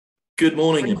Good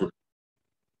morning, everyone,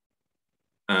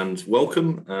 and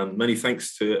welcome. Many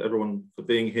thanks to everyone for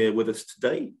being here with us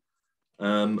today.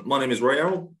 My name is Ray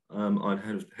Arrell.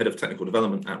 I'm Head of Technical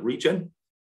Development at Regen,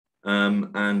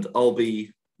 and I'll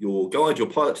be your guide, your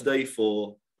pilot today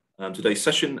for today's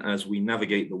session as we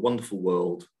navigate the wonderful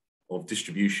world of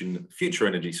distribution future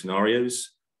energy scenarios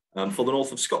for the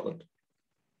north of Scotland.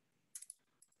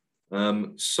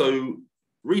 So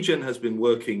Regen has been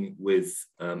working with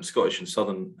Scottish and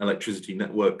Southern electricity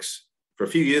networks for a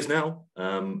few years now,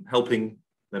 helping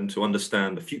them to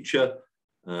understand the future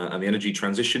and the energy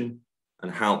transition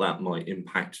and how that might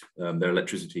impact their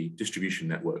electricity distribution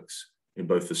networks in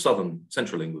both the southern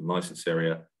central England licence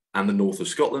area and the north of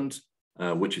Scotland,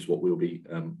 which is what we'll be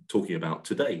talking about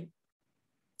today.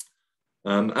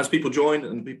 As people join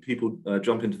and people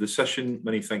jump into the session,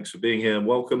 many thanks for being here and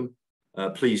welcome.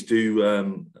 Please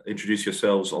do introduce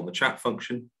yourselves on the chat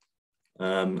function,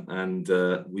 and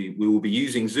we will be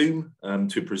using Zoom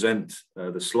to present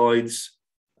the slides,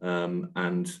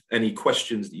 and any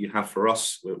questions that you have for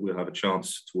us, we'll have a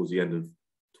chance towards the end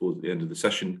of the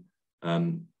session.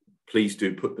 Please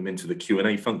do put them into the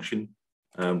Q&A function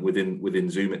within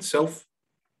Zoom itself.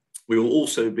 We will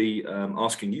also be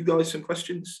asking you guys some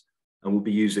questions, and we'll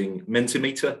be using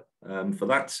Mentimeter for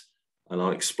that. And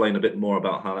I'll explain a bit more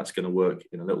about how that's going to work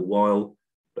in a little while.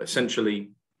 But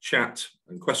essentially, chat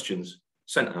and questions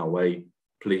sent our way,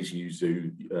 please use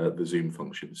the Zoom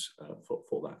functions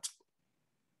for that.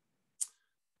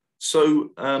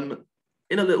 So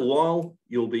in a little while,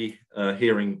 you'll be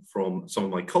hearing from some of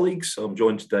my colleagues. So I'm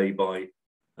joined today by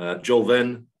Joel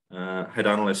Venn, Head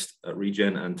Analyst at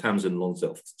Regen, and Tamsin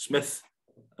Lonsdale-Smith,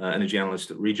 Energy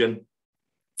Analyst at Regen.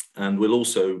 And we'll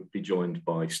also be joined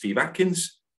by Steve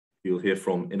Atkins, who you'll hear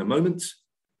from in a moment,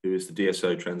 who is the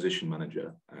DSO Transition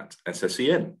Manager at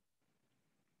SSEN.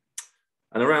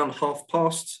 And around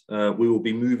past, we will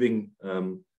be moving,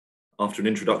 after an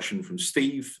introduction from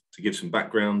Steve, to give some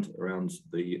background around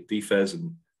the DFES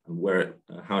and where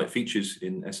how it features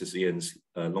in SSEN's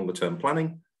longer term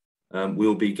planning.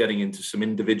 We'll be getting into some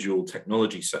individual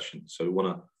technology sessions. So we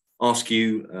want to ask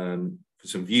you for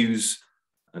some views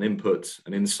and input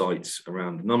and insights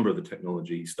around a number of the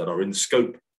technologies that are in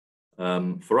scope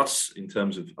for us in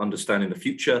terms of understanding the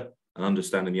future and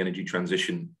understanding the energy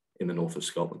transition in the north of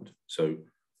Scotland. So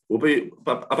we'll be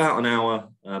about an hour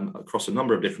across a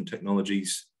number of different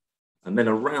technologies, and then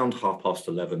around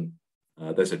 11:30,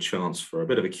 there's a chance for a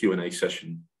bit of a Q&A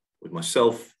session with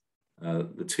myself,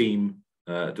 the team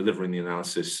delivering the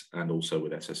analysis, and also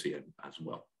with SSEN as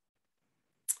well.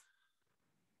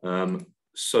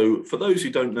 So for those who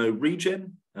don't know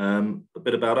Regen, a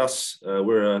bit about us.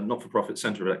 We're a not-for-profit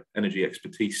centre of energy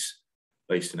expertise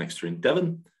based in Exeter in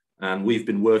Devon, and we've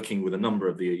been working with a number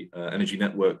of the energy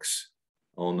networks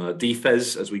on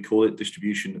DFES, as we call it,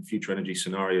 distribution of future energy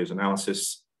scenarios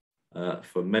analysis,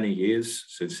 for many years,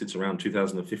 since around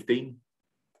 2015.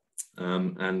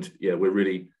 And yeah, we're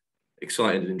really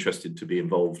excited and interested to be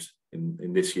involved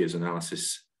in this year's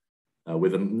analysis.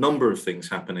 With a number of things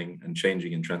happening and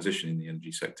changing and transitioning in the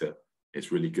energy sector, it's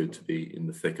really good to be in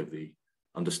the thick of the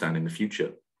understanding the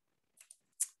future.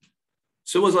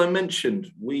 So as I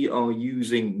mentioned, we are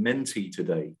using Menti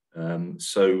today.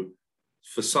 So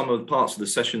for some of the parts of the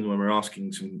session when we're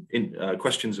asking some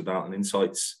questions about and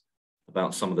insights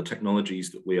about some of the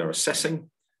technologies that we are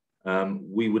assessing,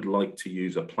 we would like to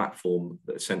use a platform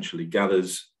that essentially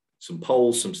gathers some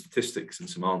polls, some statistics, and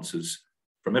some answers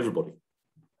from everybody.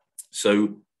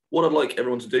 So what I'd like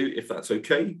everyone to do, if that's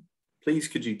okay, please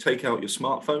could you take out your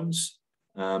smartphones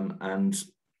and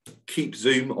keep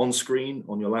Zoom on screen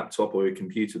on your laptop or your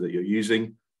computer that you're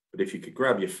using. But if you could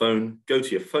grab your phone, go to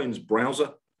your phone's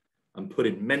browser and put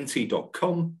in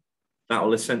menti.com, that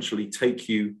will essentially take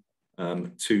you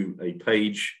to a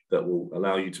page that will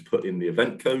allow you to put in the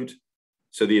event code.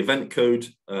 So the event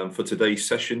code for today's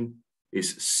session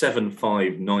is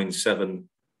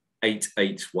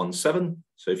 75978817.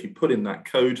 So if you put in that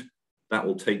code, that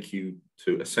will take you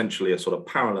to essentially a sort of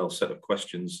parallel set of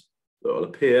questions that will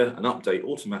appear and update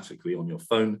automatically on your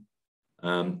phone.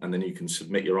 And then you can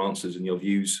submit your answers and your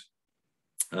views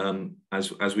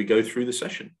as we go through the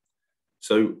session.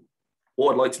 So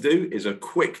what I'd like to do is a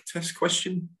quick test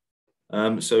question.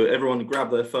 So everyone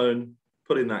grab their phone,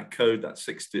 put in that code, that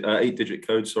 8-digit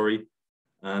code, sorry,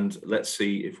 and let's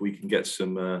see if we can get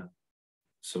some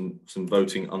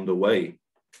voting underway.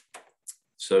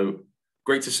 So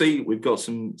great to see. We've got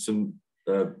some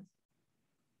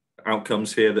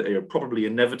outcomes here that are probably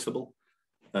inevitable.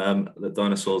 That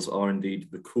dinosaurs are indeed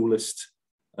the coolest.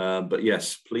 But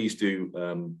yes, please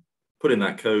do put in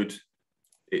that code.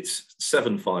 It's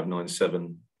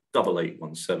 7597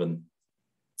 8817.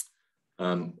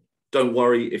 Don't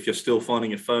worry if you're still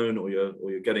finding your phone or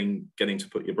you're getting to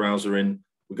put your browser in.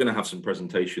 We're going to have some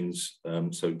presentations,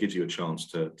 so it gives you a chance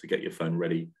to get your phone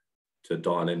ready to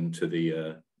dial into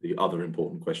the other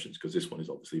important questions, because this one is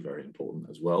obviously very important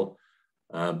as well.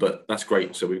 But that's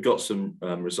great. So we've got some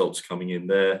results coming in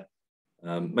there.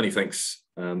 Many thanks,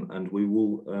 and we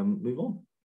will move on.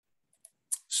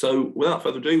 So without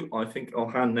further ado, I think I'll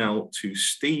hand now to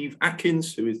Steve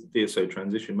Atkins, who is the DSO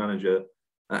Transition Manager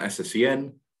at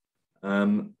SSEN,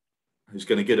 who's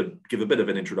going to give a bit of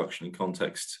an introduction and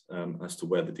context as to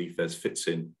where the DFES fits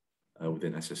in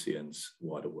within SSEN's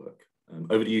wider work.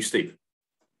 Over to you, Steve.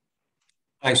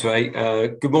 Thanks, Ray.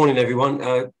 Good morning,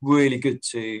 everyone. Really good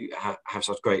to have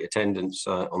such great attendance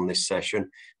on this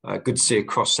session. Good to see a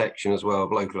cross-section as well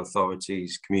of local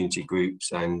authorities, community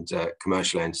groups and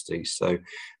commercial entities. So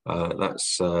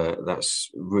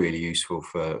that's really useful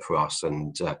for us,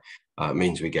 and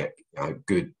means we get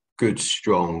good,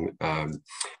 strong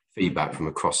feedback from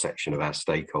a cross-section of our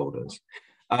stakeholders.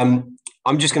 I'm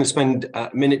just going to spend a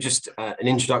minute, just an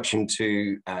introduction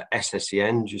to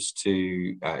SSEN, just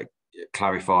to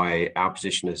clarify our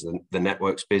position as the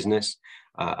networks business,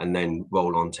 and then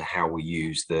roll on to how we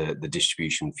use the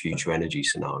distribution future energy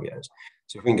scenarios.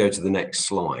 So if we can go to the next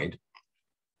slide.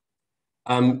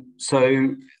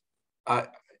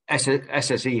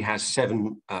 SSE has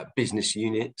 7 business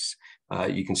units.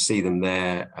 You can see them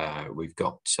there. We've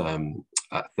got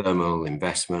thermal,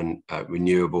 investment,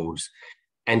 renewables,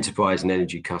 enterprise and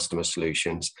energy customer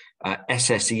solutions.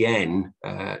 SSEN,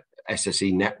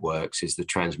 SSE Networks, is the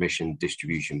transmission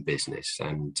distribution business,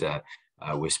 and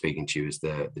we're speaking to you as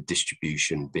the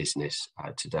distribution business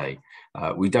today.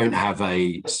 We don't have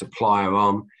a supplier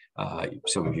arm.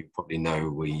 Some of you probably know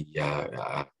we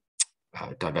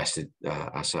divested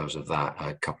ourselves of that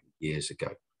a couple of years ago.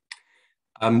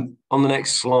 On the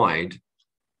next slide,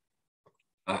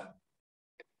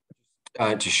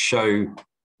 to show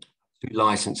 2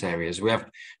 license areas. We have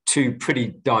 2 pretty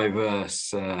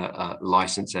diverse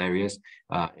license areas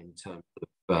in terms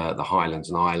of the Highlands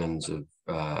and Islands of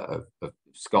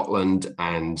Scotland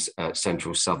and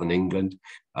central southern England,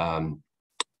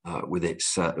 with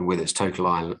its token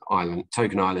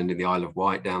island in the Isle of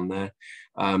Wight down there.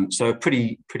 So a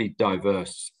pretty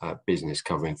diverse business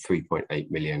covering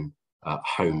 3.8 million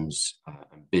homes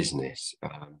and business,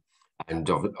 and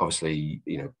obviously,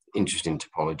 you know, interesting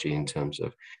topology in terms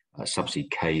of subsea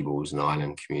cables and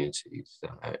island communities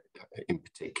in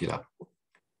particular.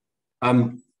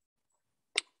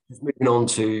 Just moving on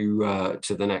to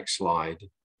the next slide.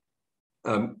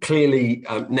 Clearly,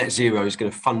 net zero is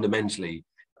going to fundamentally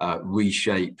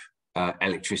reshape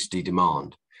electricity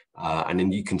demand, and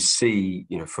then you can see,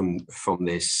 you know, from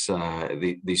this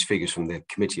these figures from the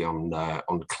Committee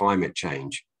on Climate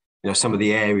Change, you know, some of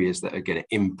the areas that are going to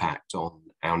impact on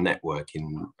our network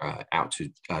in out to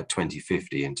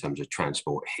 2050 in terms of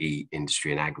transport, heat,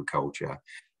 industry and agriculture,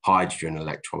 hydrogen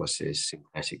electrolysis,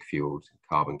 synthetic fuels,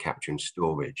 carbon capture and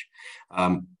storage.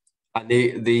 And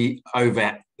the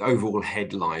overall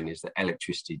headline is that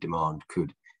electricity demand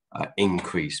could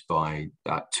increase by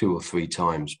 2 or 3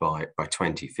 times by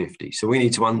 2050. So we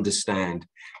need to understand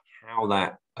how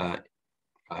that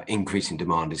increase in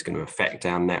demand is going to affect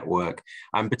our network,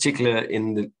 and particularly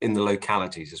in the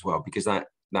localities as well, because that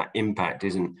impact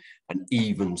isn't an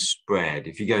even spread.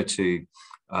 If you go to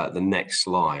the next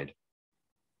slide,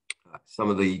 some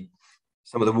of the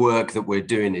work that we're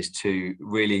doing is to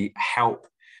really help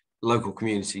local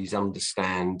communities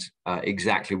understand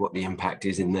exactly what the impact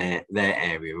is in their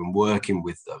area, and working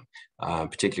with them,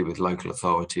 particularly with local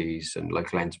authorities and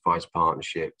local enterprise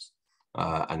partnerships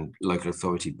and local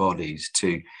authority bodies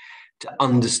to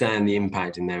understand the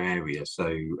impact in their area.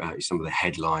 So some of the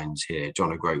headlines here: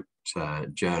 John O'Groat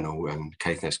Journal and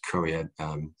Caithness Courier,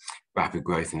 rapid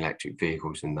growth in electric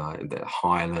vehicles in the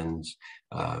Highlands.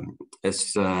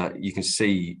 As you can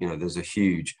see, you know, there's a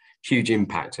huge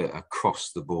impact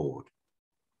across the board.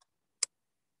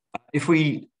 If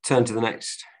we turn to the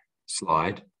next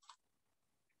slide,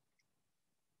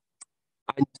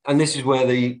 and this is where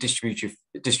the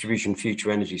distribution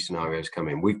future energy scenarios come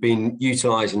in. We've been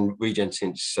utilising Regen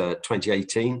since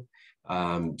 2018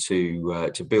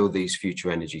 to build these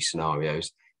future energy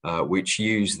scenarios, which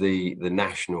use the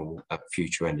national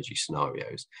future energy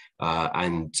scenarios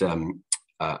and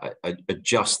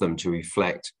adjust them to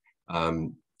reflect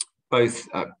both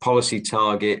policy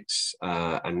targets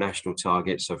and national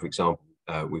targets. So, for example,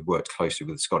 we've worked closely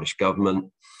with the Scottish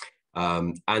Government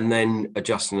and then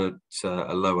adjusting at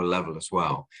a lower level as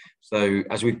well. So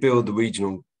as we build the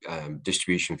regional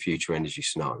distribution future energy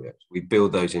scenarios, we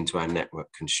build those into our network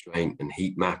constraint and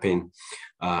heat mapping,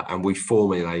 and we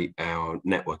formulate our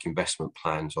network investment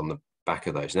plans on the back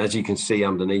of those. And as you can see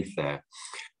underneath there,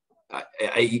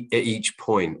 at each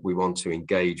point, we want to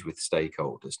engage with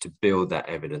stakeholders to build that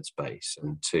evidence base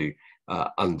and to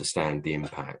understand the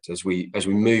impact. As we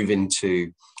move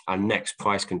into our next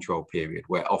price control period,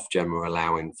 where Ofgem are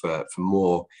allowing for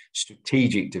more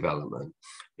strategic development,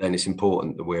 then it's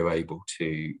important that we're able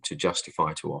to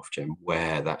justify to Ofgem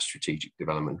where that strategic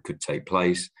development could take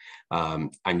place.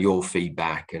 And your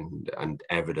feedback and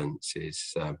evidence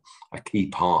is a key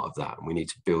part of that. And we need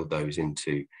to build those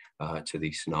into to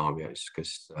these scenarios,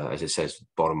 because as it says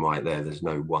bottom right there, there's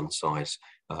no one size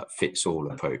fits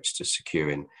all approach to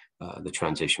securing the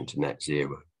transition to net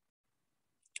zero.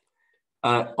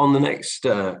 On the next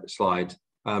slide,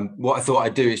 what I thought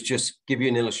I'd do is just give you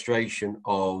an illustration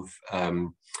of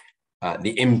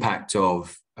the impact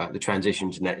of the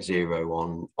transition to net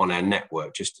zero on our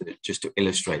network, just to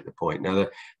illustrate the point. Now,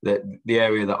 the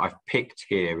area that I've picked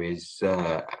here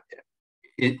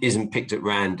it isn't picked at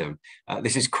random.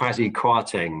 This is Kwasi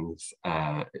Kwarteng's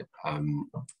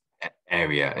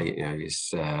area,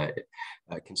 his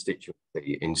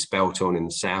constituency in Spelthorne in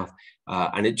the south,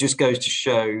 and it just goes to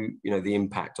show, the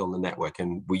impact on the network.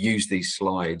 And we use these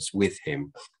slides with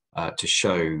him to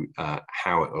show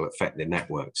how it will affect the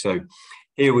network. So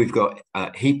here we've got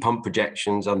heat pump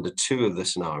projections under two of the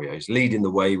scenarios: leading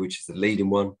the way, which is the leading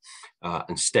one,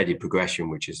 and steady progression,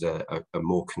 which is a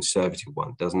more conservative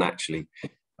one. Doesn't actually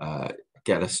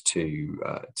get us to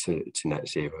net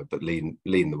zero, but leading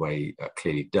the way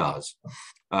clearly does.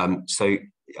 So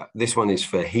this one is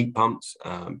for heat pumps,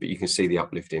 but you can see the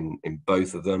uplift in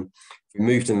both of them. If we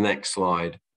move to the next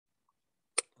slide,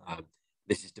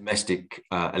 this is domestic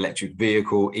electric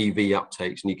vehicle EV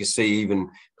uptakes, and you can see even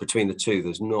between the two,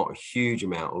 there's not a huge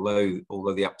amount.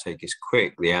 Although the uptake is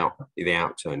quick, the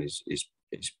outturn is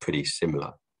pretty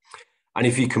similar. And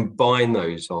if you combine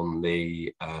those on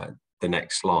the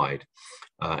next slide,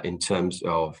 in terms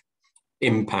of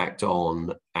impact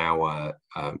on our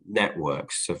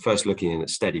networks. So first looking at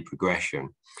steady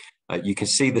progression, you can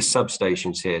see the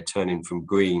substations here turning from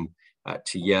green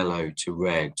to yellow to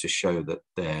red to show that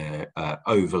they're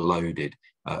overloaded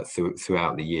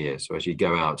throughout the year. So as you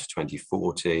go out to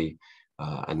 2040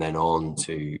 and then on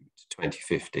to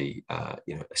 2050, a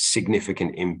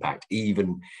significant impact,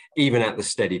 even at the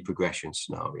steady progression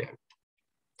scenario.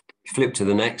 Flip to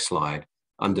the next slide.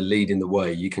 Under leading the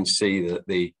way, you can see that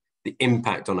the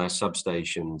impact on our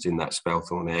substations in that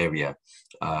Spelthorne area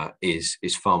is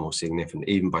far more significant.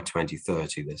 Even by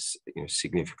 2030, there's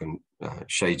significant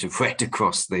shades of red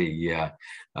across the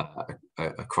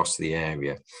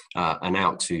area, and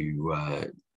out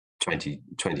to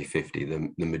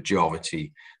 2050, the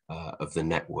majority of the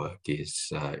network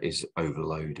is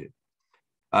overloaded.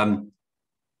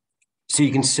 So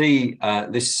you can see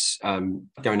this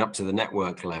going up to the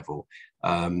network level,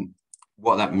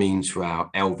 what that means for our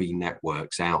LV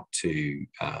networks out to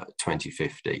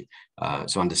 2050.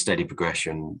 So under steady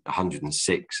progression,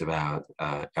 106 of our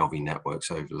LV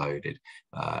networks overloaded.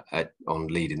 On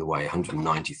leading the way,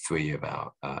 193 of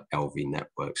our LV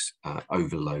networks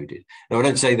overloaded. Now, I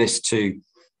don't say this to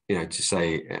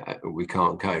say we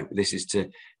can't cope. This is to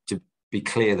be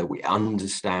clear that we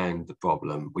understand the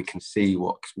problem, we can see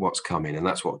what's coming, and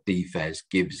that's what DFES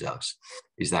gives us,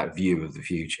 is that view of the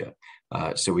future.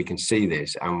 So we can see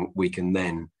this, and we can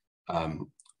then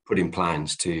put in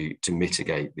plans to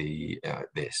mitigate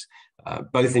this,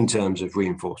 both in terms of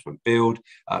reinforcement build,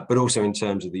 but also in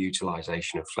terms of the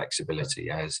utilisation of flexibility,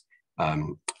 as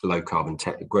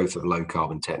growth of low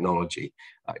carbon technology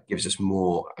gives us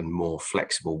more and more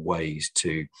flexible ways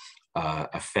to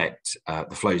affect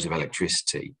the flows of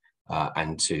electricity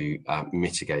and to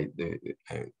mitigate the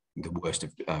worst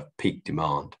of peak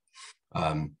demand.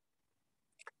 On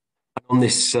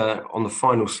this, on the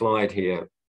final slide here,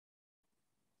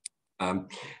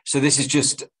 so this is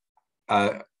just,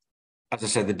 as I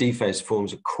said, the DFES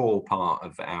forms a core part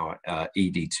of our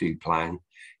ED2 plan.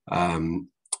 And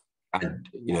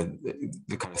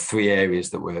the kind of three areas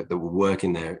that we're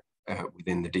working there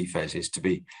within the DFES is to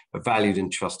be a valued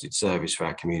and trusted service for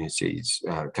our communities,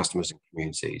 customers and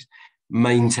communities,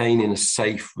 maintaining a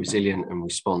safe, resilient and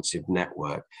responsive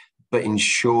network, but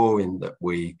ensuring that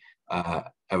we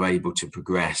are able to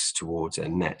progress towards a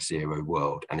net zero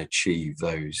world and achieve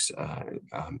those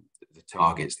the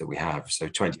targets that we have. So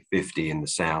 2050 in the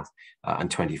south and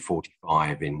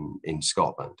 2045 in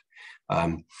Scotland.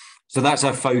 So that's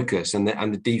our focus, and the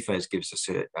DFES gives us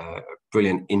a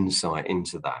brilliant insight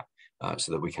into that,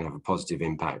 so that we can have a positive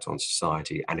impact on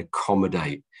society and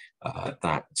accommodate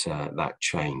that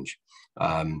change,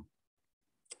 and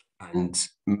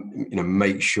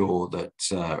make sure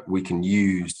that we can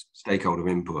use stakeholder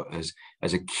input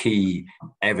as a key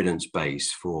evidence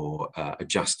base for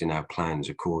adjusting our plans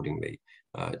accordingly,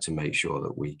 to make sure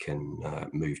that we can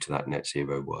move to that net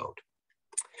zero world.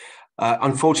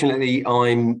 Unfortunately,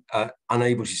 I'm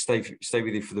unable to stay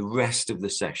with you for the rest of the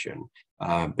session,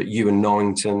 but Ewan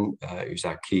Norrington, who's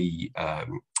our key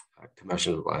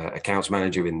commercial accounts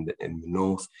manager in the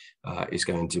north, is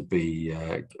going to be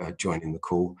joining the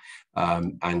call,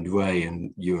 and Ray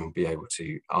and Ewan will be able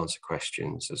to answer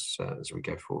questions as we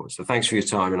go forward. So thanks for your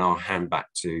time, and I'll hand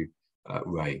back to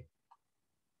Ray.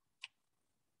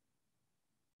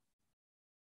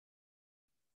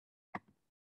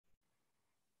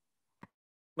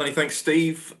 Many thanks,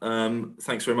 Steve.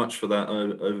 Thanks very much for that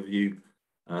overview.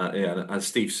 Yeah, as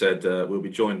Steve said, we'll be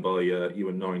joined by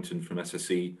Ewan Norrington from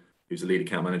SSE, who's the lead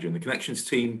account manager in the connections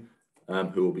team,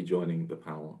 who will be joining the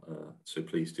panel. So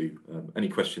please do, any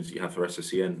questions that you have for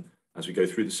SSEN as we go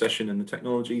through the session and the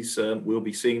technologies, we'll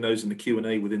be seeing those in the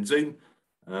Q&A within Zoom.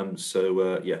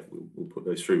 Yeah, we'll put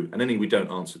those through. And any we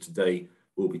don't answer today,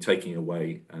 we'll be taking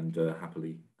away and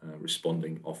happily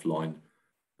responding offline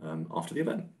after the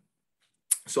event.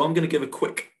 So I'm going to give a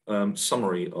quick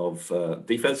summary of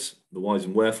DFES, the whys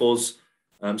and wherefores.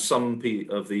 Some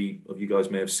of you guys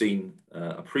may have seen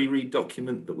a pre-read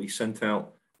document that we sent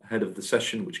out ahead of the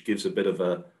session, which gives a bit of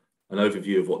an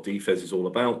overview of what DFES is all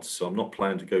about. So I'm not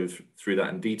planning to go through that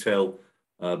in detail,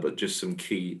 but just some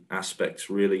key aspects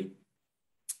really.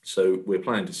 So we're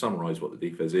planning to summarize what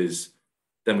the DFES is,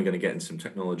 then we're going to get into some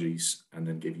technologies, and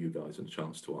then give you guys a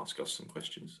chance to ask us some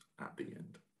questions at the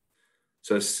end.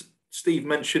 So as Steve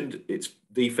mentioned,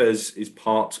 DFES is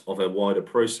part of a wider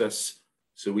process.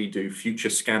 So we do future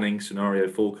scanning, scenario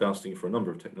forecasting for a number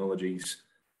of technologies.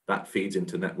 That feeds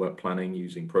into network planning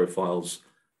using profiles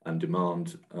and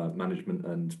demand management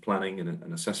and planning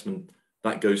and assessment.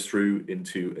 That goes through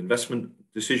into investment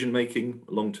decision-making,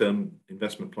 long-term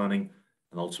investment planning,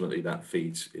 and ultimately that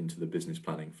feeds into the business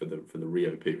planning for the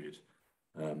RIO period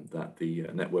that the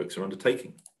networks are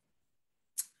undertaking.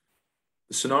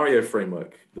 The scenario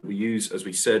framework that we use, as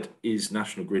we said, is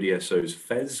National Grid ESO's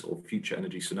FES, or Future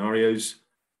Energy Scenarios.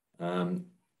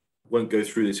 Won't go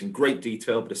through this in great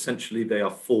detail, but essentially they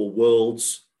are 4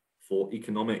 worlds, 4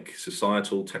 economic,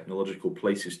 societal, technological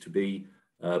places to be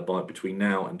between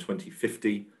now and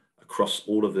 2050 across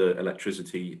all of the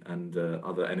electricity and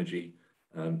other energy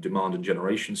demand and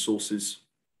generation sources.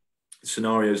 The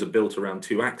scenarios are built around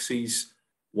 2 axes,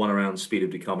 one around speed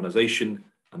of decarbonisation,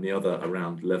 and the other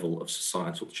around level of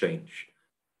societal change.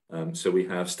 So we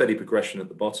have steady progression at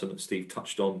the bottom that Steve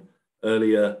touched on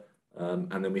earlier,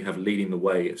 and then we have leading the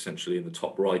way essentially in the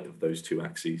top right of those 2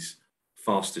 axes,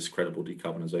 fastest credible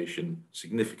decarbonisation,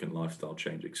 significant lifestyle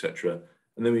change, etc.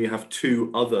 And then we have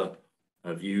 2 other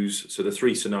views. So the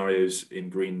 3 scenarios in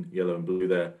green, yellow and blue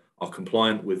there are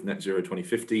compliant with net zero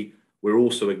 2050. We're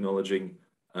also acknowledging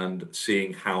and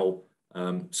seeing how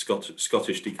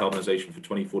Scottish decarbonisation for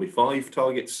 2045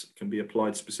 targets can be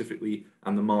applied specifically,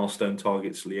 and the milestone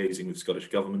targets liaising with Scottish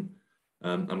Government.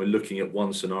 And we're looking at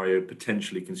one scenario,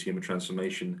 potentially consumer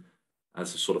transformation,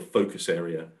 as a sort of focus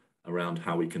area around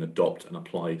how we can adopt and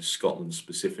apply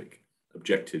Scotland-specific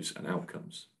objectives and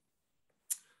outcomes.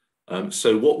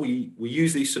 So what we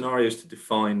use these scenarios to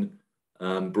define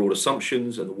broad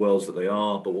assumptions and the worlds that they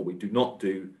are, but what we do not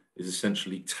do is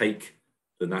essentially take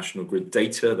the National Grid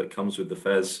data that comes with the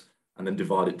FES and then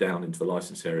divide it down into the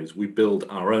license areas. We build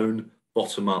our own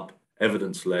bottom-up,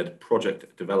 evidence-led,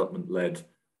 project development-led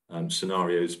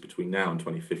scenarios between now and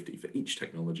 2050 for each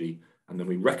technology, and then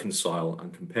we reconcile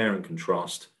and compare and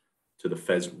contrast to the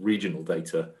FES regional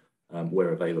data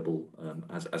where available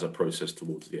as a process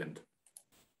towards the end.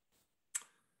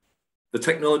 The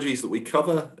technologies that we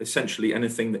cover, essentially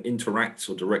anything that interacts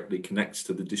or directly connects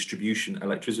to the distribution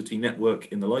electricity network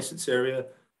in the license area.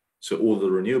 So all the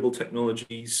renewable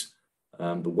technologies,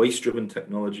 the waste-driven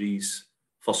technologies,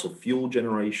 fossil fuel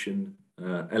generation,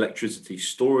 electricity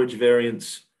storage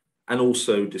variants, and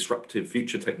also disruptive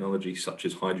future technologies such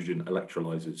as hydrogen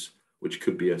electrolyzers, which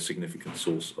could be a significant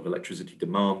source of electricity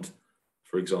demand,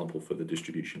 for example, for the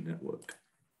distribution network.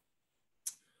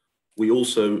 We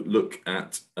also look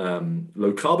at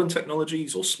low carbon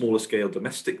technologies or smaller scale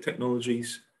domestic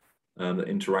technologies that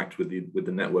interact with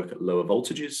the network at lower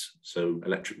voltages. So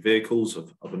electric vehicles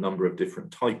of a number of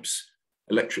different types,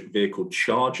 electric vehicle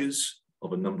chargers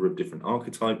of a number of different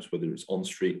archetypes, whether it's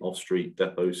on-street, off-street,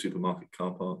 depot, supermarket,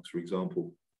 car parks, for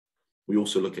example. We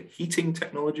also look at heating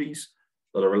technologies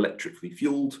that are electrically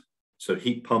fueled, so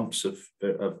heat pumps of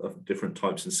different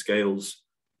types and scales,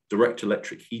 direct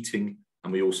electric heating,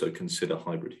 and we also consider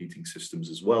hybrid heating systems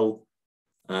as well.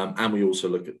 And we also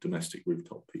look at domestic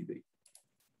rooftop PV.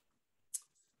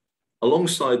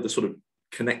 Alongside the sort of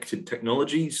connected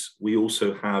technologies, we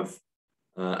also have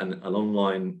an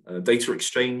online data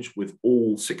exchange with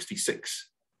all 66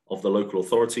 of the local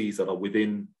authorities that are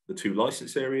within the 2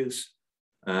 license areas.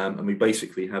 And we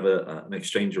basically have an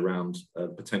exchange around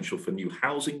potential for new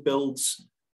housing builds,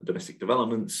 domestic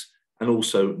developments, and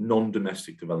also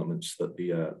non-domestic developments that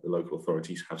the local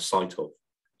authorities have sight of.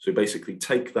 So we basically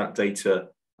take that data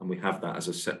and we have that as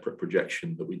a separate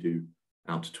projection that we do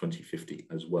out to 2050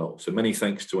 as well. So many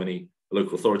thanks to any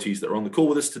local authorities that are on the call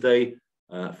with us today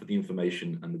for the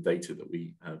information and the data that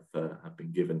we have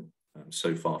been given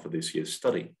so far for this year's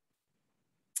study.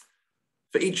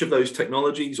 For each of those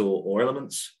technologies or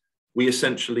elements, we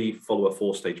essentially follow a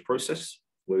 4-stage process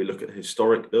where we look at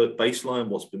historic baseline,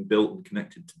 what's been built and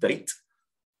connected to date.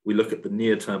 We look at the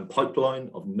near-term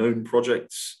pipeline of known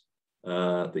projects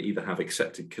that either have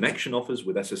accepted connection offers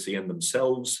with SSEN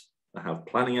themselves, that have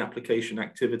planning application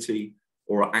activity,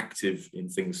 or are active in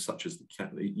things such as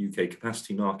the UK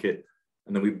capacity market.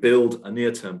 And then we build a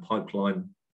near-term pipeline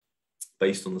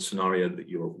based on the scenario that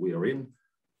we are in.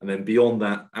 And then beyond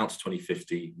that, out to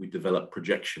 2050, we develop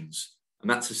projections. And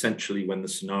that's essentially when the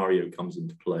scenario comes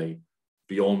into play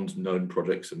beyond known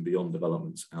projects and beyond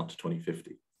developments out to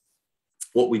 2050.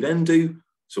 What we then do,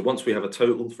 so once we have a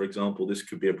total, for example, this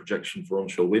could be a projection for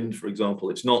onshore wind, for example.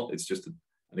 It's not, it's just an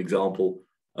example.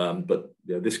 But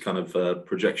you know, this kind of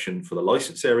projection for the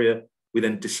license area, we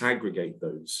then disaggregate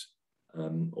those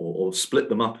or split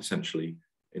them up essentially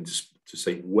into to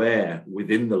say where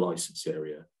within the license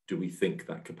area do we think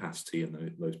that capacity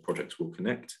and those projects will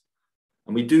connect.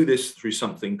 And we do this through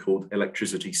something called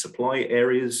electricity supply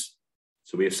areas.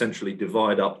 So we essentially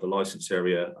divide up the license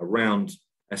area around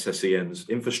SSEN's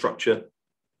infrastructure.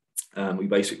 We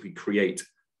basically create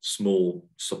small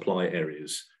supply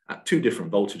areas at 2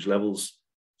 different voltage levels.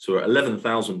 So at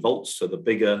 11,000 volts, so the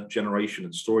bigger generation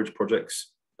and storage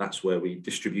projects, that's where we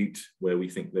distribute, where we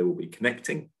think they will be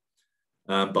connecting.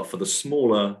 But for the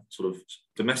smaller sort of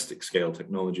domestic scale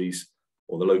technologies,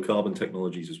 or the low carbon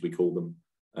technologies as we call them,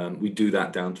 we do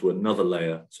that down to another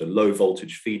layer, so low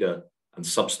voltage feeder and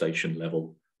substation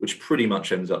level, which pretty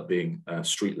much ends up being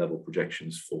street level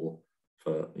projections for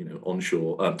you know,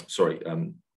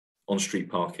 on-street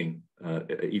parking,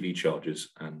 EV chargers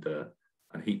and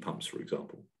heat pumps, for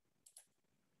example.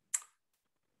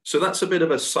 So that's a bit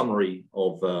of a summary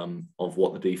of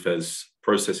what the DFES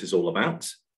process is all about.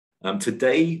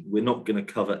 Today, we're not going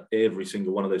to cover every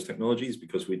single one of those technologies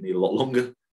because we'd need a lot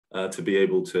longer to be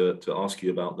able to ask you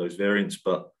about those variants,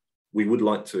 but we would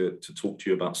like to talk to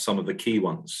you about some of the key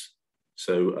ones.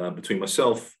 So between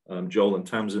myself, Joel and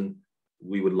Tamsin,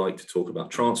 we would like to talk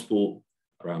about transport,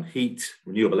 around heat,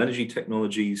 renewable energy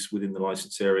technologies within the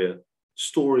license area,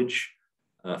 storage,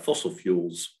 fossil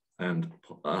fuels, and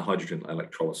hydrogen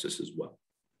electrolysis as well.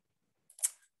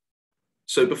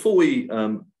 So before we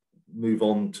move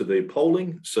on to the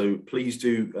polling, so please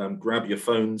do grab your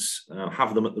phones,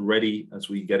 have them at the ready as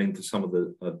we get into some of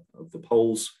the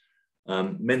polls.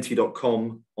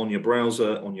 Menti.com on your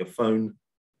browser, on your phone,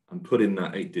 and put in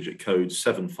that 8-digit code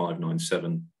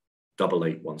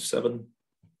 75978817.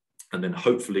 And then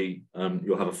hopefully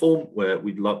you'll have a form where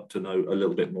we'd love to know a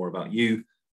little bit more about you,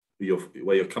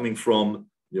 where you're coming from,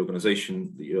 the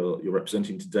organization that you're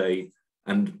representing today,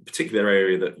 and particular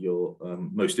area that you're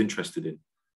most interested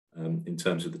in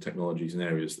terms of the technologies and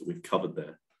areas that we've covered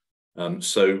there.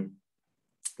 So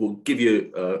we'll give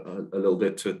you a little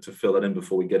bit to fill that in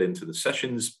before we get into the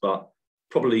sessions, but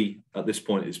probably at this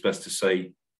point it's best to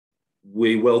say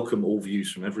we welcome all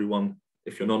views from everyone.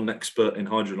 If you're not an expert in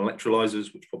hydrogen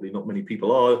electrolyzers, which probably not many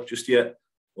people are just yet,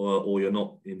 or you're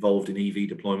not involved in EV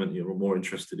deployment, you're more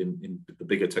interested in the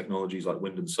bigger technologies like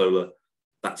wind and solar,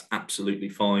 that's absolutely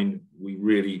fine. We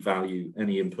really value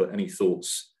any input, any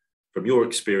thoughts from your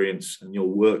experience and your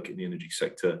work in the energy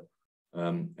sector,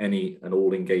 any and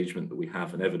all engagement that we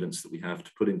have and evidence that we have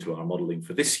to put into our modeling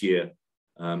for this year,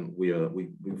 we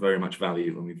very much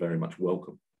value and we very much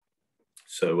welcome.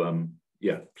 So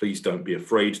yeah, please don't be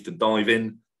afraid to dive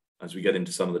in as we get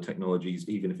into some of the technologies,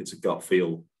 even if it's a gut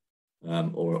feel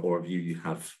or a view you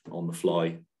have on the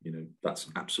fly, you know, that's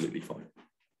absolutely fine.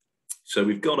 So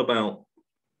we've got about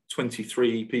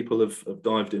 23 people have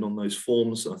dived in on those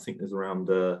forms. I think there's around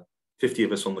 50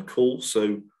 of us on the call.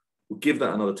 So we'll give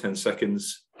that another 10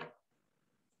 seconds.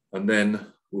 and then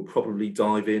we'll probably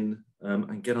dive in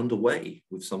and get underway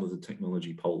with some of the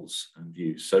technology polls and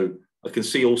views. So I can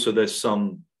see also there's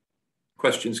some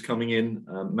questions coming in.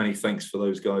 Many thanks for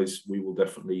those, guys. We will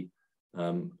definitely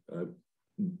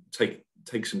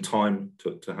take some time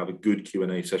to have a good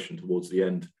Q&A session towards the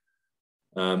end.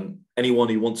 Anyone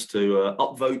who wants to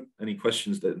upvote any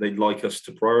questions that they'd like us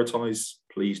to prioritize,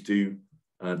 please do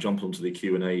jump onto the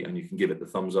Q&A and you can give it the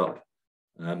thumbs up,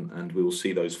 and we will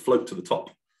see those float to the top.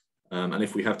 And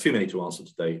if we have too many to answer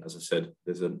today, as I said,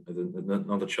 there's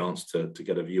another chance to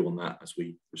get a view on that as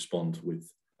we respond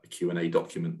with a Q&A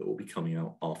document that will be coming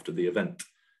out after the event.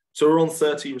 So we're on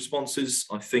 30 responses.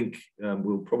 I think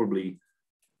we'll probably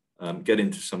get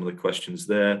into some of the questions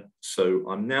there. So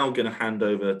I'm now going to hand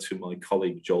over to my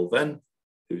colleague Joel Venn,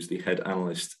 who's the head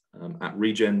analyst at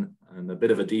Regen and a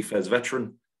bit of a DFES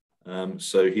veteran.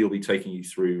 So he'll be taking you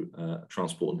through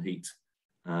transport and heat.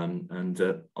 And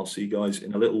I'll see you guys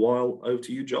in a little while. Over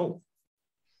to you, Joel.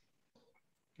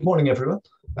 Good morning, everyone.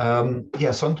 So I'm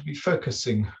going to be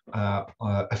focusing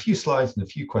a few slides and a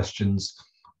few questions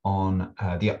on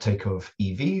the uptake of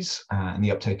EVs and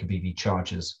the uptake of EV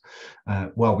chargers.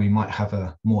 While we might have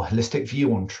a more holistic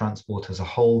view on transport as a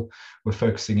whole, we're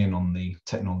focusing in on the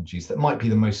technologies that might be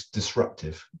the most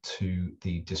disruptive to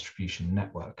the distribution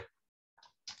network.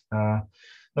 And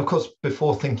of course,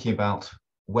 before thinking about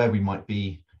where we might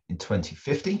be in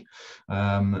 2050,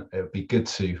 it would be good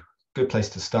place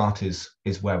to start is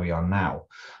where we are now.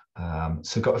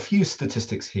 So got a few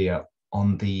statistics here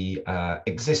on the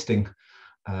existing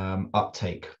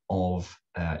uptake of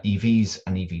EVs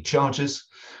and EV chargers,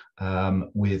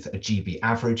 with a GB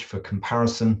average for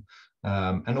comparison,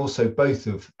 and also both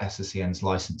of SSEN's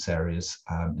license areas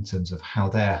in terms of how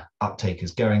their uptake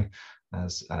is going,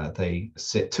 as they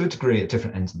sit to a degree at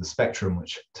different ends of the spectrum,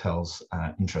 which tells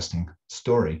an interesting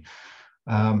story.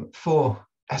 For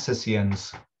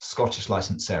SSEN's Scottish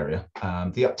license area,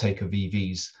 the uptake of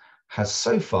EVs has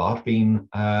so far been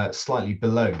slightly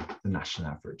below the national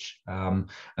average. And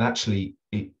actually,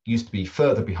 it used to be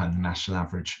further behind the national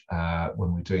average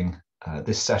when we were doing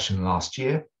this session last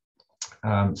year.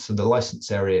 So the license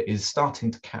area is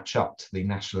starting to catch up to the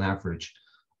national average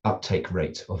uptake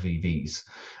rate of EVs.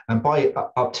 And by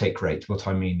uptake rate, what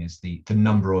I mean is the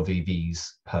number of EVs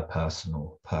per person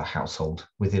or per household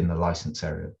within the license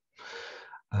area.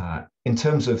 In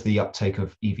terms of the uptake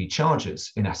of EV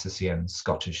chargers in SSEN's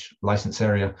Scottish license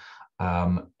area,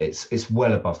 it's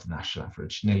well above the national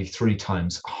average, nearly 3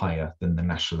 times higher than the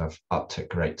national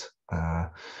uptake rate.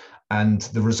 And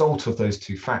the result of those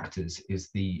two factors is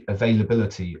the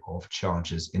availability of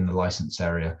chargers in the license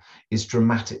area is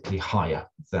dramatically higher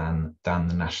than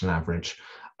the national average.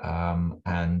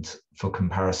 And for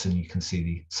comparison, you can see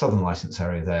the southern license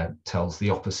area there tells the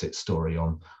opposite story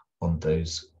on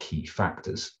those key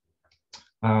factors.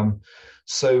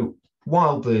 So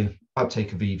while the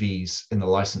uptake of EVs in the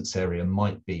license area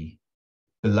might be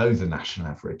below the national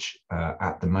average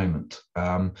at the moment,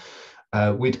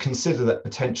 we'd consider that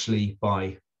potentially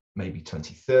by maybe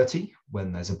 2030,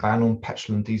 when there's a ban on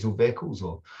petrol and diesel vehicles,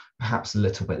 or perhaps a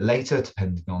little bit later,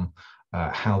 depending on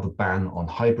how the ban on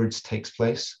hybrids takes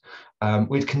place,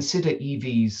 we'd consider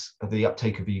EVs, the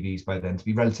uptake of EVs by then, to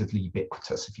be relatively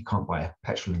ubiquitous. If you can't buy a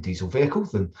petrol and diesel vehicle,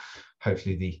 then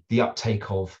hopefully the uptake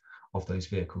of those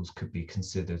vehicles could be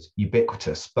considered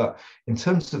ubiquitous. But in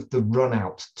terms of the run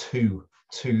out to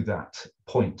that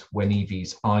point when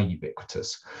EVs are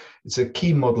ubiquitous, it's a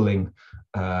key modeling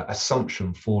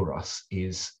assumption for us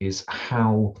is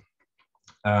how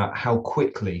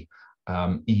quickly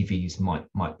EVs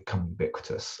might become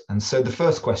ubiquitous. And so the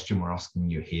first question we're asking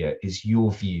you here is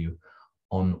your view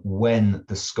on when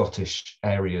the Scottish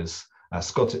areas,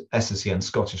 SSEN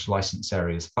Scottish license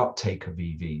areas uptake of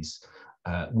EVs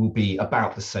will be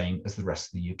about the same as the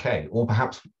rest of the UK, or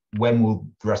perhaps when will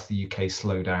the rest of the UK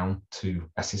slow down to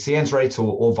SSEN's rate,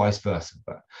 or vice versa.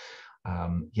 But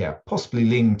possibly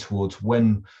leaning towards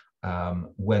when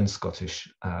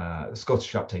Scottish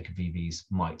uptake of EVs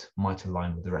might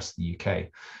align with the rest of the UK.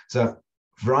 So a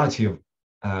variety of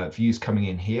views coming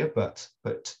in here, but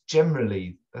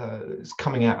generally it's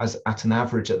coming out as at an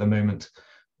average at the moment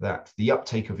that the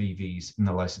uptake of EVs in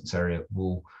the license area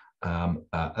will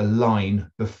align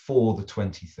before the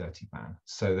 2030 ban.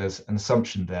 So there's an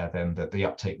assumption there then that the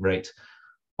uptake rate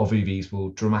of EVs will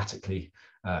dramatically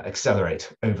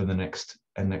accelerate over the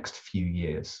next few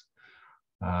years.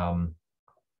 A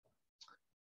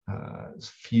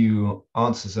few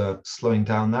answers are slowing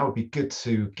down now. It'd be good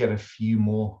to get a few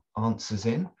more answers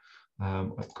in.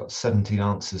 I've got 17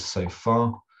 answers so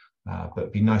far, but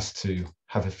it'd be nice to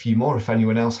have a few more. If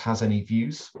anyone else has any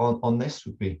views on this,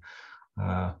 would be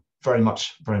very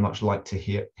much like to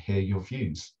hear your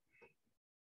views.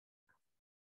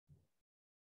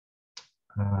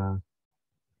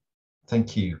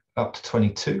 Thank you. Up to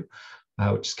 22.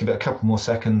 We'll just give it a couple more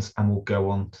seconds and we'll go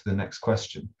on to the next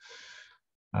question.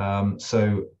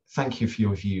 So thank you for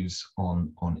your views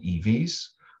on EVs.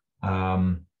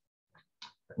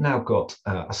 Now got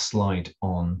a slide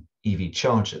on EV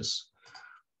chargers.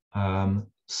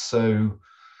 So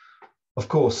of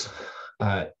course,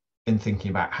 in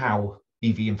thinking about how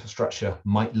EV infrastructure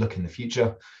might look in the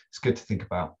future, it's good to think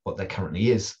about what there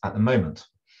currently is at the moment.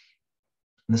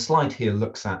 And the slide here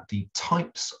looks at the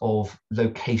types of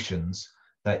locations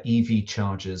that EV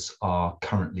chargers are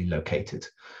currently located.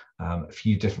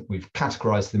 We've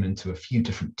categorized them into a few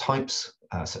different types,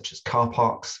 such as car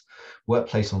parks,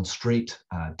 workplace on street,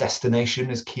 destination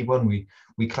is a key one.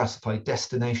 We classify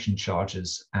destination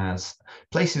chargers as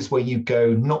places where you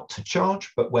go not to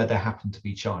charge, but where there happen to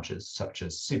be chargers, such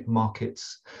as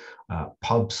supermarkets,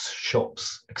 pubs,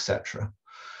 shops, etc.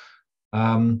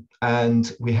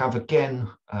 And we have again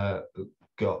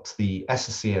got the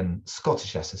SSEN,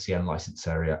 Scottish SSEN license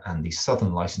area and the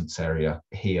Southern license area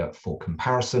here for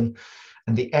comparison.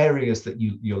 And the areas that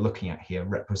you're looking at here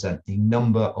represent the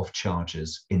number of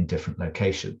chargers in different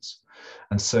locations.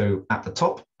 And so at the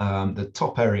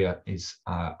top area is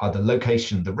are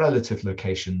the relative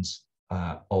locations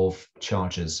of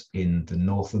chargers in the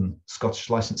Northern Scottish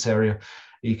license area.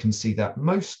 You can see that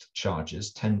most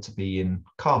chargers tend to be in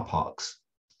car parks.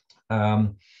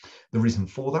 The reason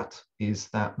for that is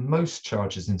that most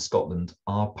chargers in Scotland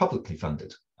are publicly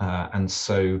funded. And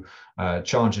so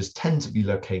chargers tend to be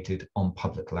located on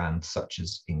public land, such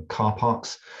as in car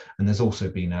parks. And there's also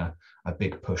been a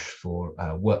big push for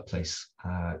workplace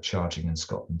charging in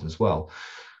Scotland as well.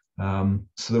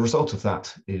 So the result of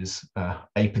that is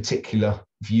a particular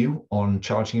view on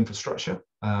charging infrastructure,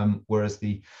 whereas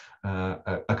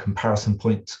a comparison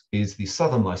point is the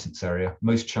Southern license area.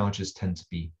 Most chargers tend to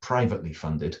be privately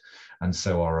funded and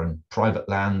so are on private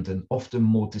land and often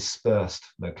more dispersed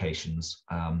locations,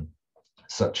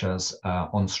 such as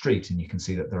on street. And you can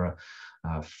see that there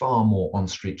are far more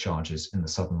on-street chargers in the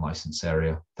Southern license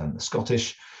area than the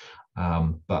Scottish,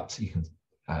 but you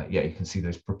can see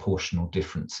those proportional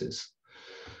differences.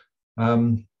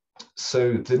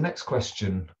 So the next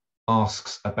question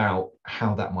asks about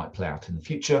how that might play out in the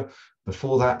future.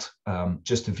 Before that,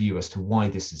 just a view as to why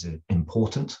this is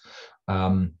important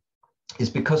is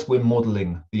because we're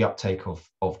modeling the uptake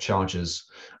of chargers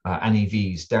and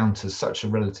EVs down to such a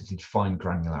relatively fine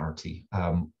granularity.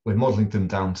 We're modeling them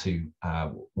down to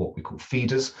what we call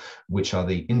feeders, which are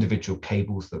the individual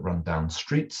cables that run down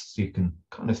streets. So you can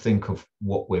kind of think of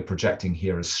what we're projecting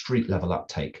here as street level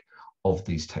uptake of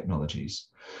these technologies.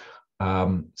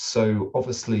 So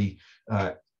obviously,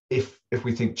 if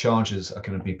we think chargers are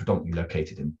going to be predominantly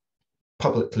located in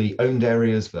publicly owned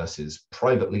areas versus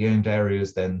privately owned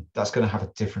areas, then that's going to have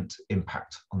a different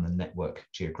impact on the network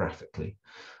geographically.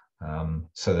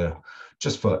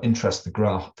 Just for interest,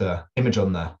 the image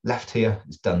on the left here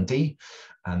is Dundee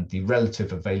and the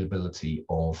relative availability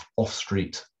of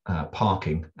off-street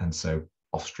parking, and so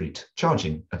off-street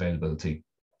charging availability.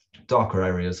 Darker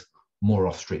areas, more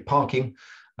off-street parking.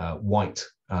 White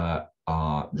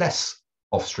are less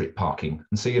off-street parking,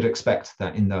 and so you'd expect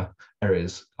that in the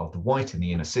areas of the white in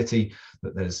the inner city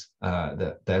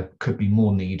that there could be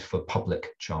more need for public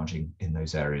charging in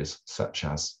those areas, such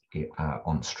as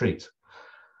on street.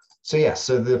 So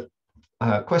so the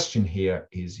question here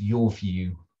is your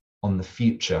view on the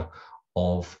future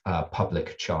of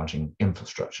public charging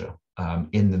infrastructure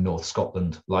in the North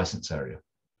Scotland licence area.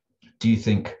 Do you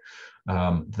think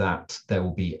that there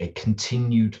will be a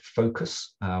continued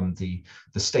focus? The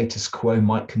status quo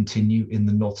might continue in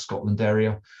the North Scotland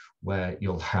area, where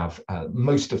you'll have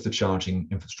most of the charging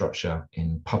infrastructure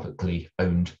in publicly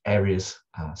owned areas,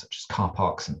 such as car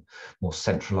parks and more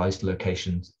centralised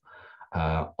locations.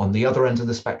 On the other end of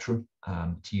the spectrum,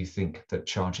 do you think that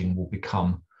charging will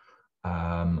become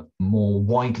more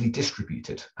widely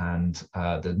distributed, and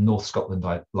the North Scotland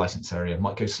licence area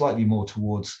might go slightly more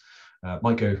towards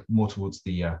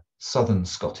the Southern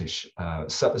Scottish,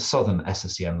 Southern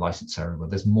SSEN licence area, where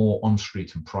there's more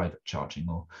on-street and private charging?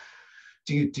 Or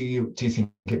do you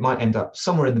think it might end up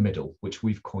somewhere in the middle, which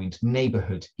we've coined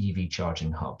neighbourhood EV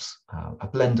charging hubs, a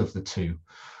blend of the two,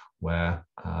 where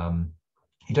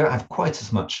you don't have quite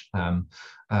as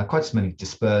many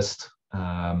dispersed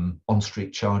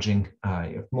on-street charging,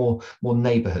 you have more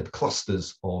neighbourhood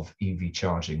clusters of EV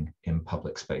charging in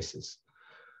public spaces.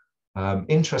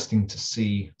 Interesting to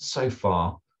see so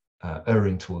far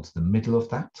erring towards the middle of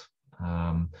that.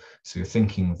 So you're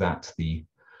thinking that the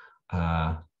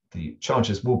the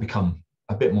charges will become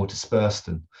a bit more dispersed,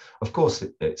 and of course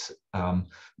it's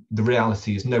the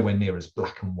reality is nowhere near as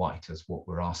black and white as what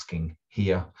we're asking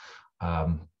here,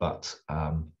 but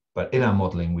in our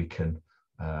modelling we can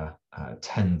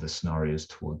tend the scenarios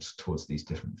towards these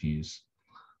different views.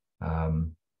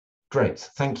 Great,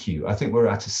 thank you. I think we're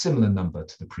at a similar number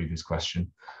to the previous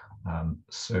question.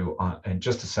 So in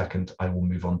just a second, I will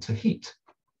move on to heat.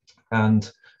 And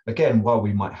again, while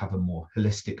we might have a more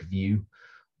holistic view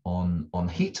on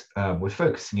heat, we're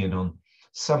focusing in on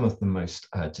some of the most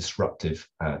disruptive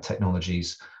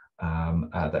technologies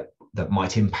that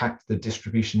might impact the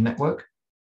distribution network.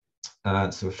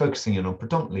 So we're focusing in on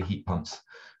predominantly heat pumps,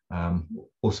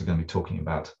 also going to be talking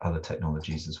about other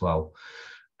technologies as well.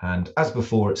 And as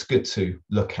before, it's good to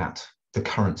look at the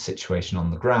current situation on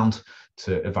the ground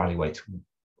to evaluate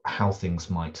how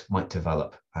things might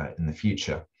develop in the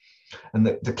future. And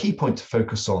the key point to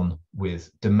focus on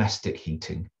with domestic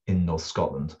heating in North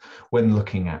Scotland, when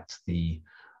looking at the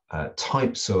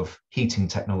types of heating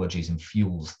technologies and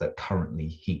fuels that currently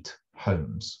heat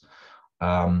homes.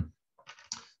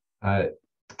 The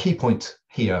key point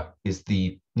here is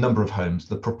the number of homes,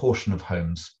 the proportion of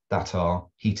homes that are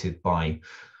heated by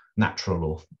natural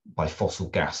or by fossil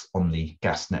gas on the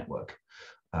gas network.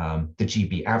 The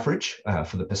GB average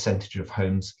for the percentage of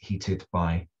homes heated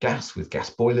by gas with gas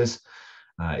boilers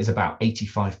is about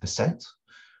 85%.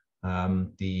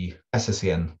 The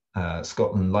SSEN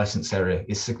Scotland licence area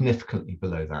is significantly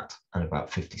below that at about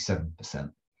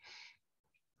 57%.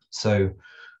 So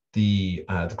the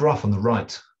graph on the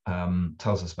right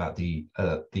tells us about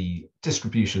the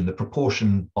distribution, the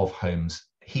proportion of homes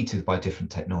heated by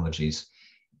different technologies,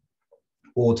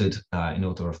 ordered in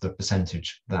order of the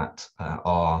percentage that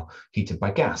are heated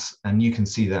by gas. And you can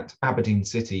see that Aberdeen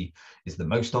City is the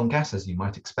most on gas, as you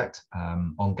might expect.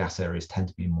 On gas areas tend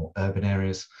to be more urban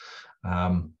areas,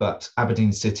 but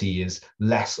Aberdeen City is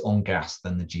less on gas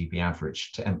than the GB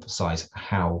average, to emphasise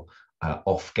how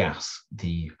off gas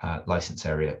the licence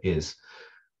area is.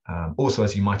 Also,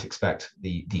 as you might expect,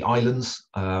 the islands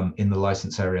in the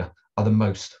licence area are the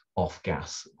most off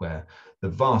gas, where the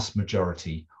vast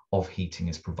majority of heating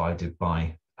is provided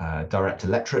by direct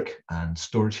electric and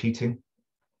storage heating,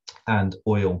 and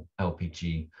oil,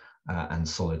 LPG, and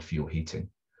solid fuel heating.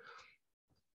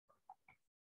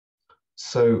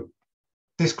 So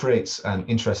this creates an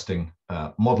interesting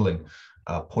modelling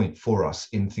point for us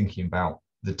in thinking about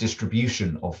the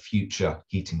distribution of future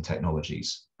heating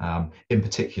technologies, in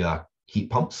particular heat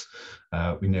pumps.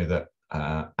 We know that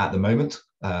at the moment,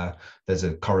 there's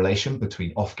a correlation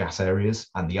between off-gas areas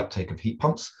and the uptake of heat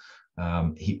pumps.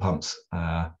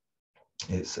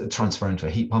 It's transferring to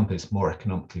a heat pump is more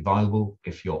economically viable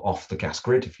if you're off the gas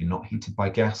grid, if you're not heated by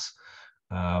gas.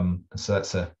 So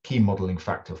that's a key modelling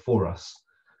factor for us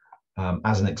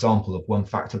as an example of one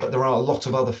factor, but there are a lot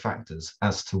of other factors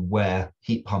as to where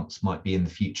heat pumps might be in the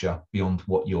future beyond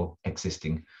what your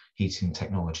existing heating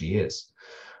technology is.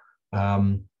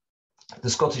 The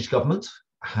Scottish Government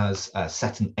has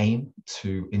set an aim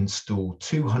to install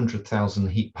 200,000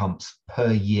 heat pumps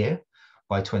per year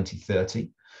by 2030.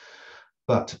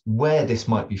 But where this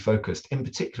might be focused, in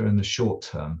particular in the short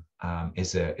term,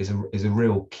 is a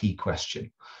real key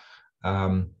question.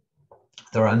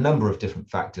 There are a number of different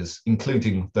factors,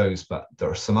 including those, but there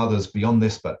are some others beyond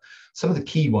this. But some of the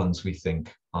key ones we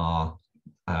think are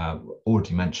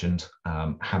already mentioned,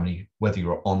 whether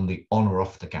you're on or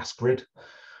off the gas grid.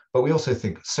 But we also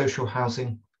think social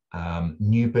housing,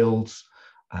 new builds,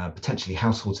 potentially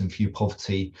households in fuel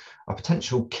poverty are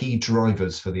potential key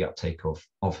drivers for the uptake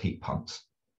of heat pumps.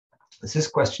 As this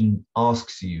question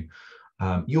asks you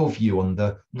your view on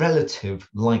the relative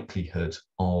likelihood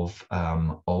of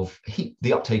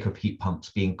the uptake of heat pumps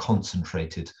being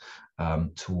concentrated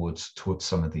towards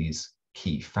some of these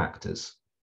key factors.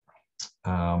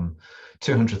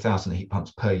 200,000 heat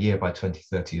pumps per year by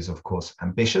 2030 is of course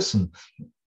ambitious, and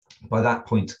by that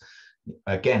point,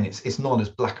 again, it's not as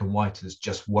black and white as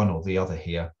just one or the other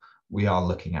here. We are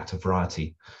looking at a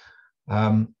variety.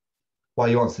 While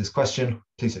you answer this question,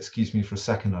 please excuse me for a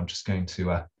second. I'm just going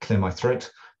to clear my throat.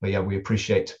 But yeah, we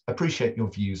appreciate your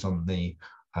views on the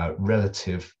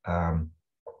relative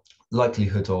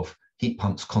likelihood of heat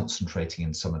pumps concentrating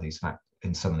in some of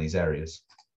these areas.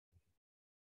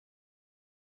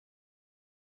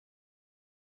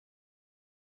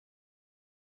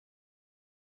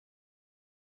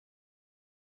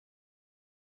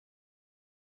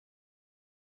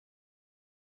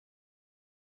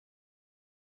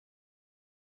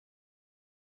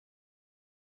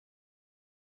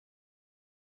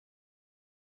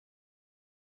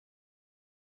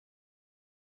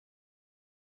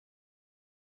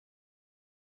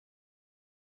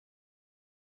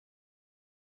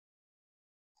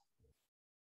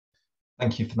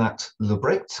 Thank you for that little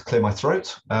break to clear my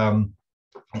throat.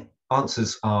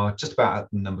 Answers are just about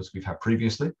at the numbers we've had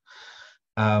previously.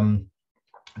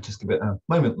 Just give it a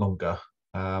moment longer.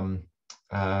 And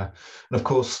of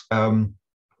course,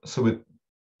 so we're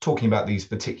talking about these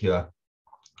particular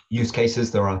use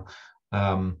cases. There are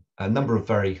a number of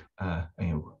very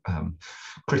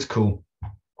critical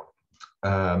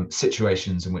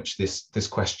situations in which this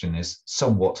question is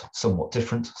somewhat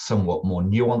different, somewhat more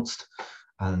nuanced,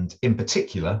 and in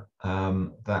particular,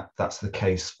 that's the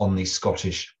case on the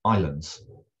Scottish Islands.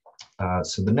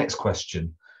 So the next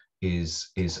question is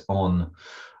a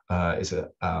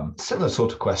similar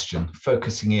sort of question,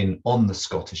 focusing in on the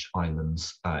Scottish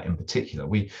Islands in particular.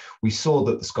 We saw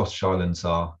that the Scottish Islands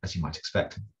are, as you might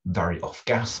expect, very off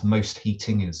gas. Most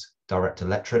heating is direct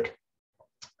electric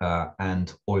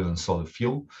and oil and solid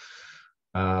fuel.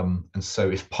 And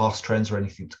so if past trends are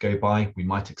anything to go by, we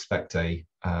might expect a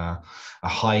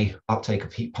high uptake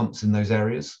of heat pumps in those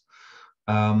areas.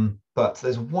 But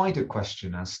there's a wider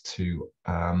question as to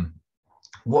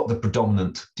what the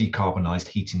predominant decarbonised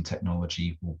heating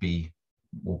technology will be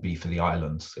for the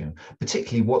islands,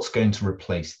 particularly what's going to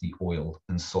replace the oil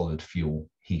and solid fuel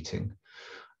heating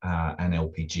and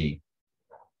LPG.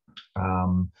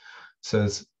 So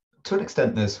to an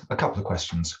extent, there's a couple of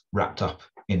questions wrapped up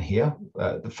in here.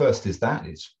 The first is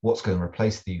what's going to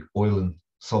replace the oil and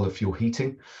solid fuel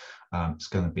heating? Is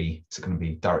it going to be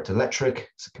direct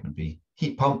electric? Is it going to be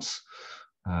heat pumps?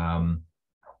 It's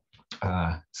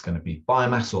going to be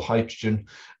biomass or hydrogen,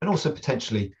 and also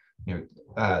potentially, your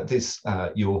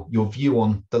view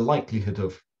on the likelihood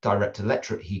of direct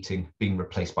electric heating being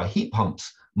replaced by heat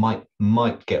pumps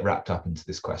might get wrapped up into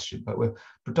this question. But we're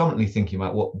predominantly thinking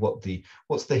about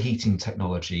what's the heating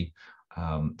technology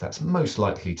that's most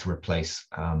likely to replace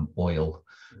oil,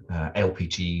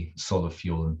 LPG, solid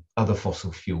fuel, and other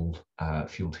fossil fueled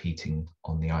heating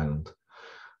on the island.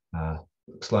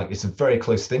 Looks like it's a very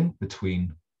close thing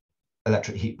between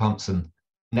electric heat pumps and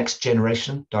next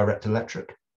generation direct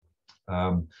electric.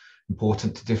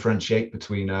 Important to differentiate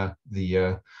between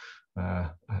the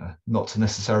not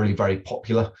necessarily very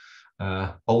popular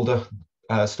older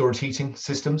storage heating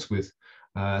systems with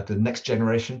the next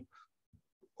generation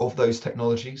of those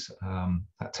technologies.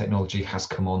 That technology has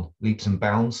come on leaps and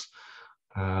bounds.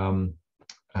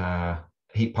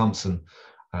 Heat pumps, and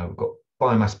we've got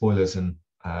biomass boilers and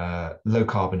low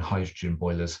carbon hydrogen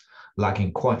boilers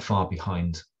lagging quite far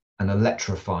behind an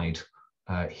electrified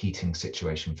heating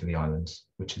situation for the islands,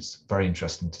 which is very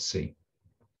interesting to see.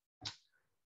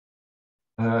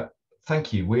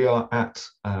 Thank you. We are at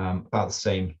about the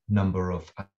same number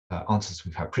of answers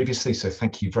we've had previously, so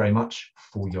thank you very much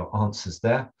for your answers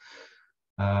there.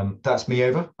 That's me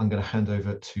over. I'm going to hand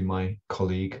over to my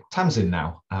colleague Tamsin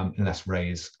now, unless Ray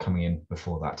is coming in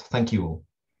before that. Thank you all.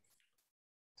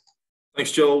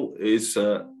 Thanks, Joel. Is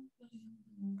it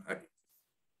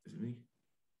me?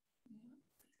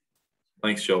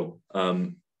 Thanks, Joel.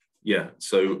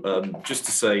 Just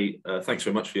to say thanks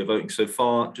very much for your voting so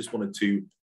far. Just wanted to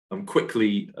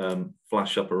quickly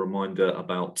flash up a reminder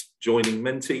about joining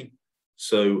Menti.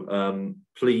 So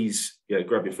please,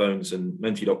 grab your phones and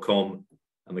menti.com,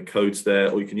 and the code's there,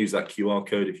 or you can use that QR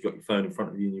code if you've got your phone in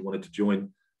front of you and you wanted to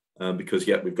join. Because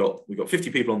we've got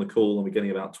 50 people on the call, and we're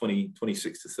getting about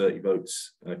 26 to 30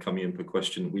 votes coming in per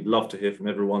question. We'd love to hear from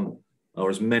everyone,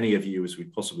 or as many of you as we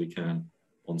possibly can,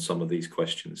 on some of these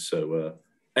questions. So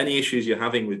any issues you're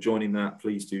having with joining that,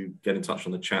 please do get in touch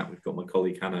on the chat. We've got my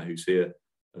colleague Hannah who's here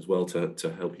as well to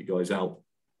help you guys out.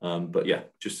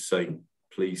 Just to say,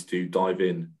 please do dive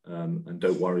in, and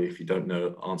don't worry if you don't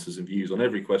know answers and views on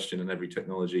every question and every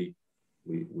technology.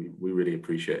 We really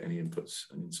appreciate any inputs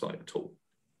and insight at all.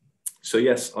 So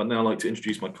yes, I'd now like to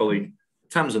introduce my colleague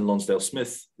Tamsin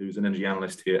Lonsdale-Smith, who's an energy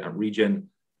analyst here at Regen,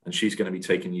 and she's going to be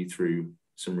taking you through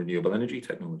some renewable energy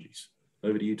technologies.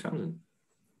 Over to you, Tamsin.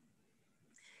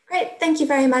 Great, thank you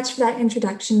very much for that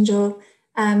introduction, Joel.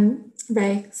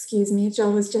 Ray, excuse me,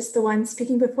 Joel was just the one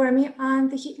speaking before me on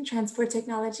the heat and transport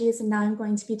technologies, and now I'm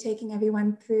going to be taking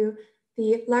everyone through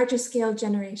the larger scale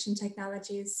generation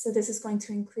technologies. So this is going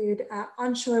to include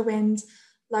onshore wind,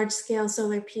 large-scale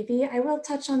solar PV. I will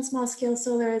touch on small-scale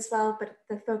solar as well, but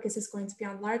the focus is going to be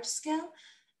on large-scale.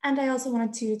 And I also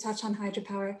wanted to touch on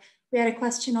hydropower. We had a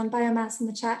question on biomass in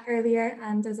the chat earlier,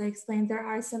 and as I explained, there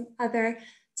are some other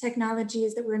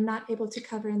technologies that we're not able to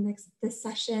cover in this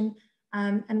session,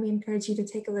 and we encourage you to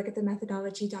take a look at the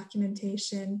methodology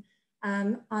documentation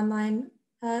online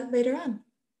later on.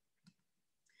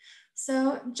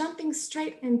 So jumping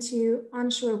straight into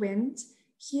onshore wind,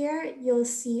 here you'll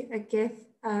see a GIF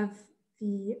of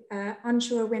the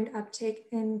onshore wind uptake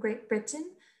in Great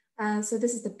Britain. So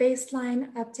this is the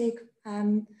baseline uptake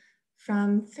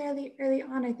from fairly early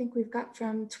on. I think we've got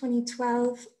from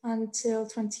 2012 until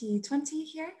 2020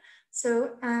 here.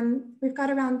 So we've got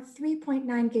around 3.9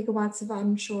 gigawatts of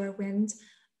onshore wind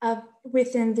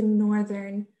within the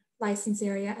northern license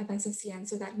area of SSEN,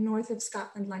 so that north of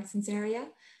Scotland license area.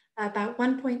 About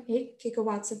 1.8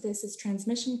 gigawatts of this is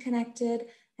transmission connected,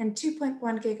 and 2.1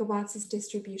 gigawatts is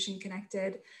distribution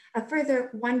connected. A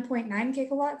further 1.9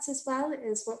 gigawatts as well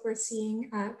is what we're seeing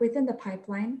within the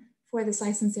pipeline for this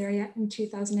license area in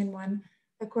 2001,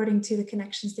 according to the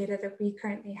connections data that we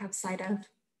currently have sight of.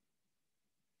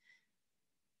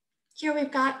 Here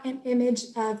we've got an image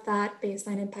of that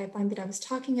baseline and pipeline that I was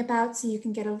talking about, so you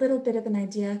can get a little bit of an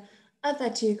idea of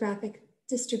that geographic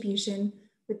distribution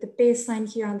with the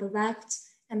baseline here on the left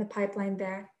and the pipeline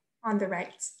there on the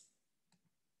right.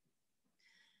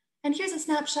 And here's a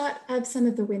snapshot of some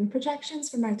of the wind projections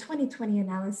from our 2020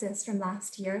 analysis from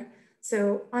last year.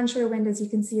 So onshore wind, as you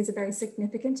can see, is a very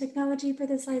significant technology for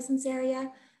this license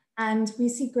area. And we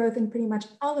see growth in pretty much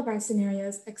all of our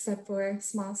scenarios, except for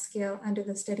small scale under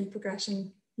the steady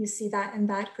progression. You see that in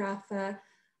that graph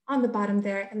on the bottom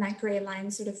there, and that gray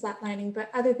line sort of flatlining. But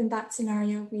other than that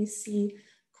scenario, we see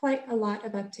quite a lot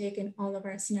of uptake in all of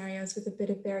our scenarios with a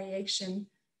bit of variation.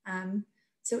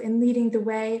 So in leading the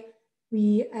way,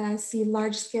 we see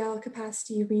large scale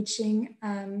capacity reaching,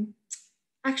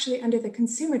 actually under the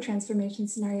consumer transformation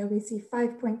scenario, we see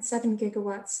 5.7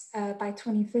 gigawatts by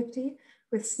 2050,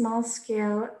 with small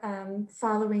scale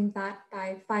following that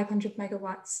by 500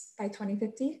 megawatts by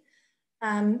 2050.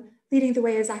 Leading the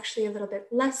way is actually a little bit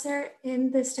lesser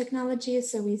in this technology.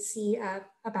 So we see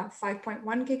about 5.1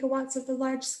 gigawatts of the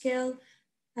large scale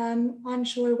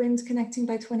onshore wind connecting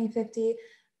by 2050,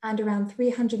 and around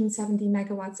 370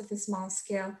 megawatts of the small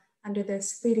scale under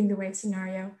this leading the way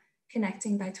scenario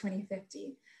connecting by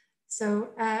 2050. So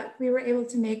we were able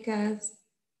to make a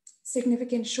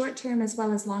significant short-term as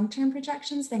well as long-term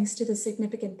projections thanks to the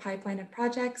significant pipeline of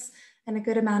projects and a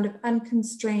good amount of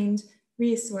unconstrained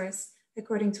resource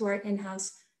according to our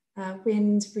in-house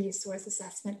wind resource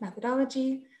assessment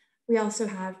methodology. We also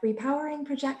have repowering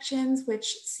projections,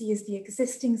 which sees the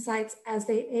existing sites as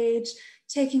they age,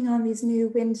 taking on these new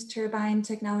wind turbine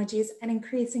technologies and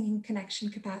increasing in connection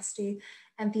capacity.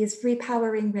 And these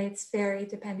repowering rates vary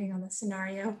depending on the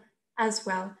scenario as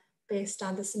well, based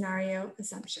on the scenario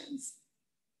assumptions.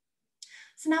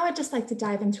 So now I'd just like to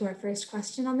dive into our first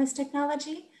question on this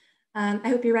technology. I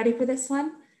hope you're ready for this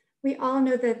one. We all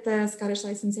know that the Scottish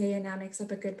license area now makes up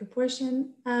a good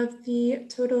proportion of the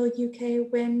total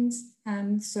UK wind.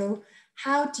 So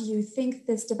how do you think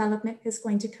this development is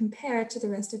going to compare to the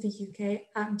rest of the UK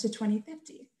out into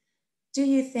 2050? Do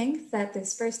you think that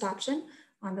this first option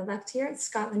on the left here,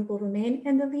 Scotland will remain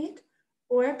in the lead?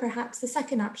 Or perhaps the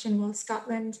second option, will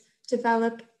Scotland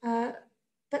develop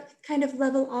but kind of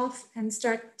level off and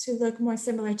start to look more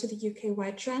similar to the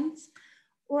UK-wide trends?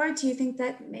 Or do you think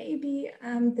that maybe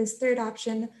this third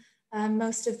option,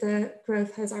 most of the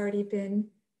growth has already been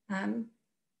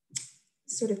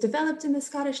sort of developed in the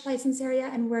Scottish license area,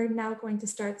 and we're now going to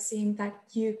start seeing that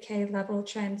UK level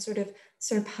trend sort of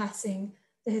surpassing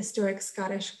the historic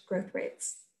Scottish growth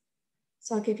rates?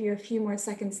 So I'll give you a few more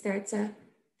seconds there to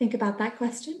think about that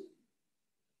question.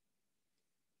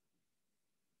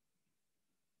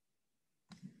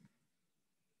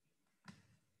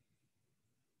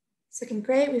 It's looking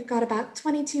great. We've got about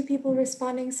 22 people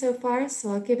responding so far,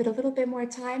 so I'll give it a little bit more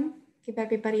time, give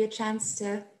everybody a chance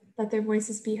to let their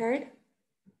voices be heard.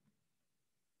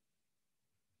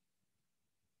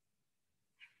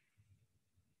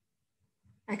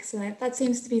 Excellent. That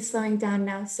seems to be slowing down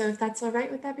now. So if that's all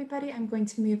right with everybody, I'm going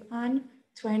to move on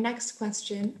to our next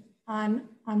question on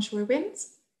onshore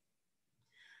winds.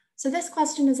 So this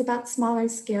question is about smaller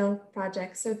scale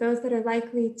projects. So those that are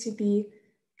likely to be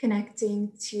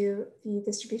connecting to the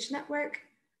distribution network.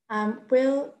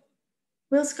 Will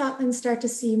Scotland start to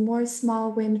see more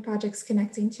small wind projects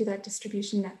connecting to that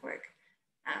distribution network?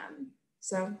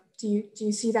 So do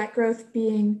you see that growth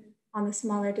being on the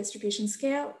smaller distribution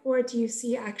scale, or do you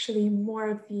see actually more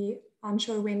of the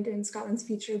onshore wind in Scotland's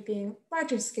future being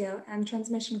larger scale and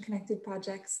transmission connected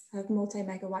projects of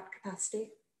multi-megawatt capacity?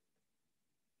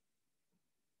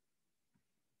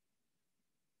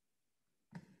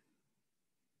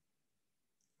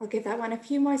 I'll give that one a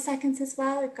few more seconds as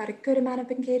well. We've got a good amount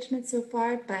of engagement so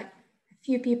far, but a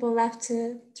few people left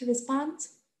to respond.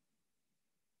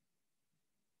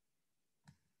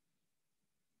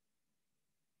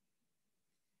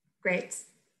 Great.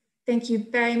 Thank you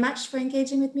very much for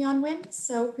engaging with me on wind.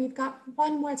 So we've got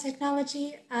one more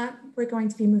technology. We're going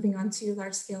to be moving on to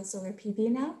large scale solar PV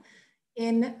now.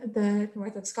 in the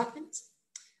north of Scotland.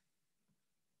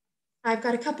 I've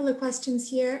got a couple of questions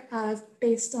here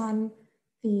based on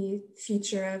the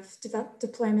future of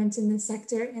deployment in this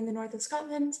sector in the north of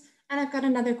Scotland. And I've got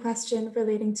another question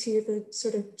relating to the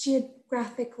sort of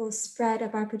geographical spread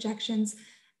of our projections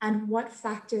and what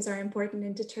factors are important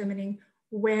in determining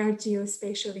where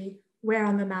geospatially, where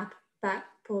on the map that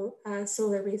those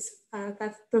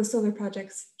solar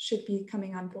projects should be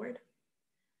coming on board.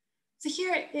 So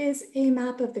here is a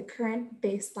map of the current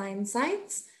baseline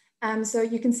sites. So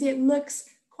you can see it looks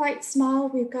quite small.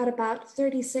 We've got about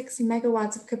 36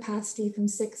 megawatts of capacity from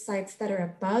 6 sites that are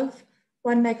above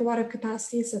 1 megawatt of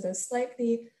capacity. So those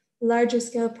slightly larger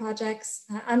scale projects,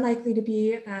 unlikely to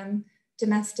be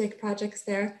domestic projects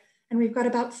there. And we've got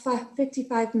about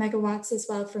 55 megawatts as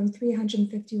well from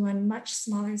 351 much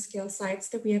smaller scale sites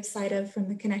that we have sight of from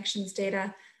the connections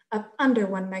data of under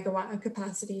 1 megawatt of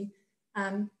capacity.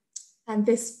 And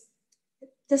this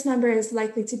number is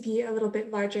likely to be a little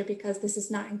bit larger because this is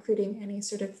not including any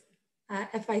sort of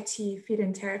FIT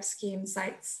feed-in tariff scheme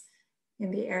sites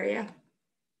in the area.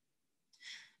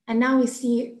 And now we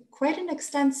see quite an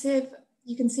extensive,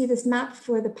 you can see this map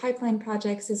for the pipeline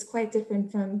projects is quite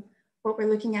different from what we're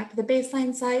looking at for the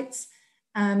baseline sites.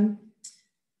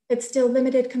 It's still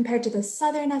limited compared to the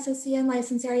southern SSEN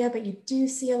license area, but you do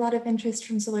see a lot of interest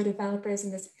from solar developers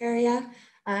in this area.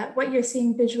 What you're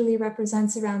seeing visually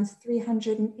represents around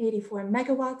 384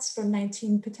 megawatts from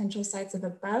 19 potential sites of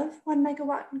above 1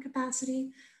 megawatt in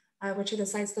capacity, which are the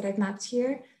sites that I've mapped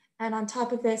here. And on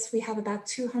top of this, we have about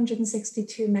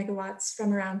 262 megawatts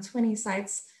from around 20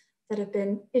 sites that have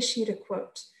been issued a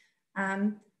quote.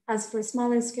 As for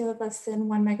smaller scale of less than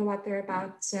 1 megawatt, there are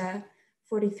about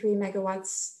 43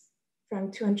 megawatts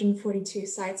from 242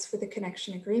 sites with a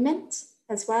connection agreement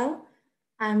as well.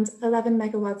 And 11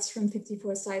 megawatts from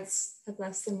 54 sites of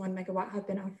less than 1 megawatt have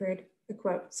been offered a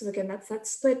quote. So again, that's that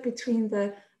split between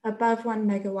the above 1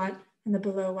 megawatt and the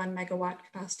below 1 megawatt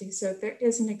capacity. So there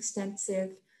is an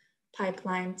extensive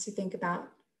pipeline to think about.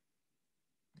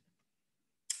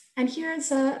 And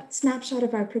here's a snapshot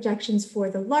of our projections for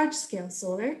the large scale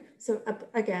solar. So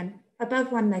again,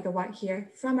 above 1 megawatt here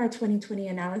from our 2020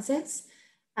 analysis.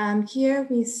 Here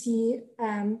we see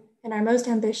in our most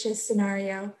ambitious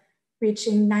scenario,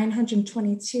 reaching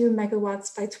 922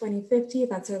 megawatts by 2050.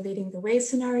 That's our leading the way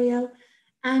scenario.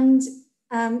 And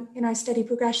in our steady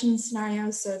progression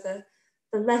scenario, so the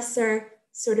lesser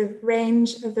sort of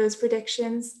range of those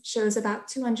predictions shows about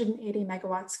 280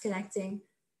 megawatts connecting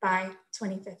by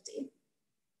 2050.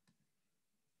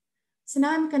 So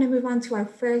now I'm going to move on to our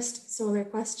first solar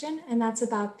question, and that's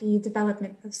about the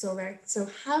development of solar. So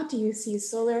how do you see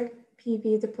solar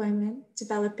PV deployment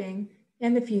developing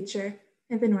in the future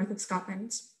in the north of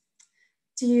Scotland?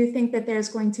 Do you think that there's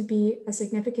going to be a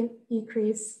significant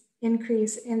increase in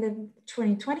the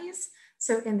 2020s,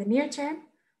 so in the near term?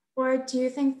 Or do you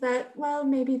think that, well,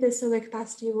 maybe the solar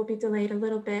capacity will be delayed a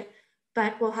little bit,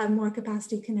 but we'll have more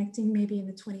capacity connecting maybe in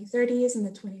the 2030s and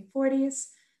the 2040s?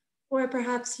 Or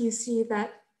perhaps you see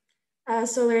that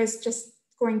solar is just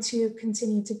going to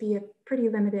continue to be a pretty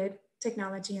limited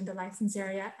technology in the license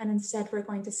area, and instead we're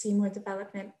going to see more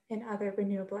development in other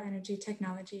renewable energy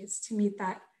technologies to meet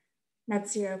that net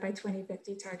zero by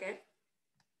 2050 target.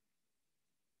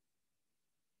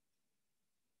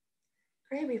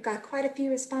 Great, we've got quite a few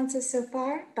responses so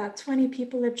far. About 20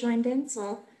 people have joined in, so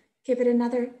I'll give it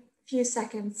another few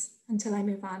seconds until I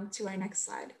move on to our next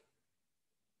slide.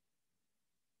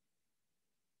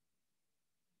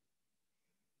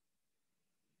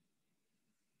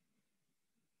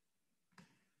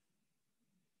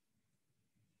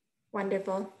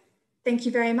 Wonderful. Thank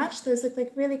you very much. Those look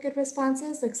like really good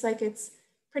responses. Looks like it's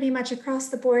pretty much across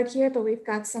the board here, but we've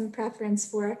got some preference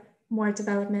for more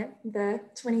development, the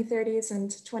 2030s and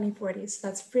 2040s. So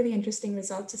that's a really interesting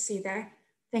result to see there.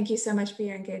 Thank you so much for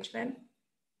your engagement.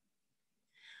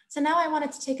 So now I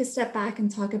wanted to take a step back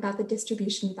and talk about the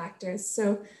distribution factors.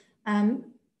 So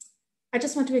I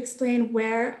just want to explain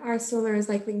where our solar is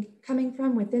likely coming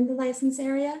from within the license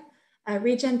area.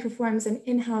 Regen performs an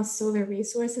in-house solar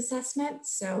resource assessment.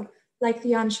 So like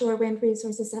the onshore wind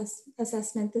resource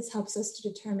assessment, this helps us to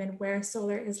determine where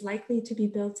solar is likely to be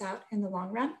built out in the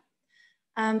long run.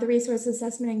 The resource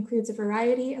assessment includes a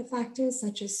variety of factors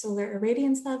such as solar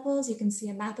irradiance levels. You can see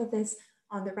a map of this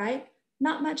on the right.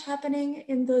 Not much happening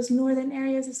in those northern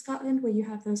areas of Scotland where you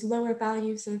have those lower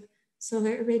values of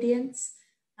solar irradiance,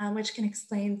 which can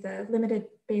explain the limited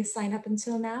baseline up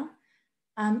until now.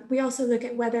 We also look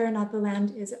at whether or not the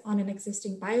land is on an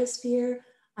existing biosphere,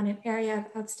 on an area of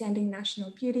outstanding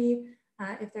national beauty,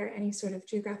 if there are any sort of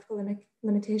geographical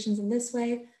limitations in this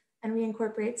way. and we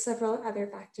incorporate several other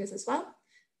factors as well.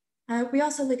 We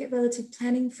also look at relative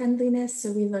planning friendliness.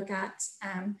 So we look at,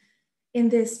 in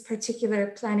this particular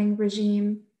planning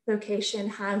regime location,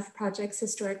 have projects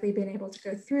historically been able to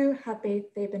go through? Have they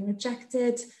been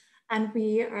rejected? And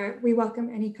we welcome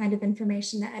any kind of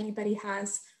information that anybody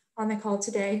has on the call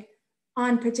today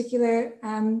on particular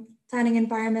planning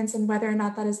environments and whether or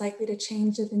not that is likely to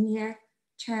change in the near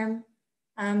term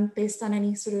based on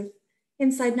any sort of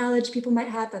inside knowledge people might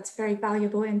have. That's very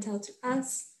valuable intel to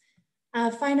us.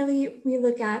 Finally, we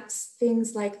look at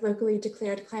things like locally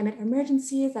declared climate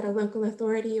emergencies at a local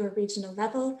authority or regional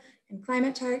level, and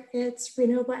climate targets,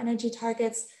 renewable energy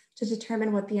targets, to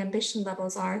determine what the ambition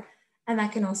levels are. And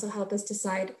that can also help us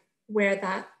decide where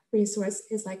that resource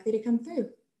is likely to come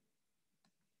through.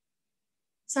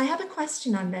 So I have a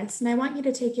question on this, and I want you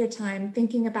to take your time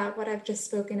thinking about what I've just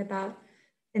spoken about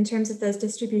in terms of those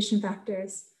distribution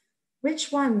factors.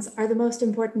 Which ones are the most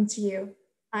important to you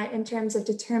in terms of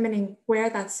determining where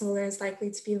that solar is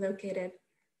likely to be located?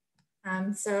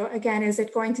 So again, is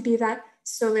it going to be that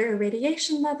solar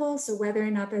irradiation level? So whether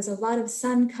or not there's a lot of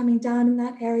sun coming down in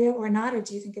that area or not, or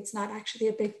do you think it's not actually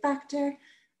a big factor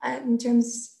in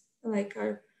terms like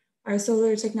our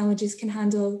solar technologies can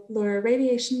handle lower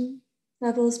radiation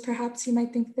levels? Perhaps you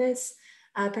might think this,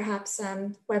 perhaps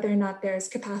whether or not there's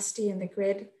capacity in the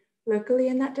grid locally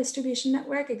in that distribution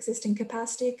network, existing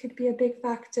capacity could be a big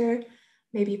factor.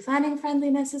 Maybe planning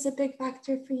friendliness is a big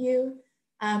factor for you.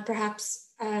 Perhaps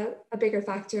a bigger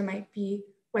factor might be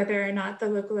whether or not the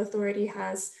local authority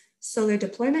has solar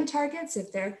deployment targets,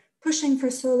 if they're pushing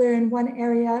for solar in one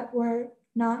area or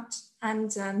not,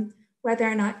 and whether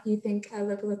or not you think a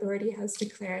local authority has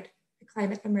declared a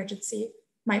climate emergency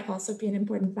might also be an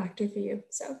important factor for you.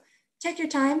 So take your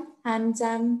time, and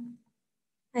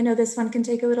I know this one can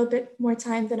take a little bit more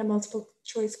time than a multiple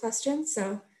choice question,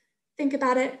 so think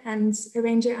about it and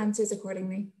arrange your answers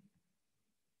accordingly.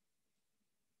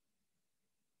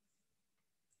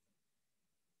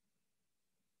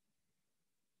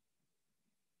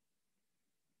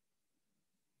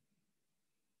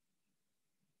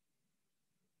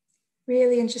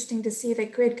 Really interesting to see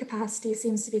that grid capacity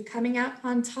seems to be coming out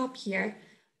on top here.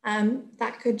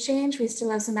 That could change. We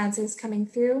still have some answers coming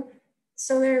through.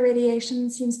 Solar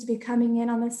irradiation seems to be coming in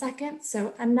on the second.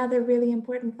 So another really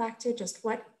important factor, just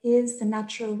what is the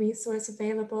natural resource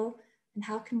available and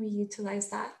how can we utilize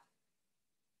that?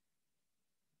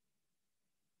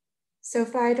 So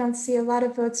far, I don't see a lot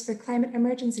of votes for climate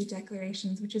emergency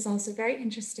declarations, which is also very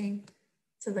interesting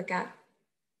to look at.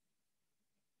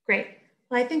 Great.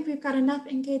 Well, I think we've got enough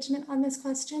engagement on this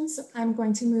question, so I'm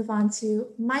going to move on to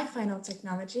my final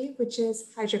technology, which is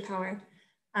hydropower.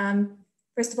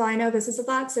 First of all, I know this is a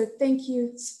lot, so thank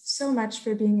you so much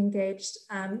for being engaged.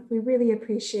 We really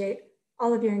appreciate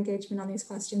all of your engagement on these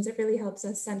questions. It really helps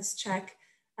us sense check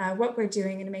what we're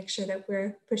doing and make sure that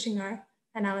we're pushing our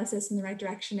analysis in the right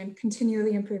direction and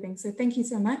continually improving. So thank you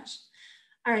so much.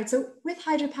 All right, so with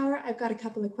hydropower, I've got a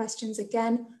couple of questions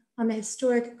again. On the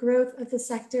historic growth of the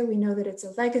sector, we know that it's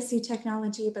a legacy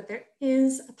technology, but there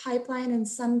is a pipeline and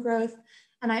some growth.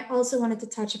 And I also wanted to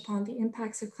touch upon the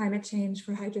impacts of climate change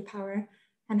for hydropower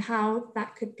and how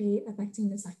that could be affecting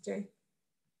the sector.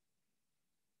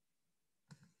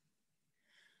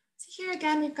 So here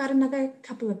again, we've got another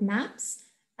couple of maps.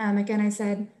 Again, I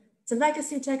said it's a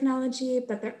legacy technology,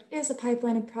 but there is a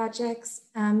pipeline of projects,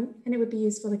 and it would be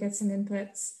useful to get some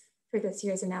inputs for this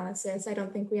year's analysis. I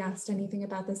don't think we asked anything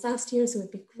about this last year, so it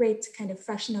would be great to kind of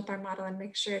freshen up our model and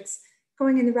make sure it's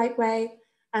going in the right way.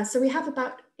 So we have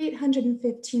about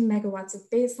 815 megawatts of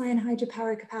baseline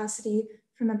hydropower capacity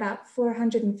from about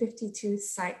 452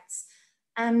 sites.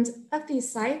 And of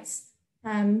these sites,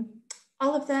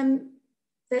 all of them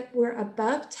that were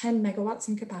above 10 megawatts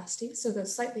in capacity, so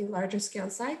those slightly larger scale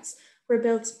sites, were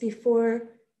built before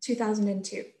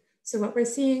 2002. So what we're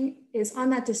seeing is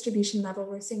on that distribution level,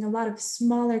 we're seeing a lot of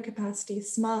smaller capacity,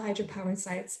 small hydropower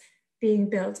sites being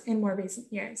built in more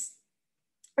recent years.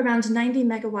 Around 90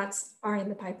 megawatts are in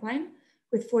the pipeline,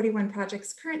 with 41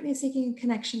 projects currently seeking a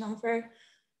connection offer.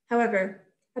 However,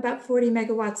 about 40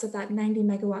 megawatts of that 90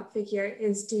 megawatt figure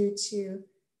is due to,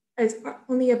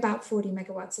 only about 40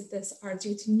 megawatts of this are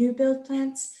due to new build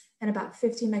plants, and about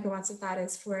 50 megawatts of that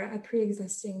is for a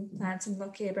pre-existing plant in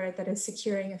Lochaber that is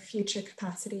securing a future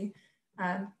capacity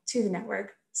to the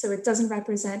network. So it doesn't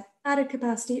represent added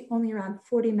capacity, only around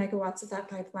 40 megawatts of that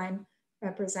pipeline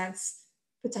represents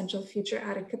potential future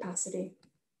added capacity.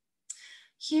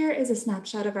 Here is a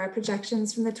snapshot of our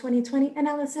projections from the 2020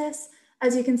 analysis.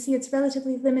 As you can see, it's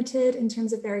relatively limited in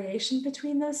terms of variation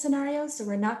between those scenarios. So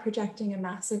we're not projecting a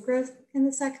massive growth in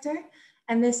the sector.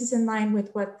 And this is in line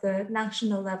with what the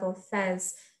national level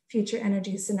FES future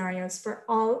energy scenarios for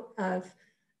all of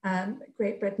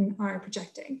Great Britain are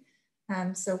projecting.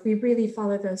 So we really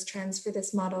follow those trends for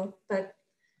this model, but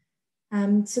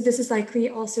so this is likely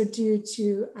also due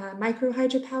to micro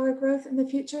hydropower growth in the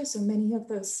future. So many of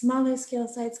those smaller scale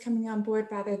sites coming on board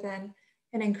rather than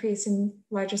an increase in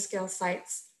larger scale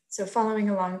sites. So following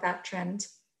along that trend.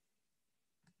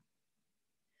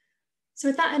 So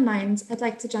with that in mind, I'd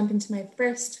like to jump into my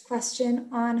first question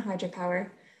on hydropower.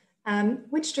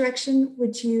 Which direction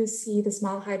would you see the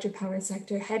small hydropower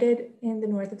sector headed in the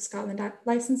north of Scotland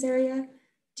license area?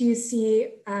 Do you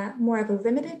see more of a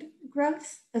limited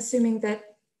growth, assuming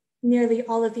that nearly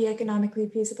all of the economically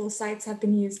feasible sites have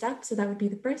been used up? So that would be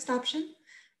the first option.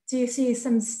 Do you see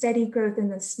some steady growth in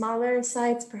the smaller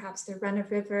sites, perhaps the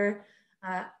run-of-river,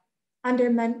 under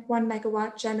 1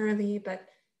 megawatt generally, but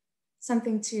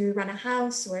something to run a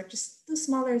house or just the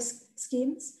smaller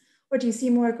schemes? Or do you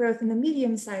see more growth in the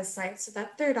medium-sized sites? So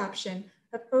that third option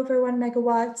of over 1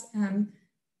 megawatt,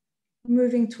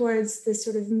 moving towards this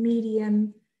sort of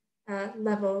medium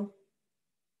level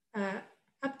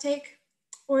uptake?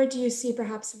 Or do you see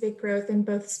perhaps a big growth in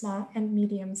both small and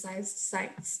medium-sized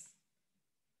sites?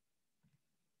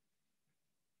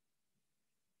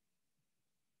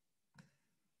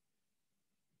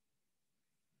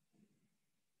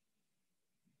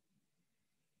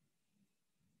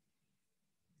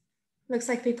 Looks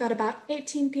like we've got about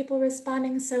 18 people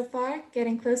responding so far,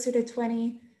 getting closer to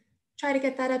 20. Try to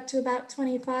get that up to about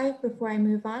 25 before I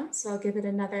move on. So I'll give it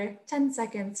another 10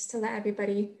 seconds to let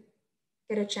everybody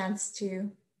get a chance to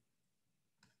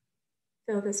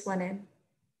fill this one in.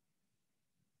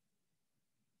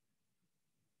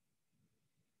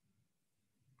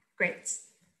 Great,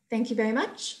 thank you very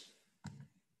much.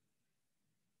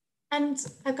 And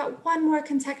I've got one more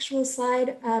contextual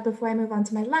slide before I move on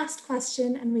to my last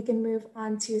question, and we can move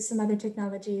on to some other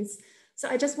technologies. So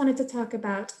I just wanted to talk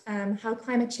about how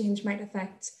climate change might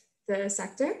affect the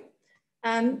sector.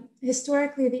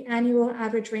 Historically, the annual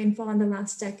average rainfall in the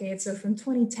last decade, so from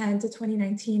 2010 to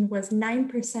 2019, was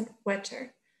 9%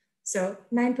 wetter. So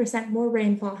 9% more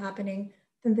rainfall happening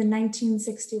than the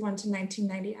 1961 to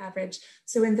 1990 average.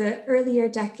 So in the earlier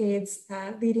decades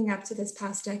leading up to this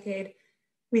past decade,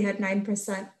 we had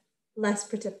 9% less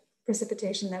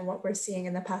precipitation than what we're seeing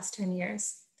in the past 10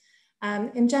 years.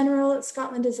 In general,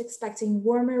 Scotland is expecting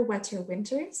warmer, wetter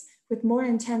winters with more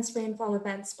intense rainfall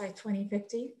events by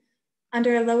 2050.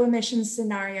 Under a low emissions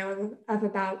scenario of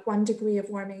about 1 degree of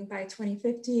warming by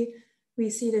 2050, we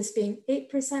see this being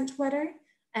 8% wetter.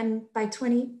 And by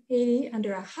 2080,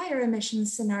 under a higher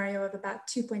emissions scenario of about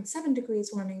 2.7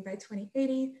 degrees warming by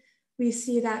 2080, we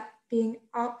see that being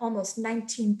almost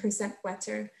 19%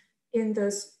 wetter in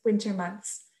those winter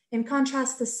months. In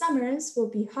contrast, the summers will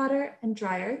be hotter and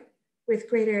drier with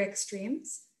greater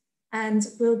extremes, and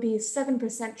will be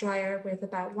 7% drier with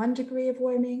about 1 degree of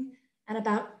warming and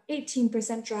about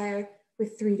 18% drier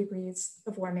with 3 degrees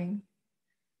of warming.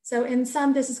 So in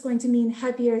sum, this is going to mean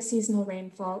heavier seasonal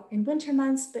rainfall in winter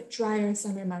months, but drier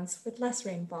summer months with less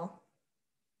rainfall.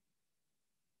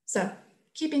 So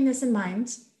keeping this in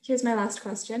mind, here's my last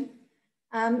question.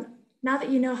 Now that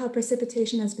you know how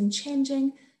precipitation has been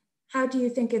changing, how do you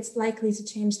think it's likely to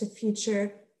change the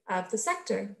future of the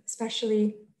sector,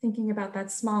 especially thinking about that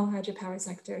small hydropower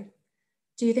sector?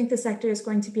 Do you think the sector is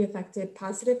going to be affected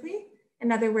positively?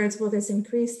 In other words, will this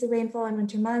increase the rainfall in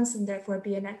winter months and therefore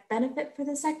be a net benefit for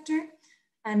the sector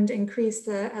and increase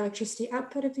the electricity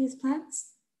output of these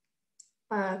plants?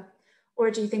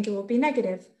 Or do you think it will be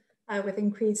negative with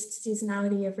increased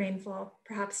seasonality of rainfall,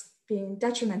 perhaps being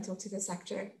detrimental to the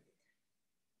sector?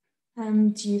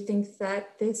 Do you think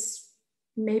that this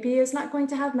maybe is not going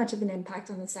to have much of an impact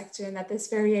on the sector and that this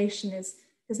variation is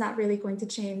not really going to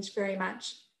change very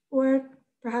much? Or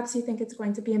perhaps you think it's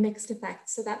going to be a mixed effect.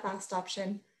 So that last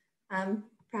option,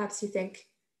 perhaps you think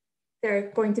there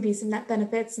are going to be some net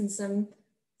benefits and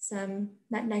some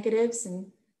net negatives,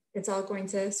 and it's all going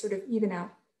to sort of even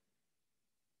out.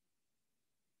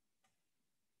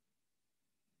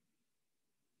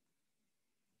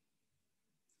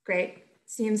 Great.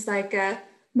 Seems like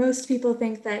most people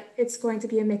think that it's going to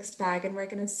be a mixed bag and we're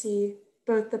going to see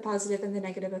both the positive and the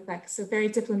negative effects. So very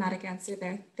diplomatic answer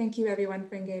there. Thank you everyone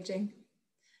for engaging.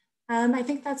 I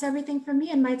think that's everything from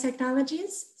me and my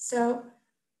technologies. So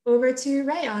over to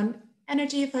Ray on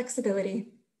energy flexibility.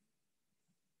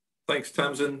 Thanks,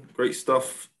 Tamsin. Great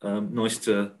stuff. Nice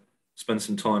to spend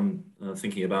some time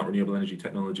thinking about renewable energy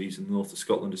technologies in the north of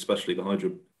Scotland, especially the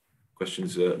hydro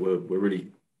questions. We're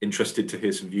really interested to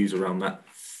hear some views around that.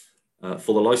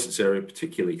 for the license area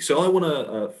particularly. So I want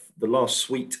to, the last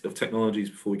suite of technologies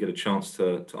before we get a chance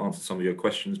to answer some of your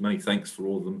questions. Many thanks for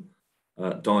all of them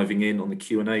diving in on the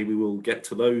Q&A. We will get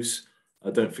to those.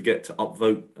 Don't forget to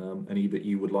upvote any that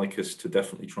you would like us to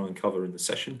definitely try and cover in the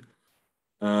session.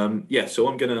 Yeah, so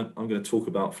I'm gonna talk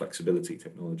about flexibility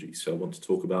technology. So I want to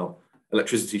talk about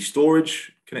electricity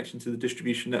storage, connection to the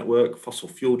distribution network, fossil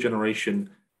fuel generation,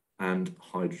 and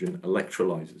hydrogen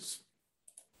electrolyzers.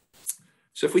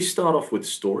 So if we start off with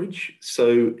storage,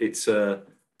 so it's a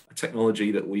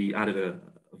technology that we added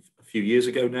a few years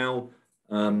ago now.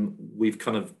 We've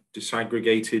kind of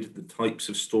disaggregated the types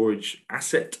of storage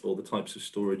asset or the types of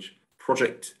storage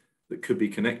project that could be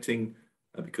connecting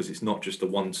because it's not just a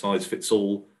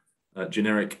one-size-fits-all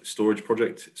generic storage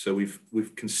project. So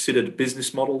we've considered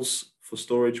business models for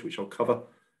storage, which I'll cover,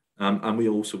 and we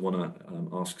also want to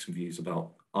ask some views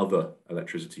about other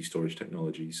electricity storage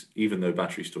technologies. Even though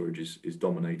battery storage is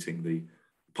dominating the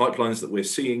pipelines that we're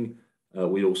seeing,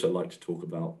 we also like to talk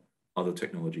about other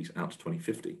technologies out to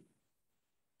 2050.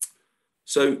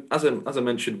 So as I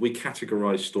mentioned, we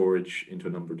categorize storage into a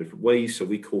number of different ways. So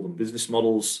we call them business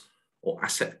models or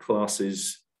asset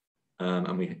classes,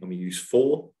 and we use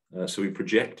four. So we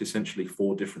project essentially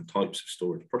four different types of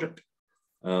storage project.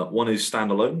 One is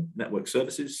standalone network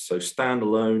services. So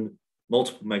standalone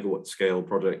multiple megawatt scale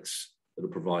projects that are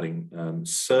providing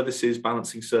services,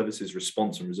 balancing services,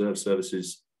 response and reserve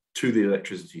services to the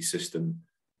electricity system,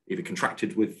 either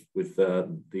contracted with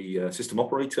the system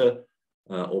operator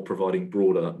or providing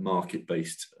broader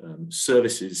market-based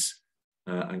services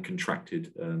and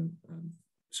contracted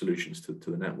solutions to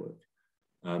the network.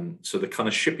 So the kind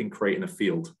of shipping crate in a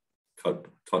field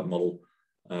type model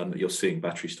that you're seeing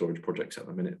battery storage projects at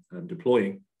the minute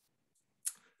deploying.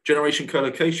 Generation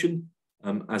co-location,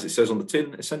 as it says on the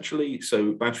tin, essentially,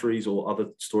 so batteries or other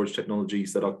storage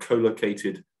technologies that are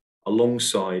co-located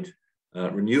alongside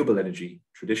renewable energy,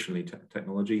 traditionally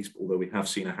technologies, although we have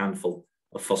seen a handful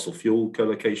of fossil fuel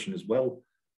co-location as well.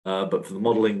 But for the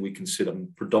modeling, we consider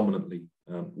predominantly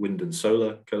wind and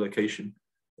solar co-location,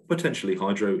 potentially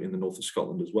hydro in the north of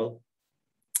Scotland as well.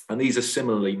 And these are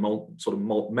similarly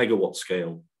megawatt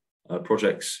scale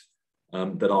projects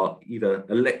that are either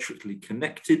electrically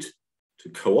connected to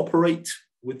cooperate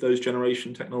with those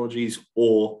generation technologies,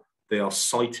 or they are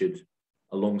sited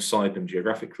alongside them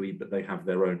geographically, but they have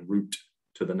their own route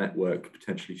to the network,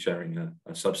 potentially sharing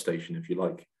a substation, if you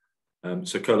like.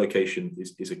 So co-location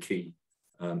is a key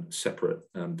separate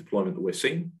deployment that we're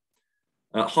seeing.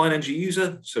 High energy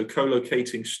user, so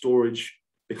co-locating storage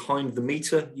behind the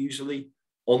meter, usually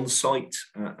on site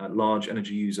at large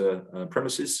energy user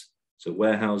premises. So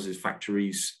warehouses,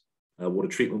 factories, water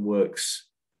treatment works,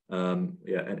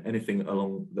 yeah, anything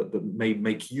along that may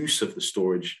make use of the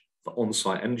storage for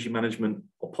on-site energy management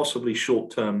or possibly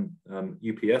short-term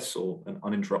UPS or an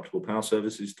uninterruptible power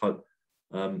services type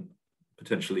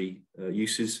potentially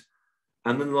uses.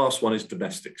 And then the last one is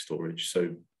domestic storage.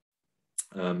 So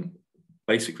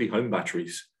basically home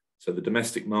batteries. So the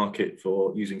domestic market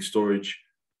for using storage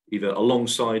either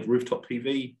alongside rooftop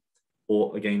PV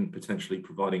or again, potentially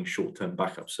providing short-term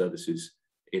backup services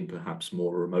in perhaps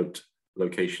more remote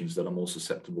locations that are more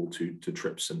susceptible to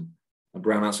trips and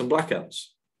brownouts and blackouts.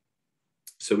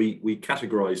 So we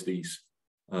categorize these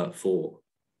for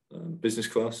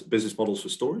business models for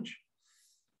storage.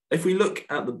 If we look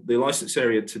at the license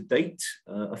area to date,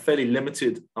 a fairly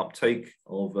limited uptake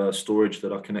of storage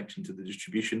that are connecting to the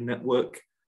distribution network.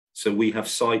 So we have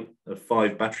sight of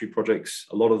 5 battery projects,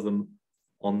 a lot of them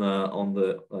on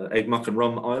the Egg, Muck and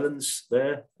Rum Islands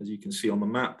there, as you can see on the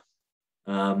map.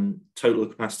 Total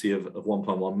capacity of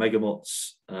 1.1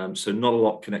 megawatts, so not a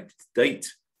lot connected to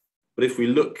date. But if we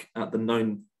look at the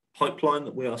known pipeline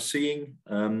that we are seeing,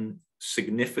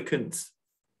 significant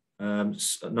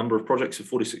number of projects, of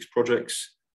 46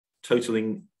 projects,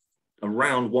 totaling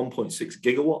around 1.6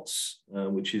 gigawatts,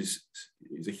 which is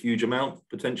a huge amount,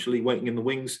 potentially waiting in the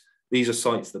wings. These are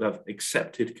sites that have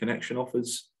accepted connection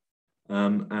offers.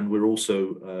 And we're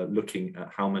also looking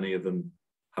at how many of them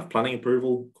have planning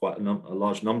approval. Quite a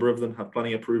large number of them have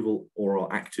planning approval or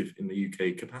are active in the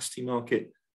UK capacity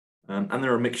market. And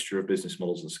they're a mixture of business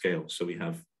models and scale. So we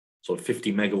have sort of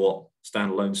 50 megawatt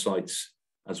standalone sites,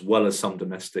 as well as some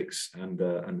domestics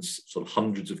and sort of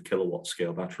hundreds of kilowatt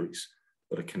scale batteries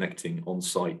that are connecting on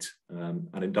site and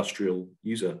industrial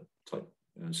user type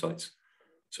sites.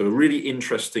 So a really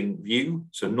interesting view.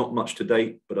 So not much to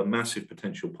date, but a massive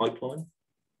potential pipeline.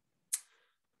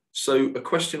 So a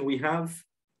question we have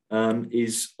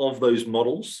is, of those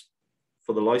models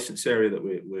for the license area that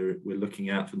we're looking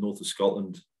at for north of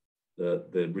Scotland,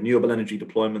 the renewable energy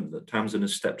deployment that Tamsin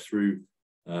has stepped through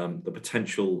the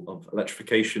potential of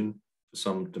electrification for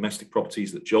some domestic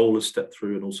properties that Joel has stepped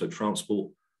through, and also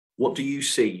transport. What do you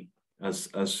see as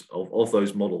of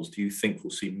those models? Do you think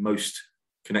we'll see most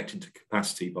connected to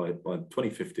capacity by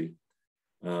 2050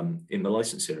 in the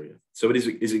license area? So is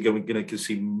it going to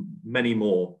see many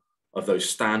more of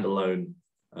those standalone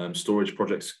storage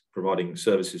projects providing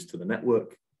services to the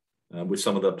network, with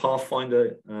some of the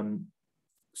Pathfinder,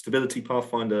 stability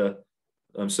Pathfinder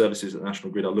services that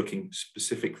National Grid are looking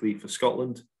specifically for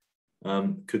Scotland?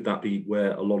 Could that be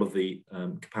where a lot of the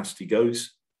capacity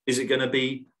goes? Is it going to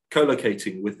be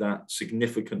co-locating with that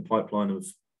significant pipeline of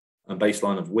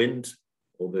baseline of wind,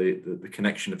 or the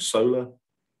connection of solar,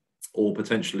 or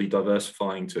potentially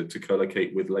diversifying to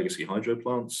co-locate with legacy hydro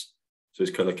plants? So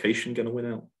is co-location going to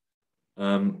win out?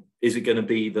 Is it going to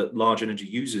be that large energy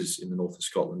users in the north of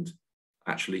Scotland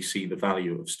actually see the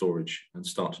value of storage and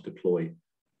start to deploy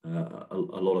a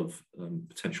lot of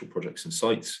potential projects and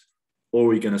sites? Or are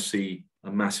we going to see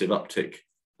a massive uptick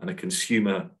and a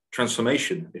consumer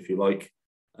transformation, if you like,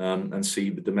 and see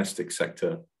the domestic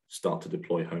sector start to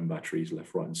deploy home batteries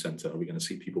left, right and centre? Are we going to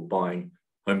see people buying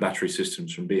home battery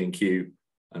systems from B&Q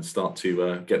and start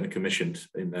to get them commissioned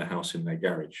in their house, in their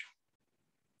garage?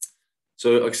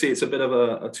 So I see it's a bit of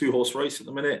a two-horse race at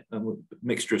the minute, a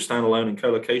mixture of standalone and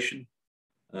co-location,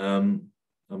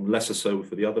 lesser so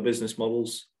for the other business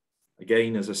models.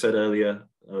 Again, as I said earlier,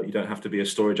 you don't have to be a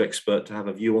storage expert to have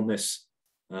a view on this.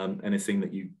 Anything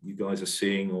that you guys are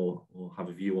seeing or have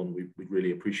a view on, we'd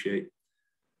really appreciate.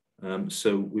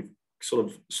 So we've sort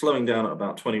of slowing down at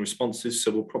about 20 responses, so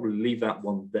we'll probably leave that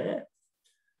one there.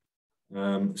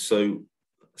 So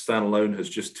standalone has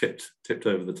just tipped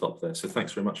over the top there. So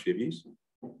thanks very much for your views.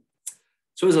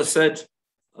 So as I said,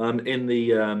 in the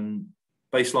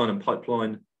baseline and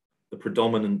pipeline, the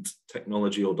predominant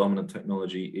technology or dominant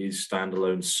technology is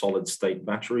standalone solid state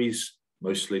batteries,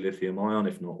 mostly lithium ion,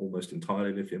 if not almost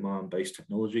entirely lithium ion based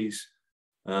technologies.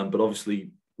 But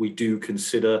obviously we do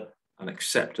consider and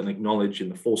accept and acknowledge in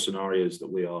the 4 scenarios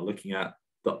that we are looking at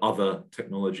that other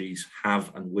technologies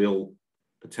have and will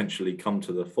potentially come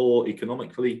to the fore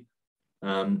economically,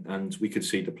 and we could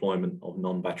see deployment of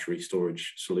non-battery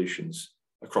storage solutions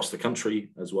across the country,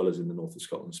 as well as in the north of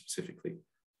Scotland specifically.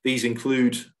 These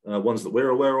include ones that we're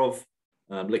aware of: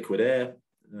 liquid air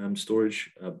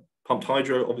storage, pumped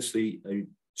hydro, obviously a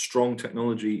strong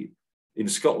technology in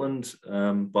Scotland,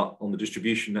 but on the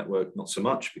distribution network, not so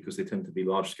much, because they tend to be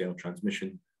large-scale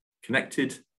transmission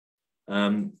connected.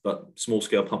 But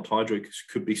small-scale pumped hydro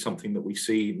could be something that we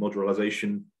see,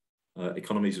 modularization,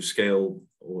 economies of scale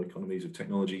or economies of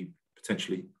technology,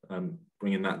 potentially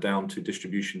bringing that down to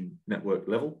distribution network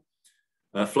level.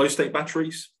 Flow state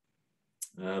batteries,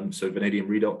 so vanadium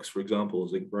redox, for example,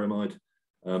 zinc bromide,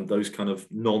 those kind of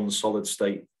non-solid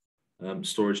state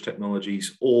storage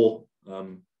technologies, or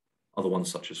other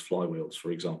ones such as flywheels,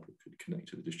 for example, could connect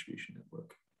to the distribution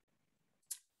network.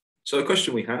 So a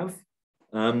question we have,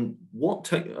 what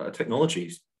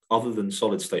technologies other than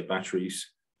solid state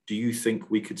batteries do you think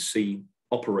we could see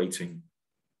operating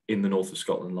in the north of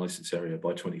Scotland licence area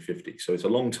by 2050? So it's a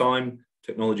long time,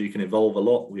 technology can evolve a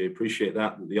lot, we appreciate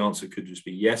that, but the answer could just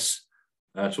be yes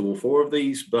to all 4 of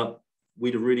these, but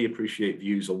we'd really appreciate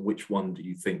views on which one do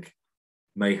you think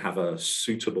may have a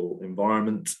suitable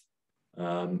environment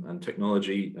and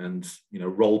technology and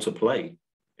role to play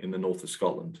in the north of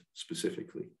Scotland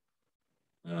specifically.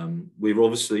 We're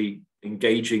obviously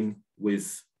engaging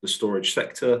with the storage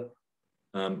sector.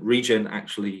 Regen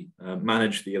actually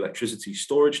manage the electricity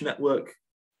storage network,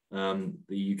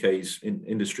 the UK's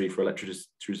industry for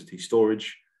electricity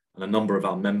storage, and a number of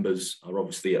our members are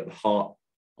obviously at the heart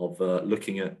of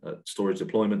looking at storage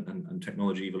deployment and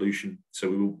technology evolution.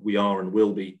 So we are and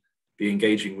will be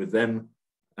engaging with them,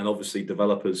 and obviously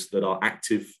developers that are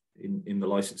active in the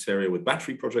licence area with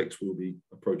battery projects. We'll be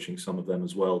approaching some of them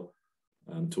as well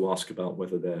to ask about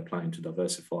whether they're planning to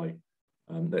diversify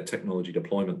their technology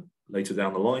deployment later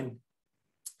down the line.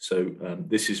 So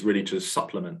this is really to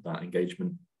supplement that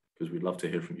engagement, because we'd love to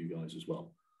hear from you guys as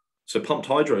well. So pumped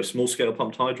hydro, small scale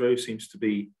pumped hydro seems to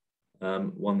be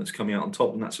one that's coming out on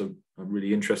top, and that's a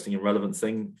really interesting and relevant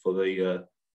thing for the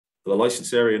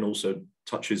licence area, and also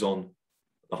touches on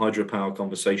the hydropower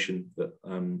conversation that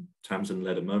Tamsin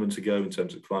led a moment ago in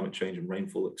terms of climate change and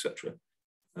rainfall, etc.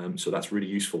 So that's really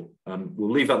useful. We'll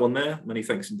leave that one there. Many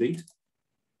thanks indeed.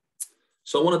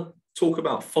 So I want to talk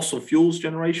about fossil fuels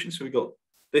generation. So we've got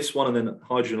this one, and then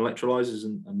hydrogen electrolyzers,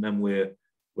 and then we're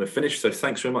finished. So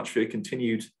thanks very much for your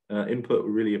continued input.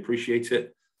 We really appreciate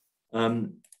it.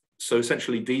 So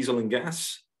essentially diesel and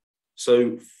gas.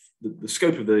 So the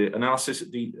scope of the analysis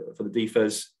for the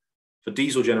DFES, for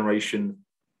diesel generation,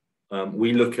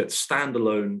 we look at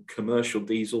standalone commercial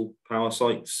diesel power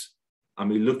sites, and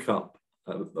we look up,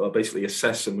 basically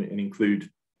assess and include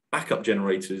backup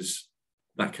generators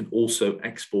that can also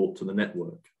export to the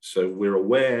network. So we're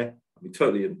aware, we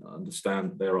totally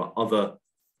understand there are other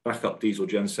backup diesel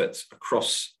gensets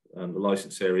across the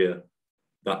license area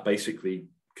that basically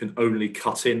can only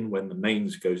cut in when the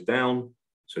mains goes down,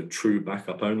 so true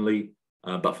backup only.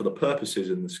 But for the purposes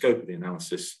and the scope of the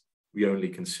analysis, we only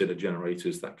consider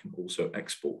generators that can also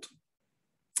export.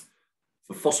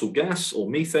 For fossil gas or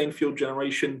methane fuel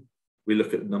generation, we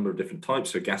look at a number of different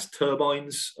types. So gas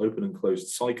turbines, open and closed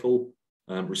cycle,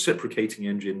 reciprocating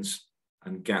engines,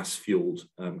 and gas-fueled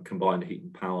combined heat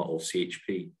and power or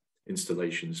CHP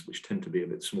installations, which tend to be a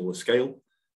bit smaller scale.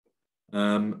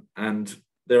 And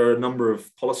there are a number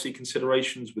of policy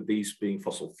considerations with these being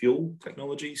fossil fuel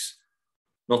technologies.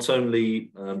 Not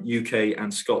only UK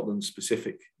and Scotland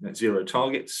specific net zero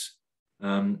targets,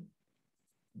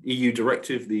 EU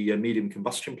directive, the medium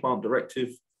combustion plant directive,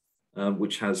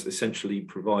 which has essentially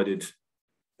provided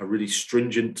a really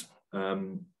stringent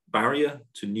barrier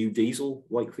to new diesel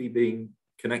likely being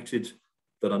connected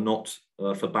that are not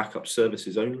for backup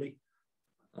services only.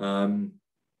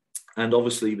 And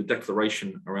obviously the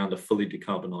declaration around a fully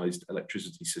decarbonised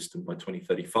electricity system by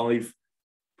 2035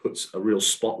 puts a real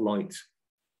spotlight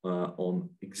on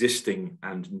existing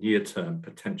and near-term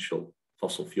potential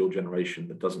fossil fuel generation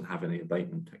that doesn't have any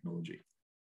abatement technology.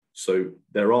 So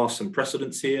there are some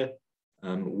precedents here.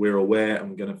 We're aware, and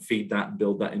we're going to feed that and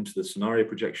build that into the scenario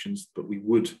projections, but we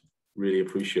would really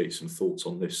appreciate some thoughts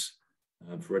on this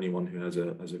for anyone who has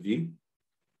a view.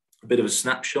 A bit of a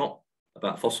snapshot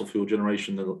about fossil fuel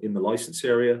generation in the license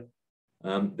area.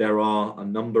 There are a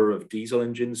number of diesel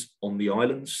engines on the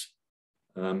islands.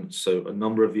 So a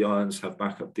number of the islands have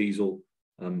backup diesel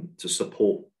to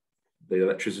support the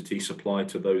electricity supply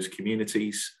to those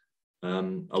communities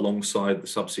alongside the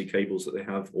subsea cables that they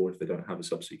have, or if they don't have a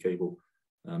subsea cable,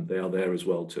 they are there as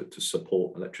well to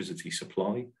support electricity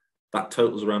supply. That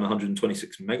totals around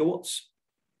 126 megawatts.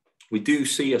 We do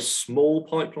see a small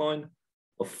pipeline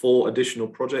of 4 additional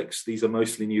projects. These are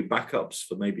mostly new backups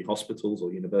for maybe hospitals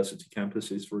or university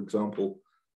campuses, for example.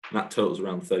 And that totals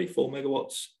around 34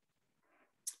 megawatts.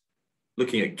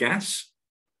 Looking at gas,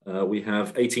 we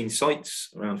have 18 sites,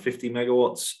 around 50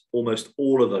 megawatts. Almost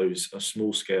all of those are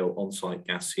small-scale on-site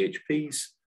gas CHPs.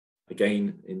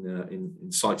 Again,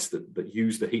 in sites that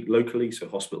use the heat locally, so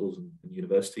hospitals and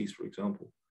universities, for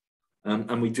example.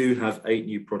 And we do have 8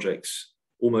 new projects,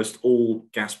 almost all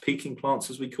gas peaking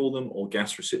plants, as we call them, or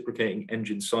gas reciprocating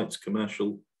engine sites,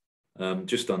 commercial,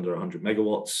 just under 100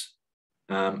 megawatts.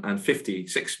 And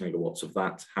 56 megawatts of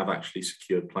that have actually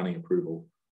secured planning approval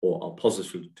or are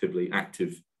positively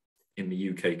active in the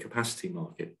UK capacity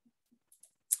market.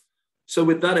 So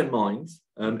with that in mind,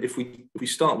 if we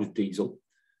start with diesel,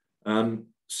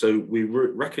 so we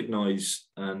recognise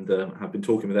and have been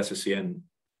talking with SSEN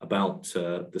about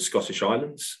the Scottish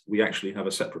Islands. We actually have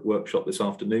a separate workshop this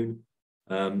afternoon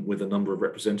with a number of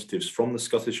representatives from the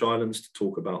Scottish Islands to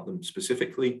talk about them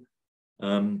specifically.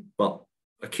 But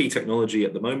a key technology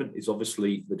at the moment is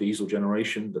obviously the diesel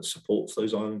generation that supports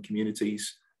those island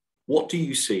communities. What do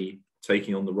you see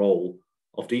taking on the role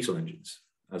of diesel engines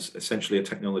as essentially a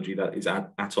technology that is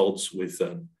at odds with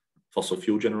fossil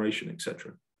fuel generation,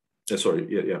 etc.?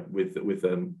 With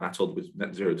at odds with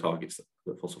net zero targets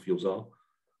that fossil fuels are.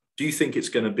 Do you think it's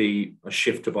going to be a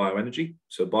shift to bioenergy,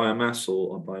 so biomass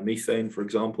or biomethane, for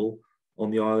example,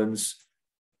 on the islands?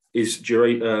 Is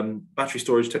battery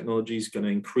storage technologies going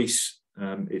to increase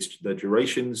their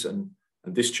durations and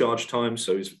discharge time?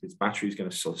 So is batteries going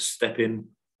to sort of step in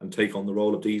and take on the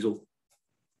role of diesel?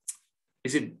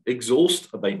 Is it exhaust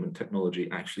abatement technology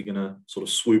actually going to sort of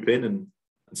swoop in and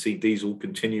see diesel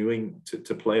continuing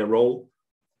to play a role?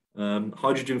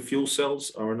 Hydrogen fuel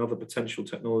cells are another potential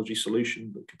technology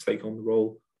solution that could take on the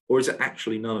role, or is it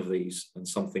actually none of these and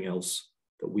something else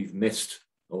that we've missed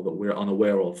or that we're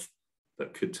unaware of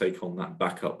that could take on that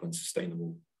backup and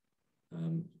sustainable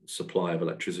supply of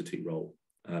electricity role?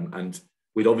 And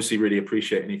we'd obviously really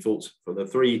appreciate any thoughts for the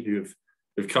 3 who've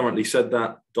currently said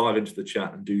that. Dive into the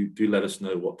chat and do let us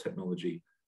know what technology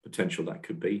potential that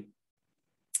could be.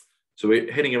 So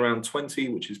we're hitting around 20,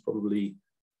 which is probably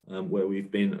where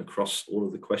we've been across all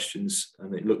of the questions,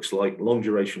 and it looks like long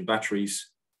duration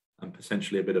batteries and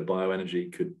potentially a bit of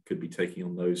bioenergy could be taking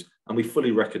on those. And we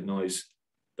fully recognise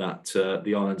that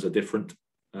the islands are different,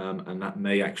 and that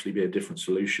may actually be a different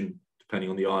solution depending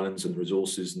on the islands and the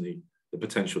resources and the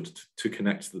potential to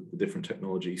connect the different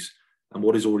technologies and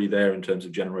what is already there in terms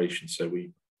of generation. So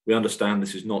we understand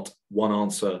this is not one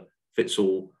answer fits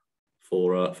all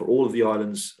for all of the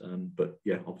islands. But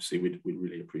yeah, obviously we'd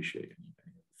really appreciate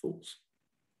any thoughts.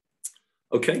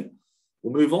 Okay,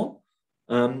 we'll move on.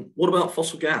 What about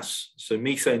fossil gas? So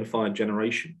methane-fired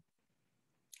generation.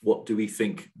 What do we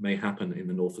think may happen in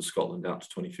the north of Scotland out to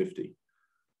 2050?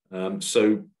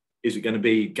 So is it going to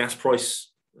be gas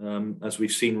price, as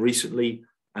we've seen recently,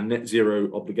 and net zero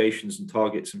obligations and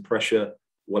targets and pressure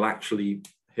will actually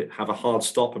have a hard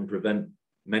stop and prevent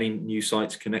many new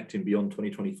sites connecting beyond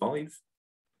 2025?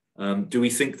 Do we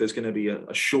think there's going to be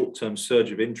a short-term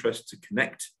surge of interest to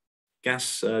connect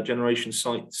gas generation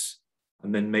sites,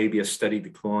 and then maybe a steady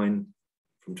decline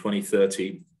from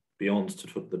 2030 beyond to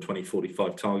the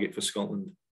 2045 target for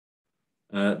Scotland?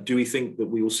 Do we think that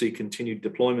we will see continued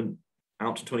deployment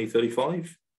out to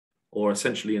 2035, or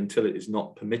essentially until it is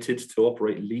not permitted to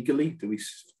operate legally? Do we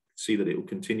see that it will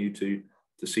continue to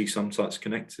see some sites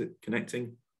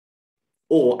connecting?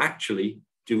 Or actually,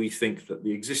 do we think that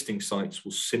the existing sites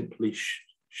will simply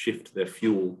shift their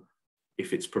fuel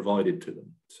if it's provided to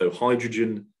them? So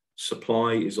hydrogen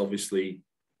supply is obviously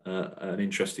an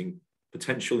interesting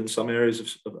potential in some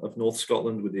areas of North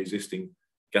Scotland with the existing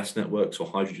gas networks or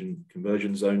hydrogen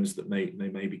conversion zones that may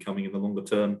be coming in the longer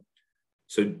term.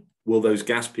 So will those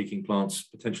gas peaking plants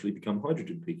potentially become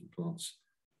hydrogen peaking plants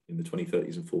in the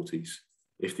 2030s and 40s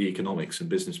if the economics and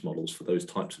business models for those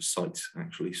types of sites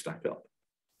actually stack up?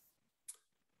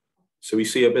 So we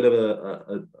see a bit of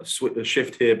a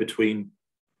shift here between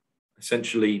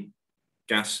essentially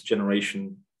gas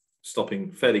generation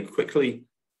stopping fairly quickly,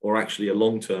 or actually a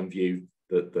long-term view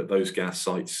that those gas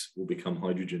sites will become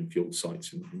hydrogen fueled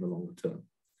sites in the longer term.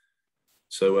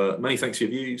 So many thanks for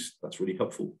your views. That's really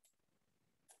helpful.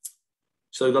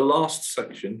 So the last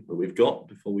section that we've got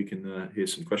before we can hear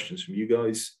some questions from you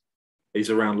guys is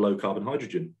around low carbon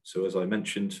hydrogen. So as I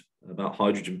mentioned about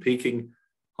hydrogen peaking,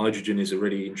 hydrogen is a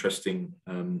really interesting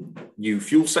new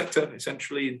fuel sector,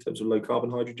 essentially, in terms of low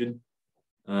carbon hydrogen.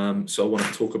 So I want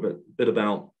to talk a bit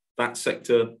about that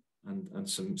sector and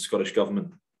some Scottish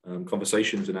Government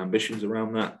conversations and ambitions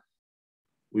around that.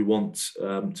 We want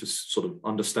to sort of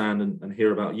understand and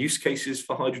hear about use cases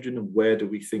for hydrogen and where do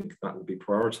we think that will be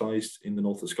prioritised in the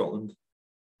north of Scotland,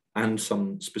 and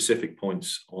some specific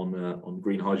points on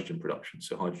green hydrogen production,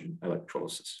 so hydrogen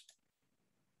electrolysis.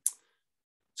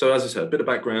 So as I said, a bit of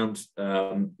background,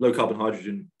 low carbon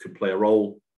hydrogen could play a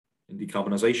role in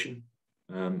decarbonisation.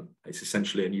 It's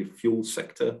essentially a new fuel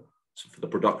sector, so for the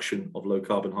production of low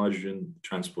carbon hydrogen,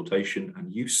 transportation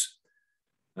and use.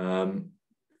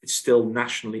 It's still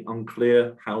nationally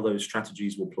unclear how those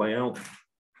strategies will play out,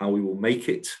 how we will make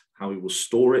it, how we will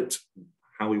store it,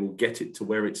 how we will get it to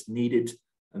where it's needed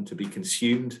and to be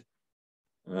consumed.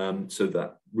 So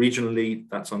that regionally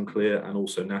that's unclear, and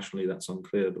also nationally that's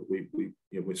unclear, but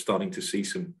we're starting to see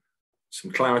some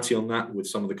clarity on that with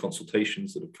some of the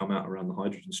consultations that have come out around the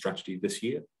hydrogen strategy this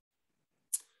year.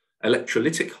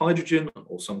 Electrolytic hydrogen,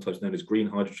 or sometimes known as green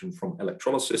hydrogen from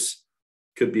electrolysis,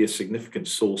 could be a significant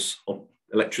source of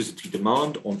electricity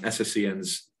demand on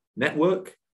SSEN's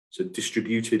network. So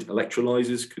distributed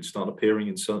electrolyzers could start appearing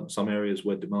in some areas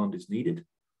where demand is needed.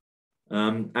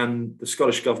 And the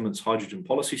Scottish Government's hydrogen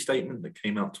policy statement that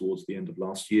came out towards the end of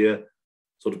last year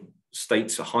sort of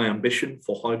states a high ambition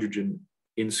for hydrogen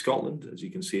in Scotland, as you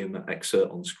can see in that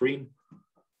excerpt on screen.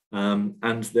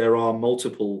 And there are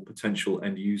multiple potential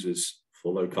end users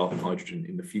for low carbon hydrogen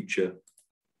in the future.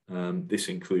 This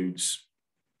includes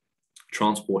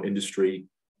transport industry,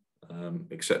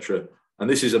 etc. And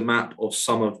this is a map of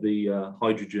some of the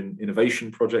hydrogen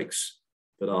innovation projects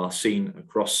that are seen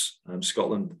across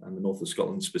Scotland and the north of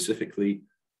Scotland specifically,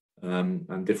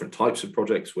 and different types of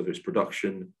projects, whether it's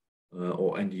production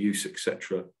or end use,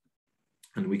 etc.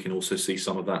 And we can also see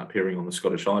some of that appearing on the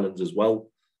Scottish Islands as well.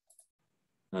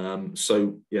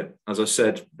 So yeah, as I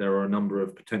said, there are a number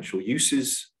of potential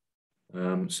uses.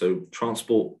 So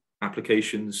transport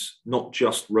applications, not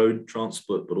just road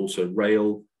transport, but also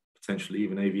rail, potentially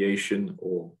even aviation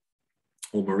or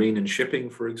marine and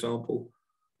shipping, for example.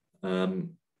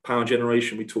 Power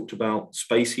generation, we talked about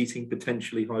space heating,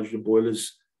 potentially hydrogen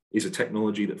boilers is a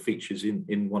technology that features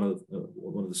in one of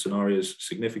the scenarios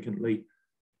significantly.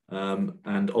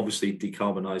 And obviously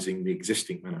decarbonising the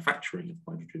existing manufacturing of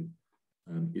hydrogen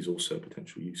is also a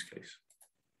potential use case.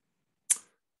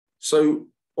 So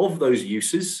of those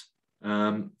uses,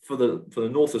 for the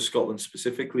north of Scotland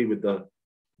specifically, with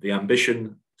the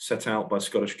ambition set out by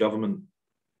Scottish Government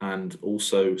and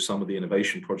also some of the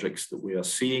innovation projects that we are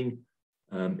seeing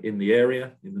in the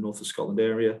area, in the north of Scotland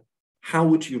area, how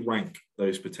would you rank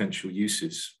those potential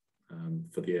uses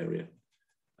for the area?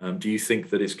 Do you think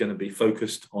that it's going to be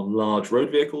focused on large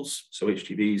road vehicles, so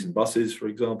HGVs and buses, for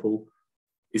example?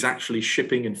 Is actually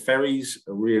shipping and ferries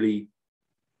a really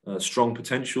strong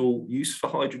potential use for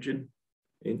hydrogen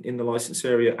in the licence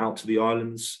area, out to the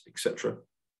islands, etc.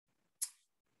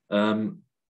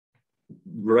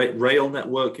 Rail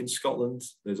network in Scotland,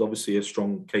 there's obviously a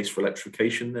strong case for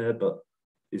electrification there, but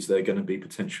is there going to be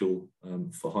potential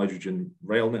for hydrogen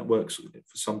rail networks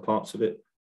for some parts of it?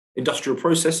 Industrial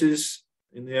processes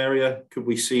in the area, could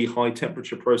we see high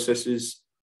temperature processes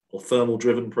or thermal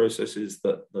driven processes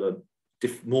that are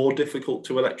more difficult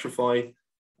to electrify?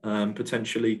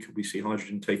 Potentially, could we see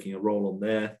hydrogen taking a role on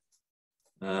there?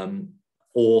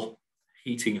 Or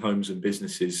heating homes and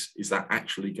businesses, is that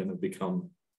actually going to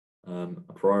become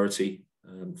a priority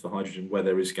for hydrogen where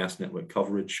there is gas network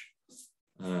coverage?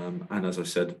 And as I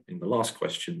said in the last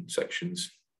question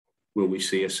sections, will we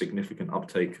see a significant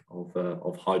uptake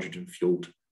of hydrogen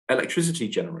fueled electricity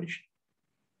generation?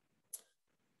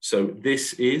 So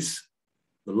this is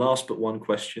the last but one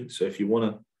question. So if you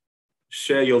want to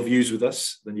share your views with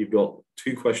us, then you've got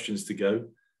 2 questions to go.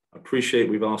 I appreciate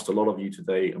we've asked a lot of you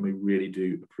today, and we really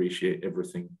do appreciate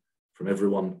everything from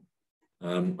everyone.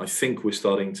 I think we're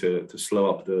starting to slow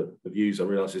up the views. I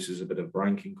realise this is a bit of a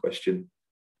ranking question,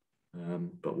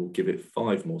 but we'll give it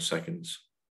 5 more seconds.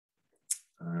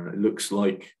 It looks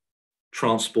like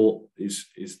transport is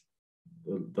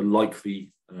the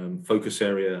likely focus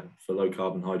area for low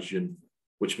carbon hydrogen,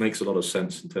 which makes a lot of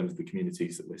sense in terms of the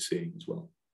communities that we're seeing as well.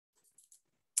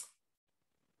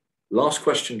 Last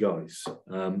question, guys.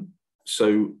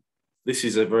 So this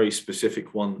is a very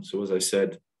specific one. So as I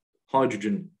said,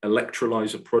 hydrogen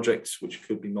electrolyzer projects, which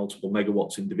could be multiple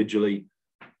megawatts individually,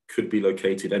 could be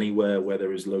located anywhere where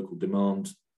there is local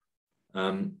demand.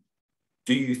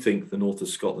 Do you think the north of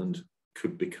Scotland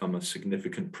could become a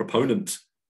significant proponent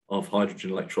of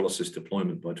hydrogen electrolysis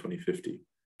deployment by 2050?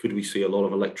 Could we see a lot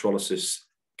of electrolysis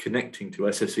connecting to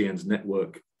SSEN's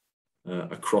network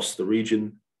across the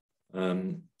region?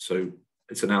 So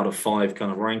it's an out of 5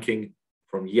 kind of ranking.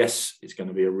 From yes, it's going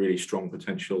to be a really strong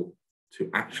potential, to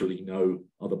actually know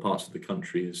other parts of the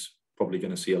country is probably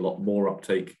going to see a lot more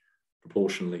uptake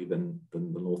proportionally than the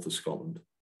north of Scotland.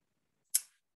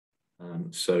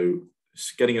 So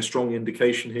it's getting a strong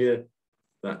indication here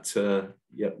that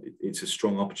yeah, it's a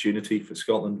strong opportunity for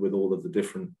Scotland with all of the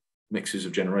different mixes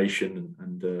of generation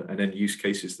and end use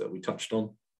cases that we touched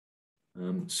on.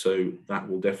 So that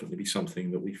will definitely be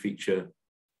something that we feature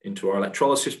into our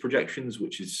electrolysis projections,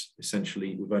 which is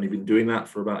essentially, we've only been doing that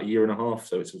for about 1.5 years,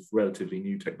 so it's a relatively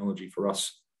new technology for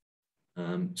us.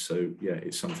 So yeah,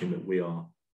 it's something that we are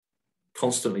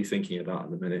constantly thinking about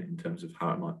at the minute in terms of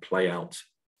how it might play out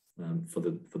for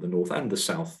the north and the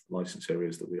south license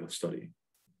areas that we are studying.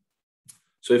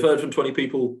 So you've heard from 20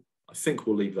 people. I think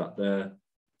we'll leave that there.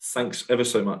 Thanks ever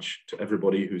so much to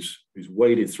everybody who's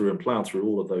waded through and plowed through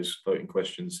all of those voting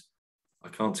questions. I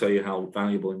can't tell you how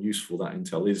valuable and useful that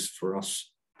intel is for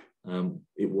us.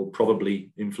 It will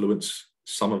probably influence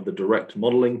some of the direct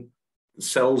modelling, the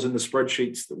cells in the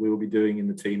spreadsheets that we will be doing in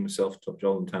the team, myself,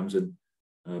 Joel and Tamsin.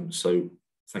 So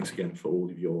thanks again for all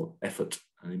of your effort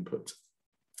and input.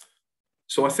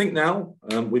 So I think now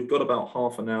we've got about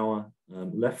half an hour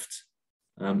left.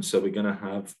 So we're going to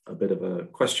have a bit of a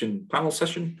question panel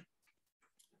session,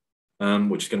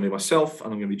 which is going to be myself,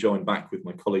 and I'm going to be joined back with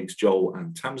my colleagues Joel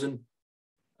and Tamsin.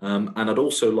 And I'd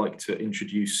also like to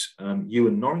introduce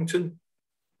Ewan Norrington,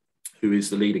 who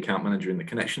is the lead account manager in the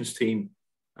connections team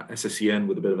at SSEN,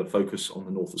 with a bit of a focus on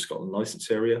the North of Scotland licence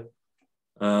area.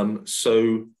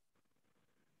 So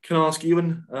can I ask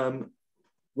Ewan,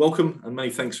 welcome and many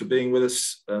thanks for being with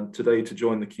us today to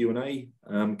join the Q&A.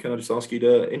 Can I just ask you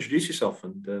to introduce yourself,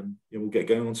 and we'll get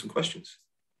going on some questions.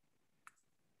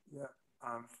 Yeah,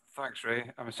 thanks, Ray.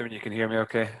 I'm assuming you can hear me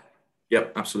okay?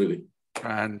 Yep, absolutely.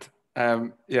 And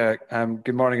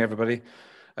good morning, everybody.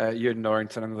 Ewan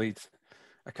Norrington, I'm the lead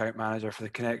account manager for the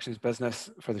connections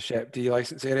business for the SHEP D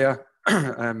licence area.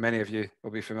 Many of you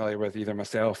will be familiar with either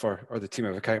myself or the team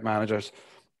of account managers,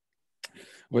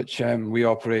 which we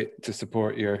operate to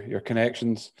support your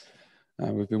connections.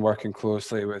 We've been working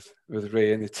closely with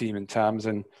Ray and the team in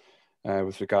Tamsin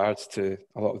with regards to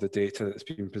a lot of the data that's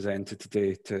been presented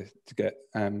today to get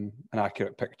an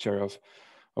accurate picture of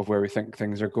where we think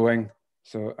things are going.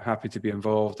 So happy to be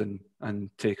involved and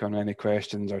take on any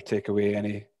questions or take away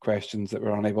any questions that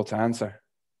we're unable to answer.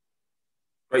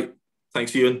 Great,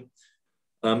 thanks Ewan.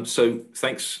 So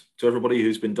thanks to everybody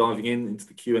who's been diving into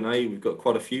the Q&A. We've got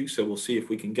quite a few, so we'll see if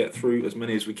we can get through as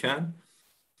many as we can.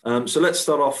 So let's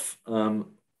start off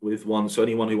with one. So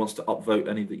anyone who wants to upvote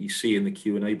any that you see in the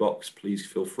Q&A box, please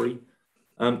feel free.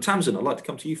 Tamsin, I'd like to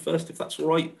come to you first, if that's all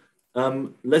right.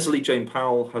 Leslie Jane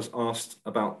Powell has asked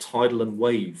about tidal and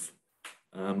wave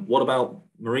What about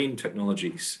marine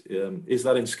technologies? Is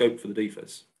that in scope for the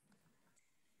DFIS?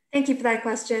 Thank you for that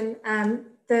question.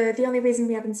 The only reason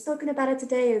we haven't spoken about it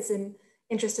today is in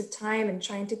interest of time and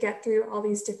trying to get through all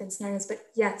these different scenarios. But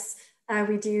yes,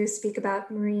 we do speak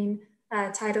about marine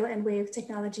tidal and wave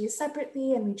technologies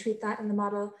separately, and we treat that in the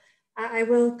model. I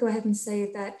will go ahead and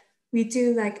say that we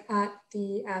do look at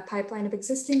the pipeline of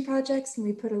existing projects, and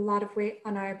we put a lot of weight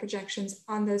on our projections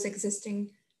on those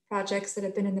existing projects that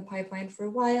have been in the pipeline for a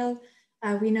while.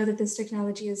 We know that this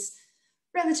technology is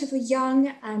relatively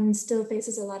young and still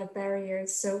faces a lot of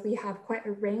barriers. So we have quite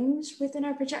a range within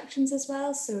our projections as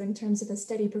well. So in terms of a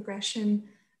steady progression,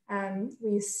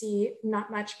 we see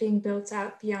not much being built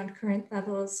out beyond current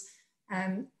levels.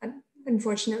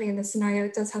 Unfortunately, in this scenario,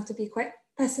 it does have to be quite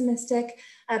pessimistic,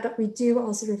 but we do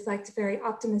also reflect a very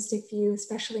optimistic view,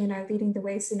 especially in our leading the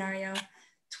way scenario,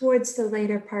 towards the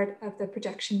later part of the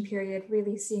projection period,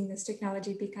 really seeing this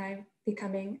technology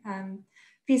becoming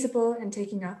feasible and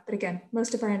taking off. But again,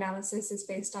 most of our analysis is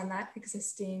based on that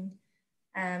existing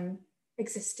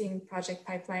project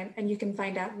pipeline. And you can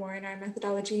find out more in our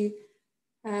methodology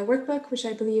workbook, which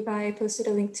I believe I posted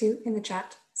a link to in the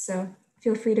chat. So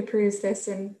feel free to peruse this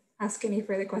and ask any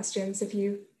further questions if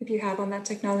you have on that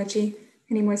technology,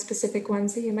 any more specific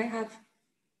ones that you might have.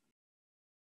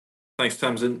 Thanks,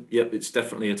 Tamsin. Yep, it's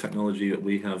definitely a technology that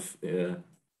we have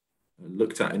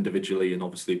looked at individually, and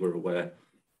obviously we're aware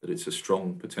that it's a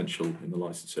strong potential in the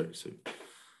license area. So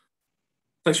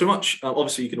thanks very much.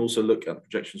 Obviously, you can also look at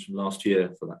projections from last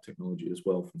year for that technology as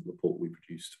well from the report we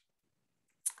produced.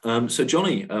 So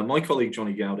Johnny, my colleague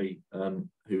Johnny Gowdy,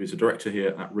 who is a director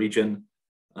here at Regen,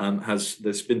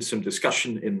 there's been some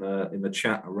discussion in the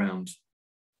chat around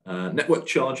network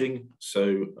charging,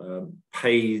 so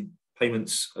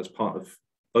payments as part of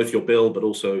both your bill, but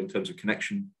also in terms of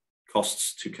connection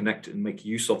costs to connect and make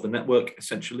use of the network,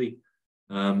 essentially.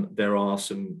 There are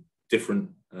some different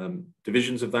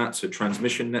divisions of that, so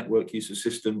transmission network user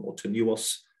system, or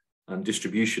TNUOS, and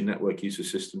distribution network user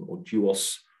system, or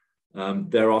DUOS.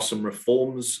 There are some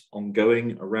reforms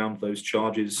ongoing around those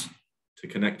charges to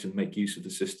connect and make use of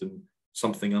the system,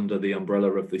 something under the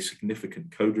umbrella of the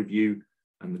significant code review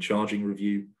and the charging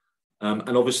review.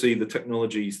 And obviously the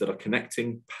technologies that are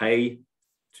connecting pay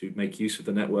to make use of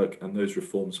the network, and those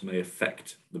reforms may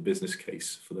affect the business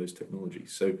case for those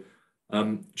technologies. So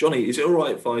Johnny, is it all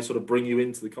right if I sort of bring you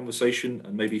into the conversation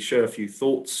and maybe share a few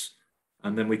thoughts,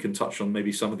 and then we can touch on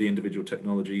maybe some of the individual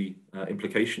technology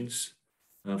implications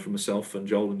from myself and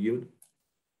Joel and Ewan?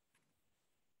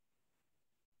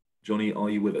 Johnny, are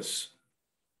you with us?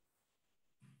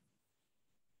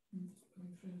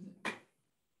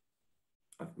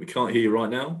 We can't hear you right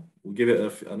now. We'll give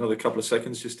it another couple of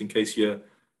seconds just in case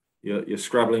you're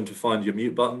scrabbling to find your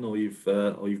mute button, or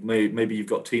maybe you've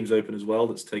got Teams open as well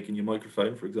that's taking your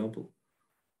microphone, for example.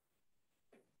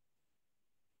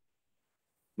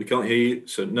 We can't hear you,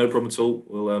 so no problem at all.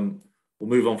 We'll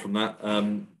move on from that.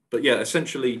 But yeah,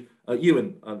 essentially,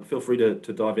 Ewan, feel free to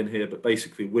dive in here. But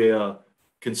basically, we are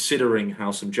considering how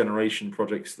some generation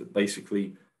projects that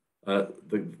basically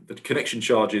the connection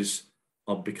charges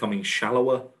are becoming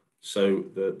shallower. So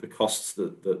the costs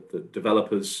that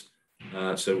developers,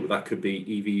 so that could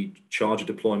be EV charger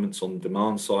deployments on the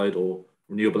demand side, or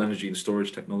renewable energy and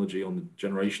storage technology on the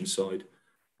generation side.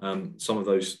 Some of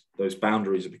those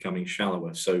boundaries are becoming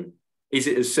shallower. So is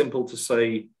it as simple to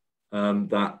say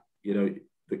that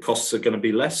the costs are going to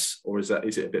be less, or is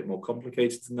it a bit more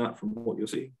complicated than that from what you're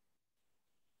seeing?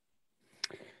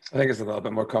 I think it's a little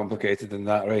bit more complicated than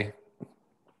that, Ray.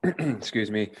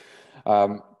 Excuse me.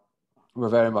 We're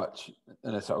very much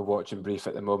in a sort of watch and brief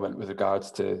at the moment with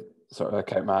regards to sort of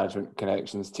account management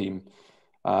connections team.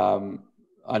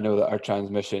 I know that our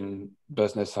transmission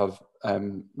business have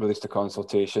released a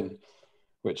consultation,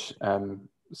 which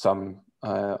some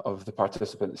of the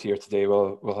participants here today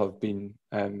will have been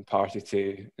party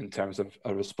to in terms of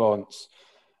a response.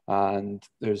 And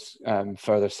there's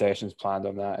further sessions planned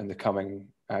on that in the coming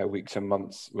weeks and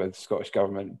months with Scottish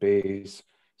Government, BEIS,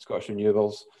 Scottish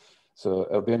Renewables. So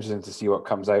it'll be interesting to see what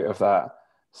comes out of that.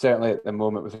 Certainly at the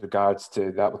moment, with regards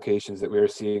to the applications that we're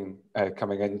seeing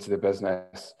coming into the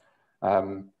business,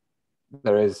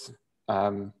 there is,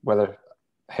 whether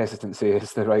hesitancy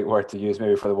is the right word to use,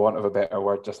 maybe for the want of a better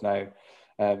word just now,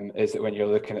 is that when you're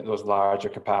looking at those larger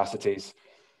capacities,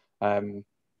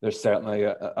 there's certainly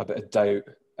a bit of doubt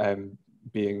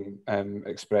being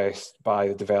expressed by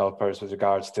the developers with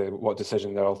regards to what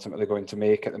decision they're ultimately going to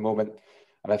make at the moment.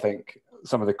 And I think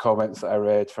some of the comments that I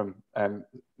read from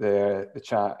the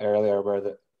chat earlier were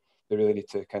that they really need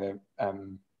to kind of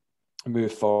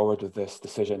move forward with this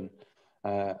decision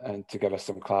and to give us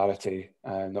some clarity,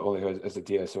 not only as a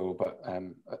DSO, but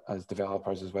as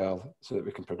developers as well, so that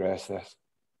we can progress this.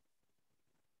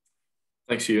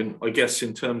 Thanks, Ewan. I guess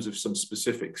in terms of some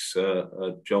specifics,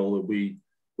 Joel,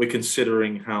 we're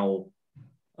considering how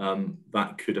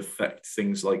that could affect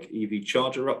things like EV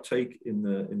charger uptake in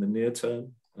the near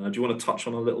term. Do you want to touch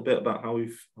on a little bit about how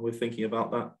we're thinking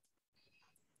about that?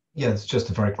 Yeah, it's just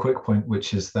a very quick point,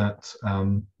 which is that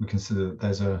we consider that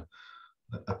there's the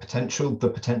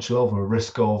potential of or a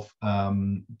risk of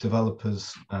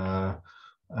developers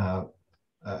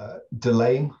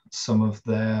delaying some of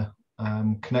their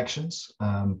connections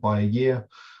by a year,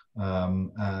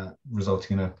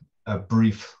 resulting in a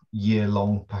brief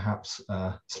year-long, perhaps,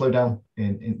 slowdown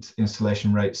in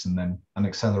installation rates, and then an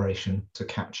acceleration to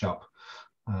catch up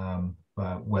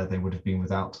where they would have been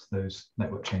without those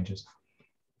network changes.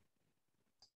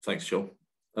 Thanks, Joel.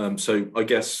 So I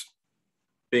guess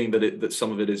being that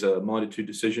some of it is a minded to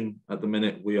decision at the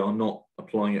minute, we are not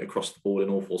applying it across the board in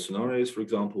all 4 scenarios, for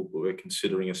example, but we're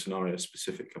considering a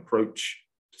scenario-specific approach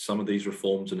to some of these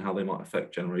reforms and how they might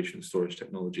affect generation and storage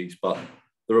technologies. But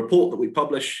the report that we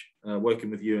publish, working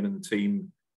with Ewan and the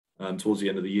team towards the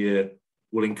end of the year,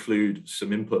 will include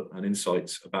some input and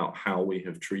insights about how we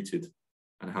have treated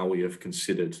and how we have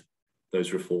considered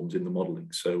those reforms in the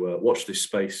modelling. So watch this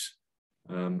space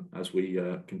as we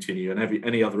continue, and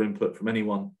any other input from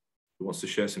anyone who wants to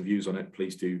share some views on it,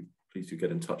 please do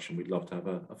get in touch, and we'd love to have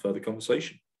a further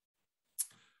conversation.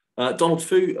 Donald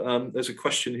Fu, there's a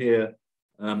question here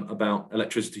about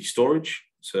electricity storage.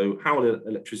 So how will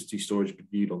electricity storage be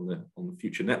viewed on the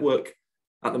future network?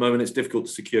 At the moment, it's difficult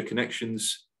to secure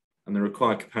connections, and the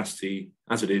required capacity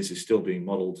as it is still being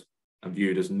modelled and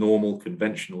viewed as normal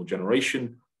conventional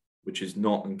generation, which is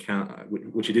not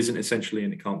which it isn't essentially,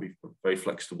 and it can't be very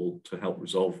flexible to help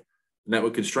resolve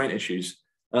network constraint issues.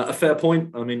 A fair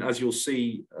point. I mean, as you'll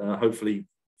see, hopefully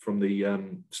from the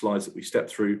slides that we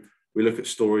stepped through, we look at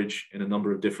storage in a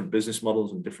number of different business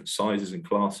models and different sizes and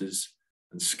classes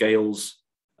and scales.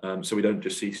 So we don't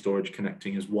just see storage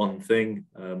connecting as one thing.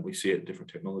 We see it in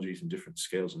different technologies and different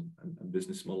scales and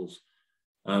business models.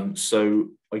 So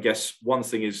I guess one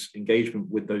thing is engagement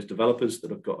with those developers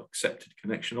that have got accepted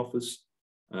connection offers,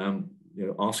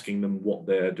 asking them what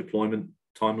their deployment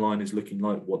timeline is looking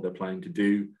like, what they're planning to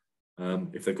do.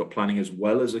 If they've got planning as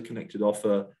well as a connected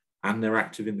offer and they're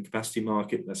active in the capacity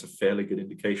market, that's a fairly good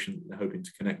indication that they're hoping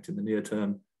to connect in the near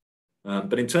term.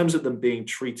 But in terms of them being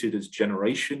treated as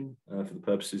generation for the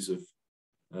purposes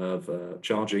of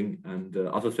charging and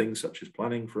other things such as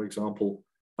planning, for example,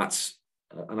 that's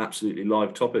an absolutely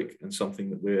live topic and something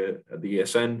that we're at the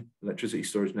ESN, Electricity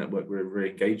Storage Network, we're very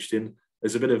engaged in.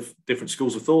 There's a bit of different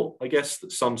schools of thought, I guess,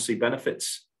 that some see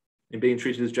benefits in being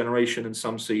treated as generation and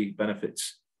some see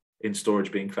benefits in storage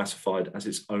being classified as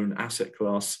its own asset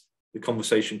class. The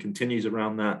conversation continues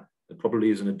around that. There probably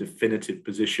isn't a definitive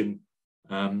position.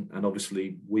 And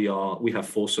obviously we have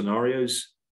 4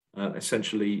 scenarios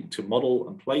essentially to model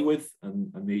and play with,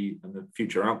 and the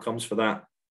future outcomes for that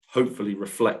hopefully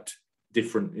reflect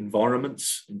different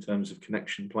environments in terms of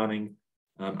connection planning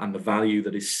and the value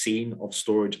that is seen of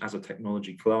storage as a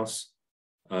technology class.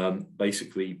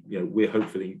 Basically,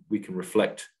 we can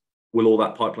reflect, will all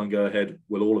that pipeline go ahead?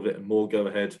 Will all of it and more go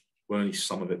ahead? Will only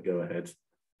some of it go ahead?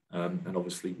 And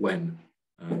obviously when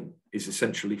is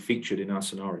essentially featured in our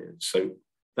scenarios. So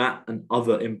that and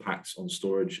other impacts on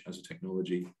storage as a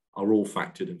technology are all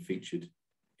factored and featured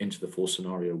into the 4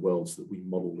 scenario worlds that we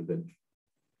model within.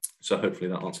 So hopefully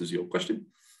that answers your question.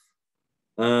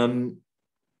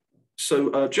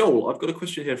 So Joel, I've got a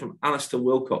question here from Alistair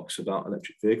Wilcox about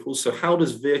electric vehicles. So how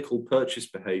does vehicle purchase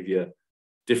behaviour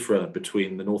differ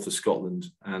between the north of Scotland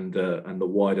and the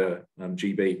wider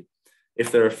GB?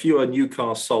 If there are fewer new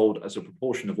cars sold as a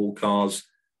proportion of all cars,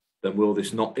 then will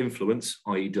this not influence,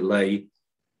 i.e. delay,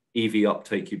 EV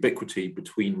uptake ubiquity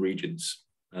between regions?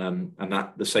 And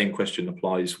that the same question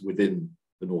applies within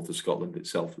the north of Scotland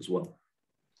itself as well.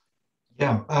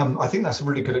 Yeah, I think that's a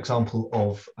really good example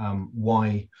of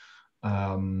why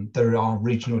there are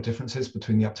regional differences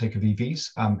between the uptake of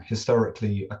EVs.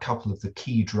 Historically, a couple of the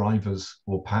key drivers,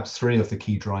 or perhaps 3 of the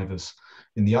key drivers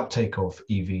in the uptake of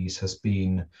EVs has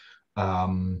been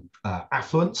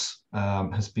affluence,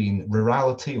 has been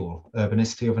rurality or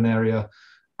urbanicity of an area,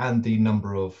 and the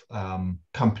number of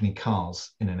company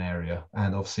cars in an area.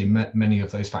 And obviously many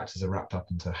of those factors are wrapped up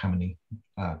into how many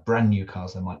brand new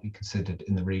cars there might be considered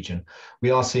in the region. We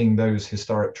are seeing those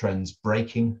historic trends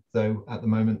breaking though at the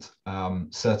moment.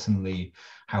 Certainly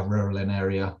how rural an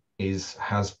area is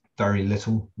has very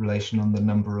little relation on the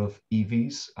number of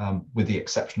EVs, with the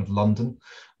exception of London.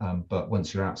 But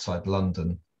once you're outside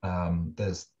London,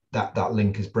 there's that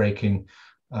link is breaking.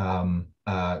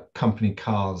 Company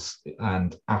cars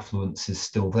and affluence is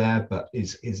still there, but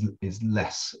is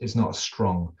less, is not as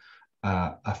strong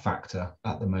a factor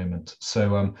at the moment.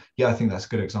 So yeah, I think that's a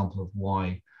good example of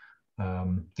why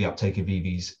the uptake of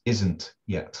EVs isn't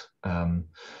yet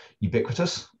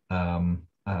ubiquitous.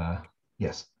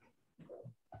 Yes.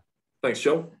 Thanks,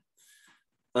 Joel.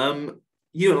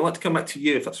 Ewan, I'd like to come back to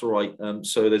you if that's all right.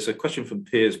 So there's a question from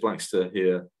Piers Blackster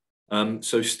here.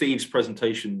 So Steve's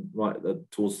presentation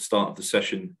towards the start of the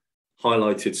session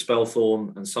highlighted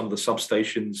Spelthorne and some of the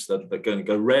substations that are going to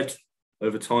go red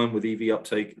over time with EV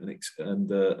uptake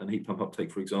and heat pump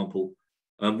uptake, for example.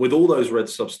 With all those red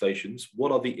substations,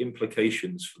 what are the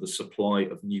implications for the supply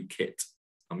of new kit?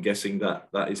 I'm guessing that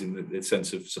is in the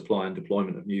sense of supply and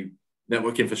deployment of new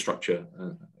network infrastructure,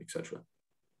 etc.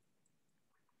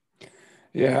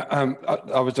 Yeah,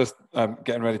 I was just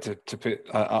getting ready to put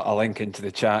a link into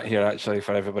the chat here actually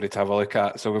for everybody to have a look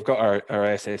at. So we've got our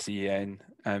SSEN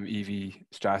EV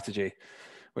strategy,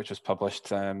 which was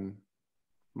published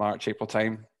March, April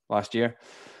time last year.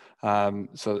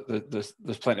 So there's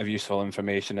plenty of useful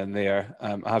information in there.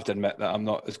 I have to admit that I'm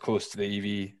not as close to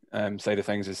the EV side of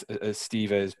things as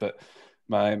Steve is, but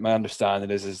my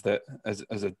understanding is that as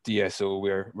a DSO,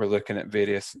 we're looking at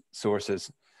various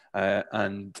sources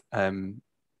and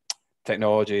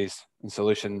technologies and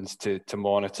solutions to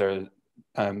monitor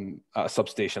at a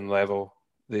substation level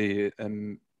the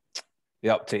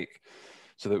uptake,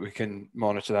 so that we can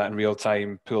monitor that in real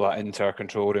time, pull that into our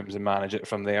control rooms and manage it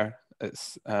from there.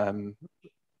 It's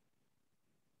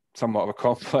somewhat of a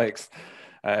complex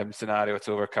scenario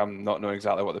to overcome, not knowing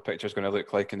exactly what the picture is going to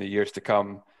look like in the years to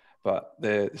come, but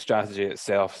the strategy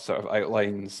itself sort of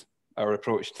outlines our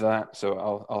approach to that.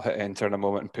 So I'll hit enter in a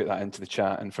moment and put that into the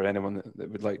chat. And for anyone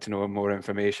that would like to know more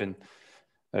information,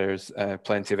 there's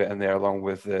plenty of it in there, along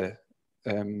with the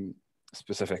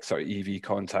specific sort of EV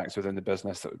contacts within the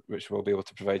business, which will be able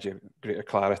to provide you greater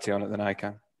clarity on it than I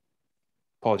can.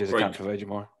 Apologies, I can't provide you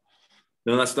more.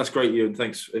 No, that's great, Ewan.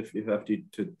 Thanks. If you have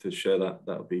to share that,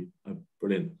 that would be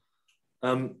brilliant.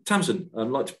 Tamsin, I'd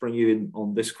like to bring you in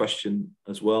on this question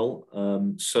as well.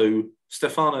 So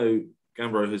Stefano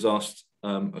Gambro has asked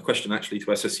a question actually to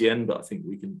SSEN, but I think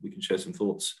we can share some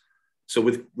thoughts. So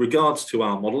with regards to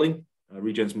our modelling,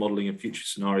 Regen's modelling of future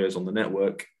scenarios on the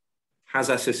network, has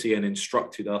SSEN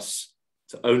instructed us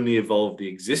to only evolve the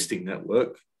existing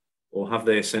network, or have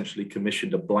they essentially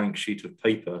commissioned a blank sheet of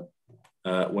paper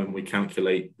when we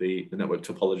calculate the network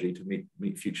topology to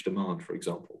meet future demand, for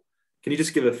example? Can you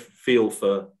just give a feel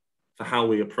for how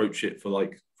we approach it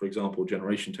for example,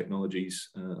 generation technologies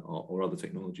or other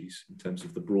technologies in terms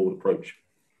of the broad approach?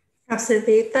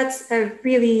 Absolutely. That's a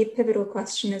really pivotal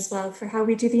question as well for how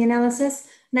we do the analysis.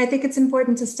 And I think it's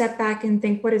important to step back and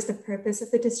think, what is the purpose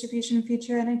of the distribution of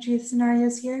future energy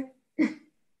scenarios here?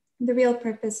 The real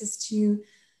purpose is to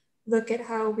look at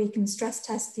how we can stress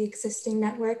test the existing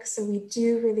network. So we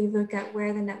do really look at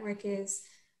where the network is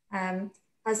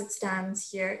as it stands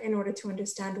here, in order to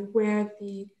understand where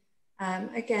the,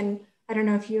 again, I don't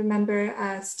know if you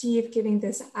remember Steve giving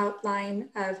this outline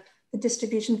of the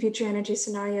distribution future energy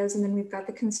scenarios, and then we've got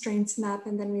the constraints map,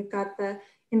 and then we've got the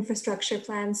infrastructure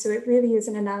plan. So it really is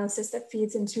an analysis that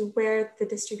feeds into where the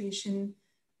distribution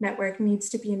network needs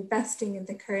to be investing in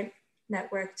the current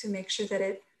network to make sure that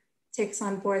it takes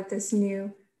on board this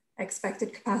new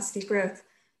expected capacity growth.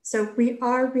 So we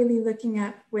are really looking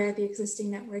at where the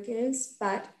existing network is,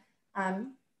 but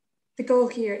the goal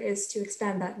here is to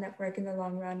expand that network in the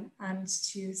long run and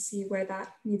to see where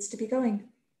that needs to be going.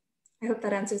 I hope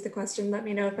that answers the question. Let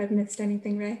me know if I've missed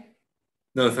anything, Ray.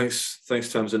 No, thanks,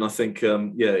 Tamsin. I think,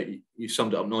 yeah, you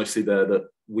summed it up nicely there, that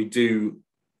we do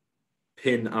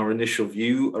pin our initial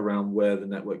view around where the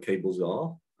network cables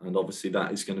are. And obviously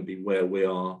that is going to be where we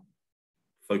are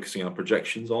focusing our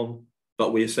projections on.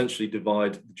 But we essentially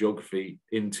divide the geography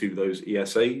into those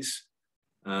ESAs.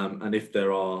 And if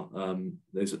there are,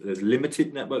 there's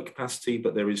limited network capacity,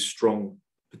 but there is strong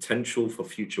potential for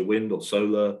future wind or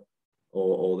solar,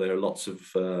 or there are lots of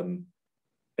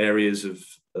areas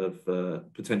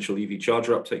of potential EV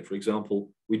charger uptake, for example,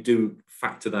 we do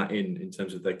factor that in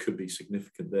terms of there could be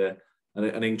significant there. And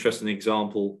an interesting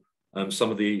example, some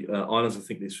of the islands, I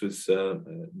think this was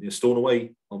near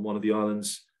Stornoway on one of the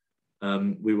islands,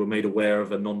 we were made aware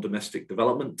of a non-domestic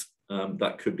development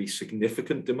that could be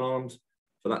significant demand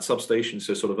for that substation,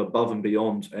 so sort of above and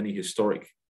beyond any historic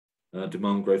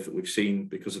demand growth that we've seen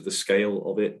because of the scale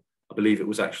of it. I believe it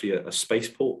was actually a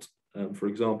spaceport, for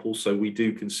example. So we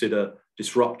do consider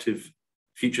disruptive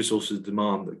future sources of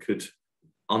demand that could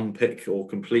unpick or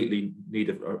completely need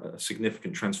a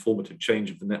significant transformative change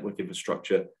of the network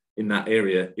infrastructure in that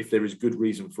area, if there is good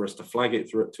reason for us to flag it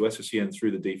through to SSEN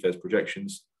through the DFES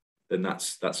projections, then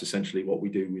that's essentially what we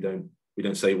do. We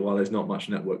don't say, well, there's not much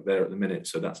network there at the minute,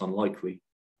 so that's unlikely.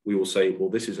 We will say,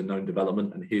 well, this is a known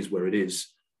development, and here's where it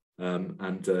is.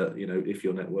 If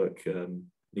your network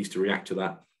needs to react to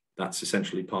that, that's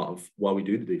essentially part of why we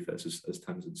do the DFES, as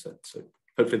Tamsin said. So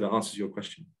hopefully that answers your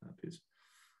question, Piers.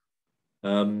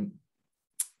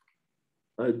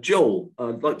 Joel,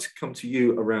 I'd like to come to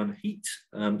you around heat.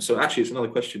 So actually, it's another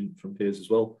question from Piers as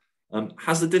well.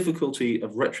 Has the difficulty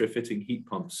of retrofitting heat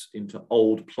pumps into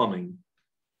old plumbing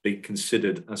been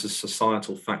considered as a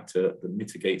societal factor that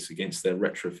mitigates against their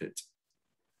retrofit?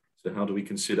 So how do we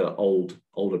consider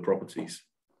older properties?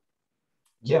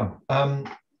 Yeah,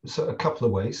 so a couple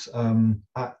of ways.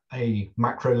 At a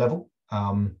macro level,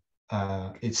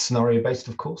 it's scenario based,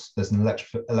 of course. There's an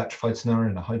electrified scenario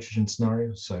and a hydrogen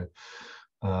scenario. So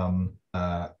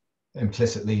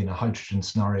implicitly in a hydrogen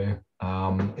scenario,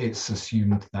 it's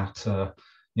assumed that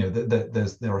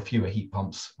there are fewer heat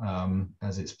pumps,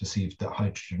 as it's perceived that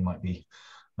hydrogen might be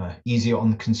easier on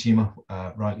the consumer,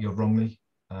 rightly or wrongly.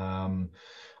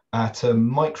 At a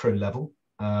micro level,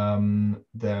 we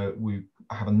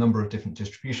have a number of different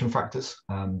distribution factors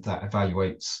that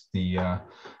evaluates the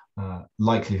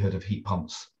likelihood of heat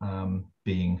pumps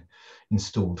being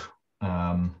installed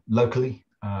locally,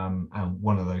 and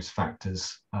one of those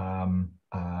factors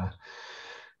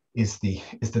is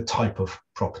the type of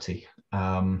property.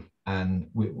 And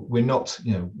we're not,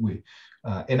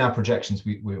 in our projections,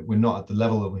 we're not at the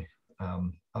level of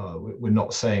we're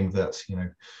not saying that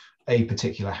a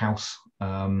particular house,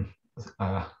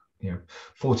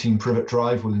 14 Privet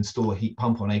Drive will install a heat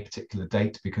pump on a particular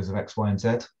date because of X, Y, and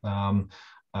Z.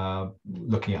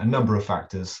 Looking at a number of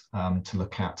factors to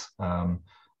look at,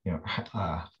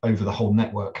 over the whole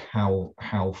network,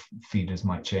 how feeders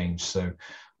might change. So,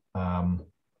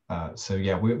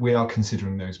 yeah, we are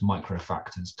considering those micro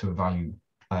factors to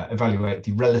evaluate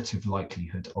the relative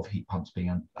likelihood of heat pumps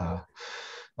being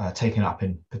taken up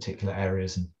in particular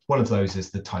areas, and one of those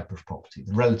is the type of property,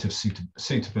 the relative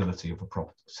suitability of a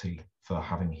property for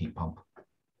having a heat pump.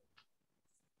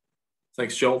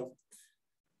 Thanks, Joel.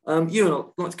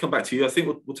 Ewan, I'd like to come back to you. I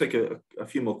think we'll take a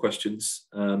few more questions.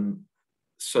 Does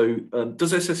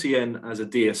SSEN as a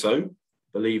DSO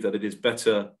believe that it is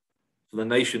better for the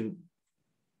nation,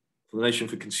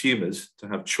 for consumers to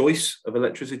have choice of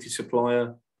electricity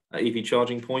supplier at EV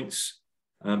charging points?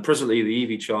 Presently,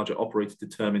 the EV charger operator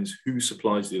determines who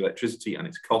supplies the electricity and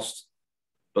its cost,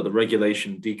 but the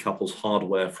regulation decouples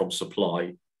hardware from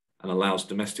supply and allows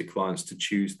domestic clients to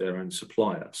choose their own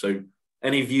supplier. So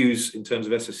any views in terms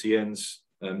of SSEN's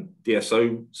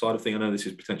DSO side of thing? I know this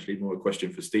is potentially more a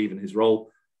question for Steve and his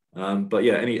role, but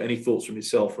yeah, any thoughts from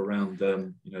yourself around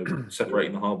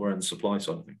separating the hardware and the supply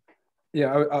side of thing?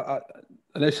 Yeah,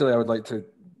 initially I would like to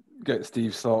get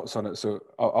Steve's thoughts on it, so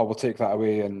I will take that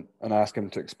away and ask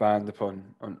him to expand upon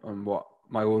what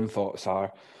my own thoughts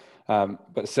are.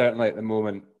 But certainly at the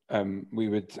moment, we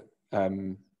would,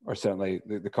 or certainly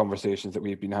the conversations that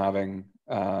we've been having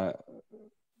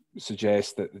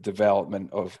suggest that the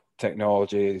development of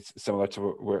technology is similar to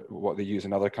what they use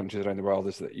in other countries around the world,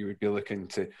 is that you would be looking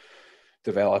to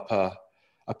develop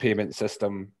a payment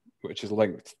system which is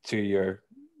linked to your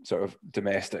sort of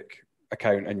domestic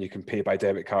account, and you can pay by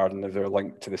debit card, and if they're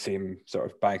linked to the same sort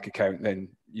of bank account, then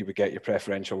you would get your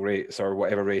preferential rates or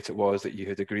whatever rate it was that you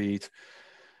had agreed.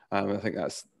 I think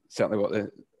that's certainly what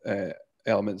the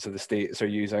elements of the States are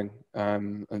using,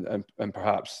 and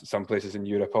perhaps some places in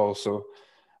Europe also.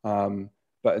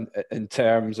 But in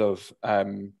terms of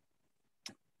the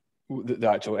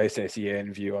actual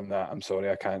SSEN view on that, I'm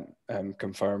sorry, I can't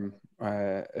confirm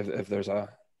if there's a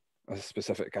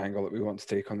specific angle that we want to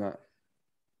take on that.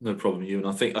 No problem, Ewan.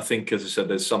 I think, as I said,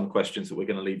 there's some questions that we're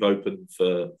going to leave open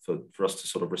for us to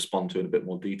sort of respond to in a bit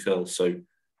more detail. So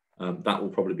that will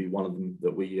probably be one of them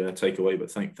that we take away.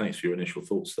 But thanks for your initial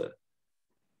thoughts there.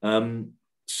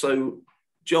 So,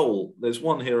 Joel, there's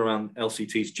one here around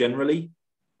LCTs generally.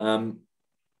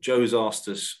 Joe's asked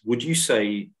us, would you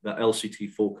say that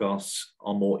LCT forecasts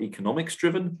are more economics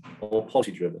driven or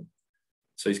policy driven?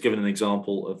 So he's given an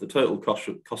example of the total cost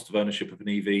of ownership of an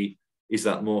EV. Is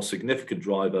that more significant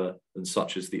driver than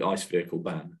such as the ICE vehicle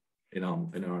ban in our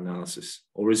analysis,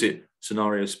 or is it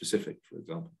scenario specific, for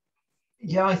example?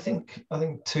 Yeah, I think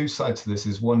two sides to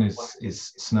this. One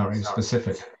is scenario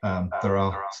specific. There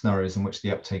are scenarios in which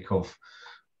the uptake of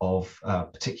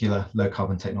particular low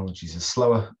carbon technologies is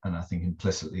slower, and I think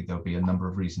implicitly there'll be a number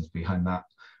of reasons behind that,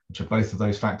 which are both of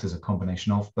those factors, a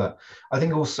combination of. But I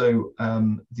think also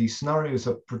these scenarios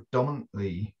are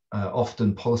predominantly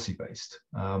often policy based.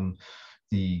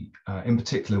 in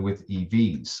particular with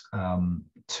EVs,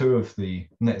 two of the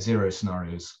net zero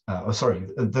scenarios,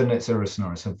 the net zero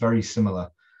scenarios have very similar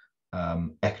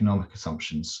economic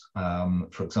assumptions.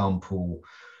 For example,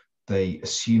 they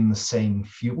assume the same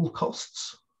fuel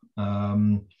costs.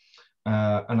 And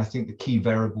I think the key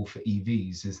variable for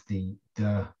EVs is the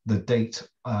date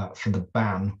for the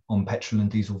ban on petrol and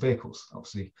diesel vehicles.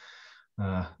 Obviously,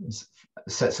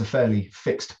 sets a fairly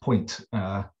fixed point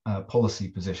policy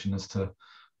position as to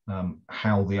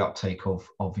how the uptake of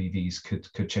EVs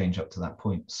could change up to that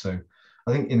point. So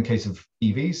I think in the case of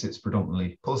EVs, it's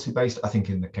predominantly policy based. I think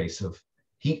in the case of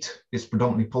heat, it's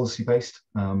predominantly policy based,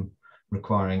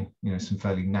 requiring some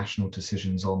fairly national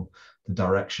decisions on the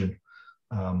direction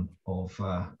of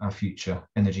our future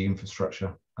energy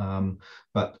infrastructure.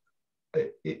 But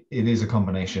it is a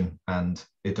combination, and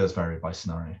it does vary by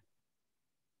scenario.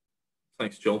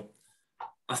 Thanks, Joel.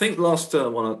 I think last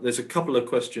one, there's a couple of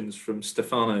questions from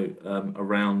Stefano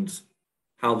around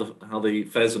how the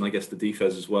FES and I guess the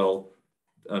DFES as well,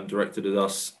 directed at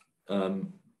us,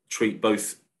 treat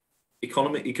both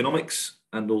economics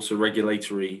and also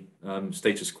regulatory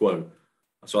status quo.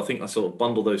 So I think I sort of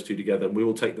bundle those two together, and we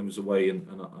will take them as a way and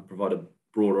provide a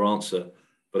broader answer.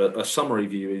 But a summary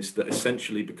view is that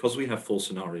essentially, because we have 4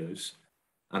 scenarios,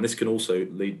 and this can also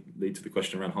lead to the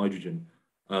question around hydrogen,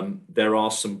 there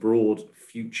are some broad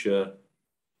future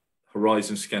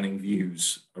horizon scanning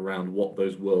views around what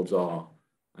those worlds are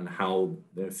and how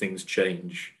things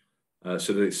change.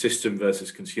 So the system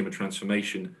versus consumer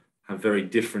transformation have very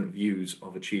different views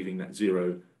of achieving net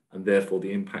zero, and therefore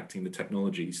the impacting the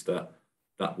technologies that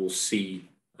will see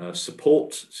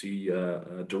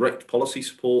direct policy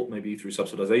support, maybe through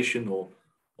subsidization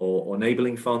or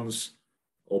enabling funds,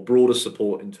 or broader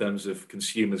support in terms of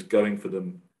consumers going for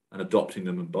them and adopting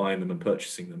them and buying them and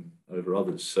purchasing them over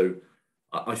others. So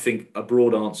I think a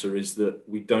broad answer is that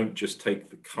we don't just take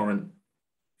the current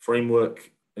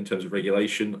framework in terms of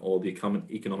regulation or the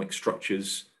economic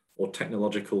structures or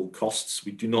technological costs.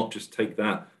 We do not just take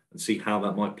that and see how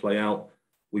that might play out.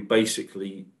 We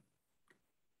basically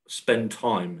spend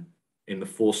time in the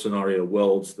 4 scenario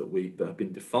worlds that have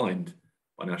been defined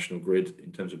by National Grid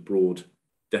in terms of broad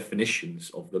definitions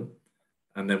of them.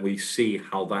 And then we see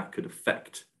how that could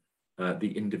affect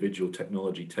the individual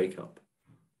technology take-up.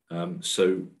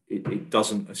 So it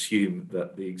doesn't assume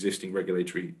that the existing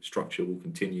regulatory structure will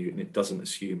continue, and it doesn't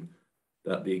assume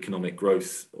that the economic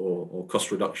growth or cost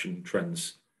reduction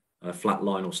trends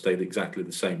flatline or stay exactly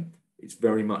the same. It's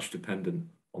very much dependent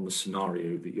on the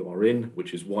scenario that you are in,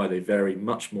 which is why they vary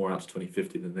much more out to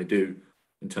 2050 than they do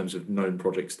in terms of known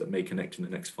projects that may connect in the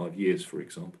next 5 years, for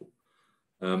example.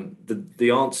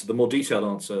 The more detailed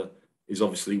answer is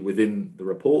obviously within the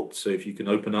report. So if you can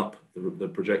open up the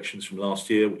projections from last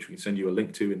year, which we can send you a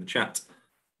link to in the chat,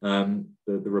 the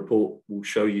report will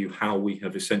show you how we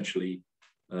have essentially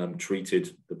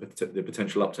treated the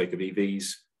potential uptake of EVs,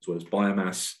 as well as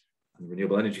biomass and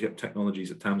renewable energy technologies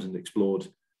that Tamsin explored.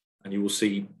 And you will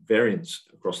see variance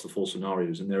across the 4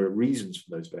 scenarios. And there are reasons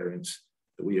for those variants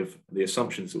that the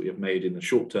assumptions that we have made in the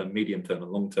short term, medium term,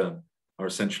 and long term are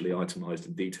essentially itemized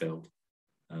and detailed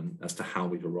as to how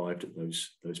we've arrived at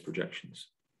those projections.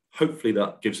 Hopefully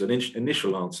that gives an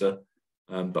initial answer,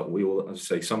 but we will, as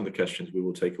I say, some of the questions we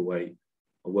will take away.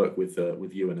 I'll work with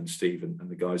Ewan and Steve and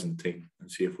the guys in the team and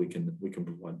see if we can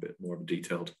provide a bit more of a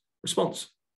detailed response.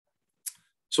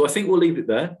 So I think we'll leave it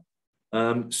there.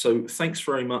 So thanks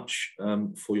very much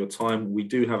for your time. We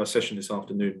do have a session this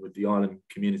afternoon with the island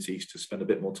communities to spend a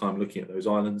bit more time looking at those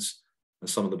islands and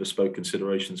some of the bespoke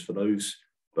considerations for those.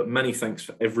 But many thanks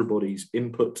for everybody's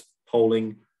input,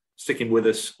 polling, sticking with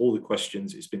us, all the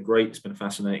questions. It's been great. It's been a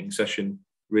fascinating session.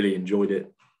 Really enjoyed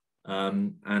it.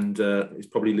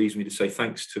 It probably leaves me to say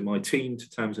thanks to my team, to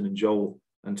Tamsin and Joel,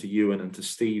 and to Ewan and to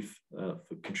Steve for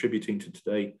contributing to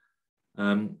today.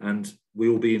 And we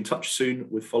will be in touch soon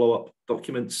with follow-up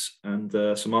documents and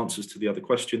some answers to the other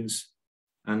questions.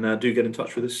 And do get in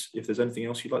touch with us if there's anything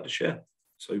else you'd like to share.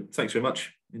 So thanks very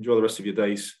much. Enjoy the rest of your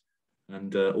days,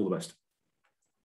 and all the best.